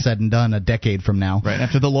it's all said and done a decade from now. Right,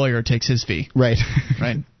 after the lawyer takes his fee. Right.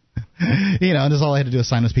 Right. And just all I had to do is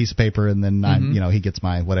sign this piece of paper, and then he gets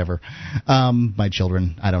my whatever. My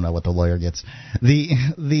children, I don't know what the lawyer gets. But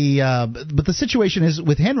the situation is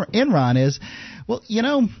with Enron is, well,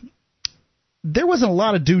 there wasn't a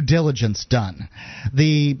lot of due diligence done.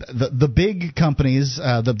 The big companies,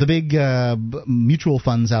 the big mutual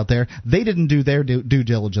funds out there, they didn't do their due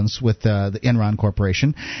diligence with the Enron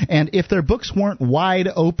Corporation. And if their books weren't wide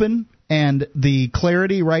open and the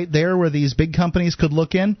clarity right there where these big companies could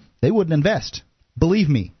look in, they wouldn't invest. believe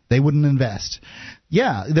me, they wouldn't invest.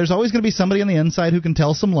 Yeah, there's always going to be somebody on the inside who can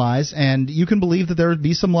tell some lies, and you can believe that there would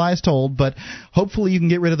be some lies told, but hopefully you can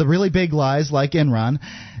get rid of the really big lies like Enron.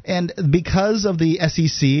 And because of the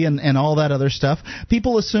SEC and all that other stuff,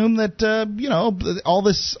 people assume that all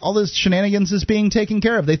this shenanigans is being taken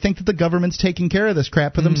care of. They think that the government's taking care of this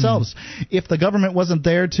crap for themselves. If the government wasn't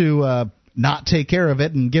there to not take care of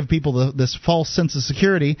it and give people this false sense of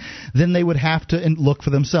security, then they would have to look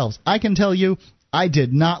for themselves. I can tell you, I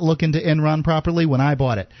did not look into Enron properly when I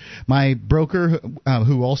bought it. My broker,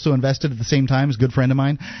 who also invested at the same time, is a good friend of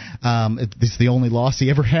mine. It's the only loss he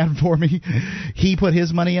ever had for me. He put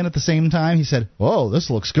his money in at the same time. He said, "Oh, this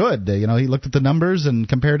looks good." He looked at the numbers and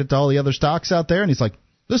compared it to all the other stocks out there, and he's like,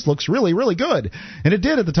 "This looks really, really good." And it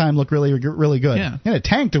did at the time look really, really good. Yeah. And it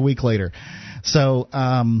tanked a week later. So,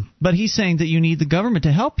 but he's saying that you need the government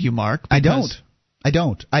to help you, Mark. I don't.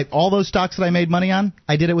 All those stocks that I made money on,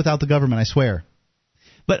 I did it without the government, I swear.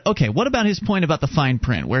 But, okay, what about his point about the fine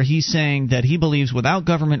print, where he's saying that he believes without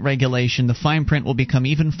government regulation, the fine print will become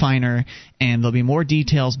even finer, and there'll be more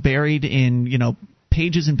details buried in,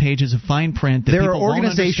 pages and pages of fine print that there people are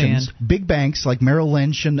organizations, won't understand. Big banks like Merrill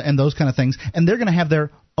Lynch and those kind of things, and they're going to have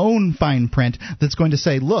their own fine print that's going to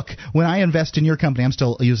say, look, when I invest in your company, I'm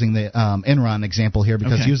still using the Enron example here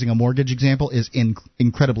because using a mortgage example is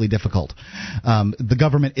incredibly difficult. The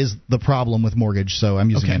government is the problem with mortgage, so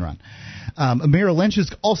I'm using Enron. Merrill Lynch is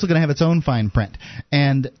also going to have its own fine print,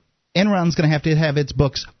 and Enron's going to have its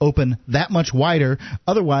books open that much wider.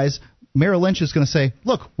 Otherwise, Merrill Lynch is going to say,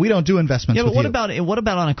 "Look, we don't do investments." Yeah, but what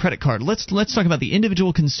about on a credit card? Let's talk about the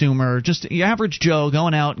individual consumer, just your average Joe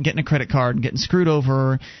going out and getting a credit card and getting screwed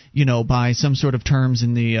over, by some sort of terms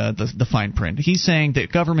in the fine print. He's saying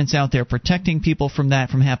that government's out there protecting people from that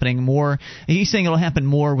from happening more. He's saying it'll happen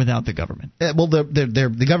more without the government. Well,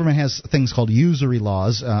 the government has things called usury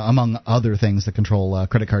laws, among other things that control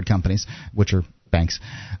credit card companies, which are banks.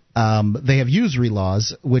 They have usury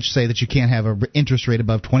laws which say that you can't have an interest rate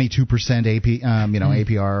above 22%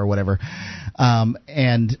 APR or whatever.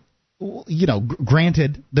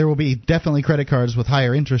 Granted, there will be definitely credit cards with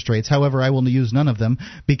higher interest rates. However, I will use none of them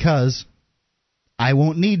because I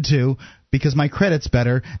won't need to, because my credit's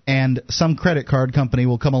better, and some credit card company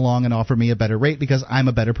will come along and offer me a better rate because I'm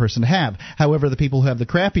a better person to have. However, the people who have the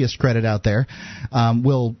crappiest credit out there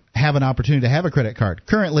will have an opportunity to have a credit card.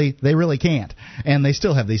 Currently, they really can't, and they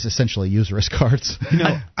still have these essentially usurious cards.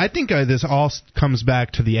 I think this all comes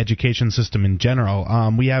back to the education system in general.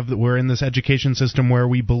 We're in this education system where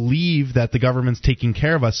we believe that the government's taking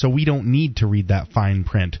care of us, so we don't need to read that fine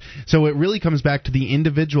print. So it really comes back to the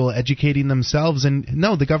individual educating themselves, and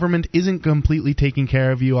no, the government isn't completely taking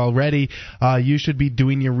care of you already. You should be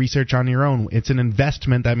doing your research on your own. It's an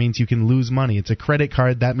investment. That means you can lose money. It's a credit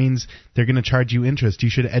card. That means they're going to charge you interest. You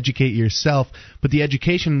should educate yourself. But the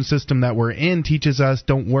education system that we're in teaches us,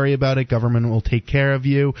 don't worry about it. Government will take care of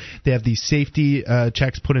you. They have these safety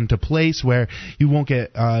checks put into place where you won't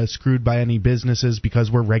get screwed by any businesses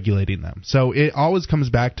because we're regulating them. So it always comes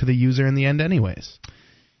back to the user in the end anyways.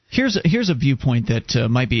 Here's a viewpoint that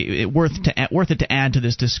might be worth it to add to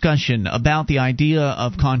this discussion about the idea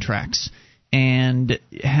of contracts and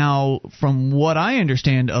how, from what I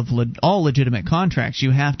understand of all legitimate contracts,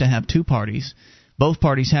 you have to have two parties. Both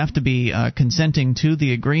parties have to be consenting to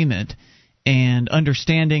the agreement and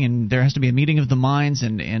understanding, and there has to be a meeting of the minds,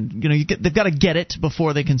 and they've got to get it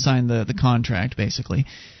before they can sign the contract, basically.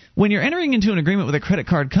 When you're entering into an agreement with a credit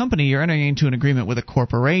card company, you're entering into an agreement with a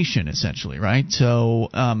corporation, essentially, right? So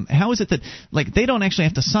how is it that they don't actually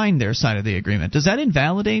have to sign their side of the agreement? Does that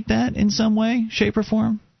invalidate that in some way, shape, or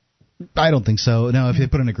form? I don't think so. No, if they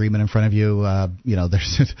put an agreement in front of you,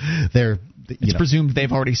 it's presumed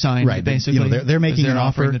they've already signed, right? Basically, they're making an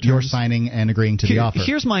offer. You're signing and agreeing to the offer.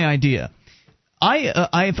 Here's my idea.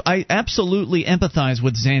 I absolutely empathize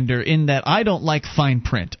with Xander in that I don't like fine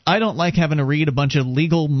print. I don't like having to read a bunch of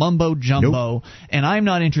legal mumbo-jumbo, and I'm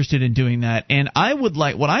not interested in doing that. And I would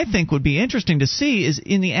like, what I think would be interesting to see is,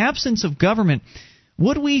 in the absence of government,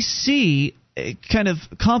 would we see a kind of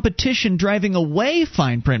competition driving away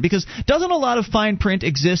fine print? Because doesn't a lot of fine print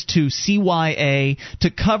exist to CYA, to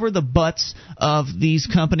cover the butts of these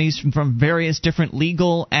companies from various different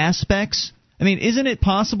legal aspects? I mean, isn't it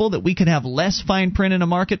possible that we could have less fine print in a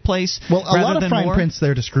marketplace? Well, a lot of fine print's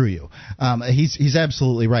there to screw you. He's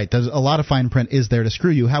absolutely right. There's a lot of fine print is there to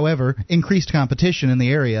screw you. However, increased competition in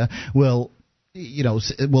the area will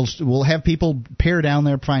have people pare down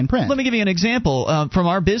their fine print. Let me give you an example from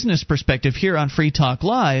our business perspective here on Free Talk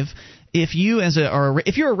Live. if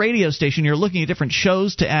you're a radio station, you're looking at different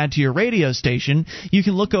shows to add to your radio station, you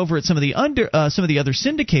can look over at some of the other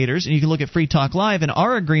syndicators, and you can look at Free Talk Live, and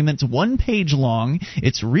our agreement's 1 page long.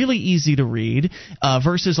 It's really easy to read,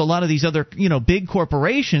 versus a lot of these other big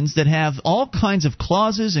corporations that have all kinds of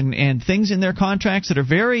clauses and things in their contracts that are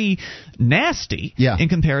very nasty in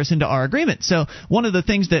comparison to our agreement. So one of the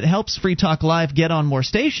things that helps Free Talk Live get on more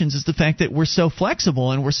stations is the fact that we're so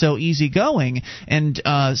flexible and we're so easygoing, and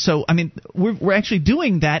so I mean we're actually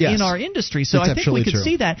doing that in our industry. So I think we could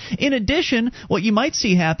see that. In addition, what you might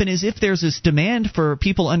see happen is if there's this demand for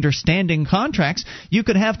people understanding contracts, you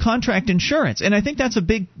could have contract insurance, and I think that's a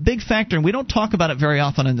big factor, and we don't talk about it very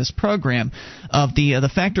often in this program, of the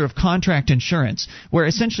factor of contract insurance, where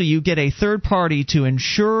essentially you get a third party to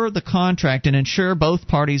insure the contract and ensure both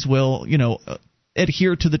parties will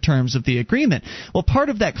adhere to the terms of the agreement. Well, part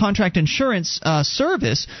of that contract insurance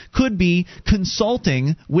service could be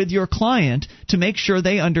consulting with your client to make sure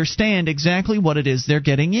they understand exactly what it is they're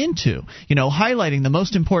getting into. Highlighting the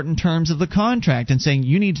most important terms of the contract and saying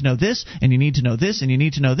you need to know this, and you need to know this, and you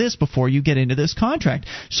need to know this before you get into this contract.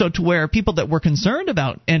 So to where people that were concerned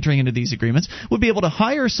about entering into these agreements would be able to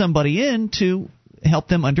hire somebody in to help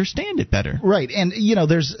them understand it better. Right. And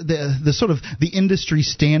there's the sort of the industry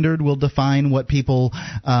standard will define what people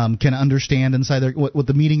can understand inside their, what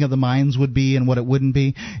the meeting of the minds would be and what it wouldn't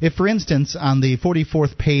be. If, for instance, on the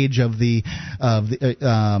 44th page of the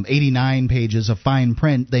 89 pages of fine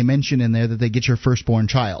print, they mention in there that they get your firstborn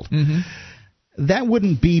child. Mm-hmm. That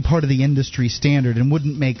wouldn't be part of the industry standard and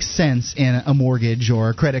wouldn't make sense in a mortgage or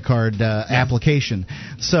a credit card application.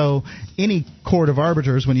 So any court of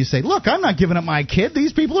arbiters, when you say, look, I'm not giving up my kid,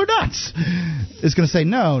 these people are nuts, is going to say,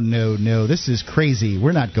 no, this is crazy.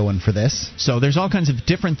 We're not going for this. So there's all kinds of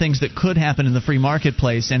different things that could happen in the free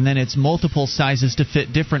marketplace, and then it's multiple sizes to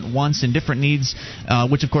fit different wants and different needs,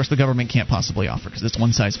 which, of course, the government can't possibly offer because it's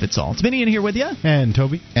one size fits all. It's Vinny in here with you. And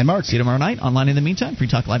Toby. And Mark. See you tomorrow night. Online in the meantime,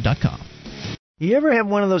 freetalklive.com. You ever have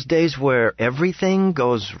one of those days where everything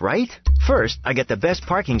goes right? First, I get the best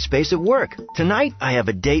parking space at work. Tonight, I have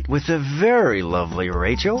a date with the very lovely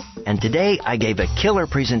Rachel. And today, I gave a killer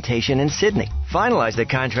presentation in Sydney, finalized the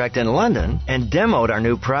contract in London, and demoed our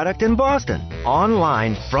new product in Boston.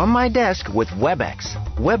 Online from my desk with WebEx.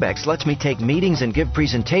 WebEx lets me take meetings and give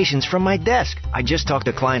presentations from my desk. I just talk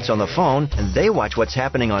to clients on the phone, and they watch what's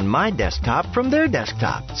happening on my desktop from their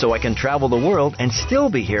desktop. So I can travel the world and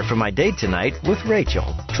still be here for my date tonight with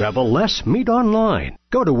Rachel. Travel less, meet online.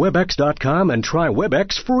 Go to Webex.com and try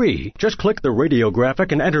Webex free. Just click the radio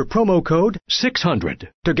graphic and enter promo code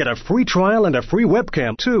 600 to get a free trial and a free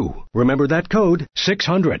webcam, too. Remember that code,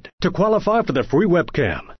 600, to qualify for the free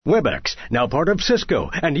webcam. Webex, now part of Cisco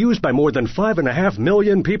and used by more than 5.5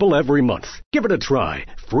 million people every month. Give it a try,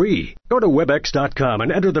 free. Go to Webex.com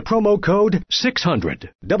and enter the promo code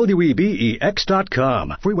 600,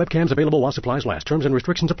 Webex.com. Free webcams available while supplies last. Terms and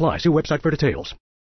restrictions apply. See website for details.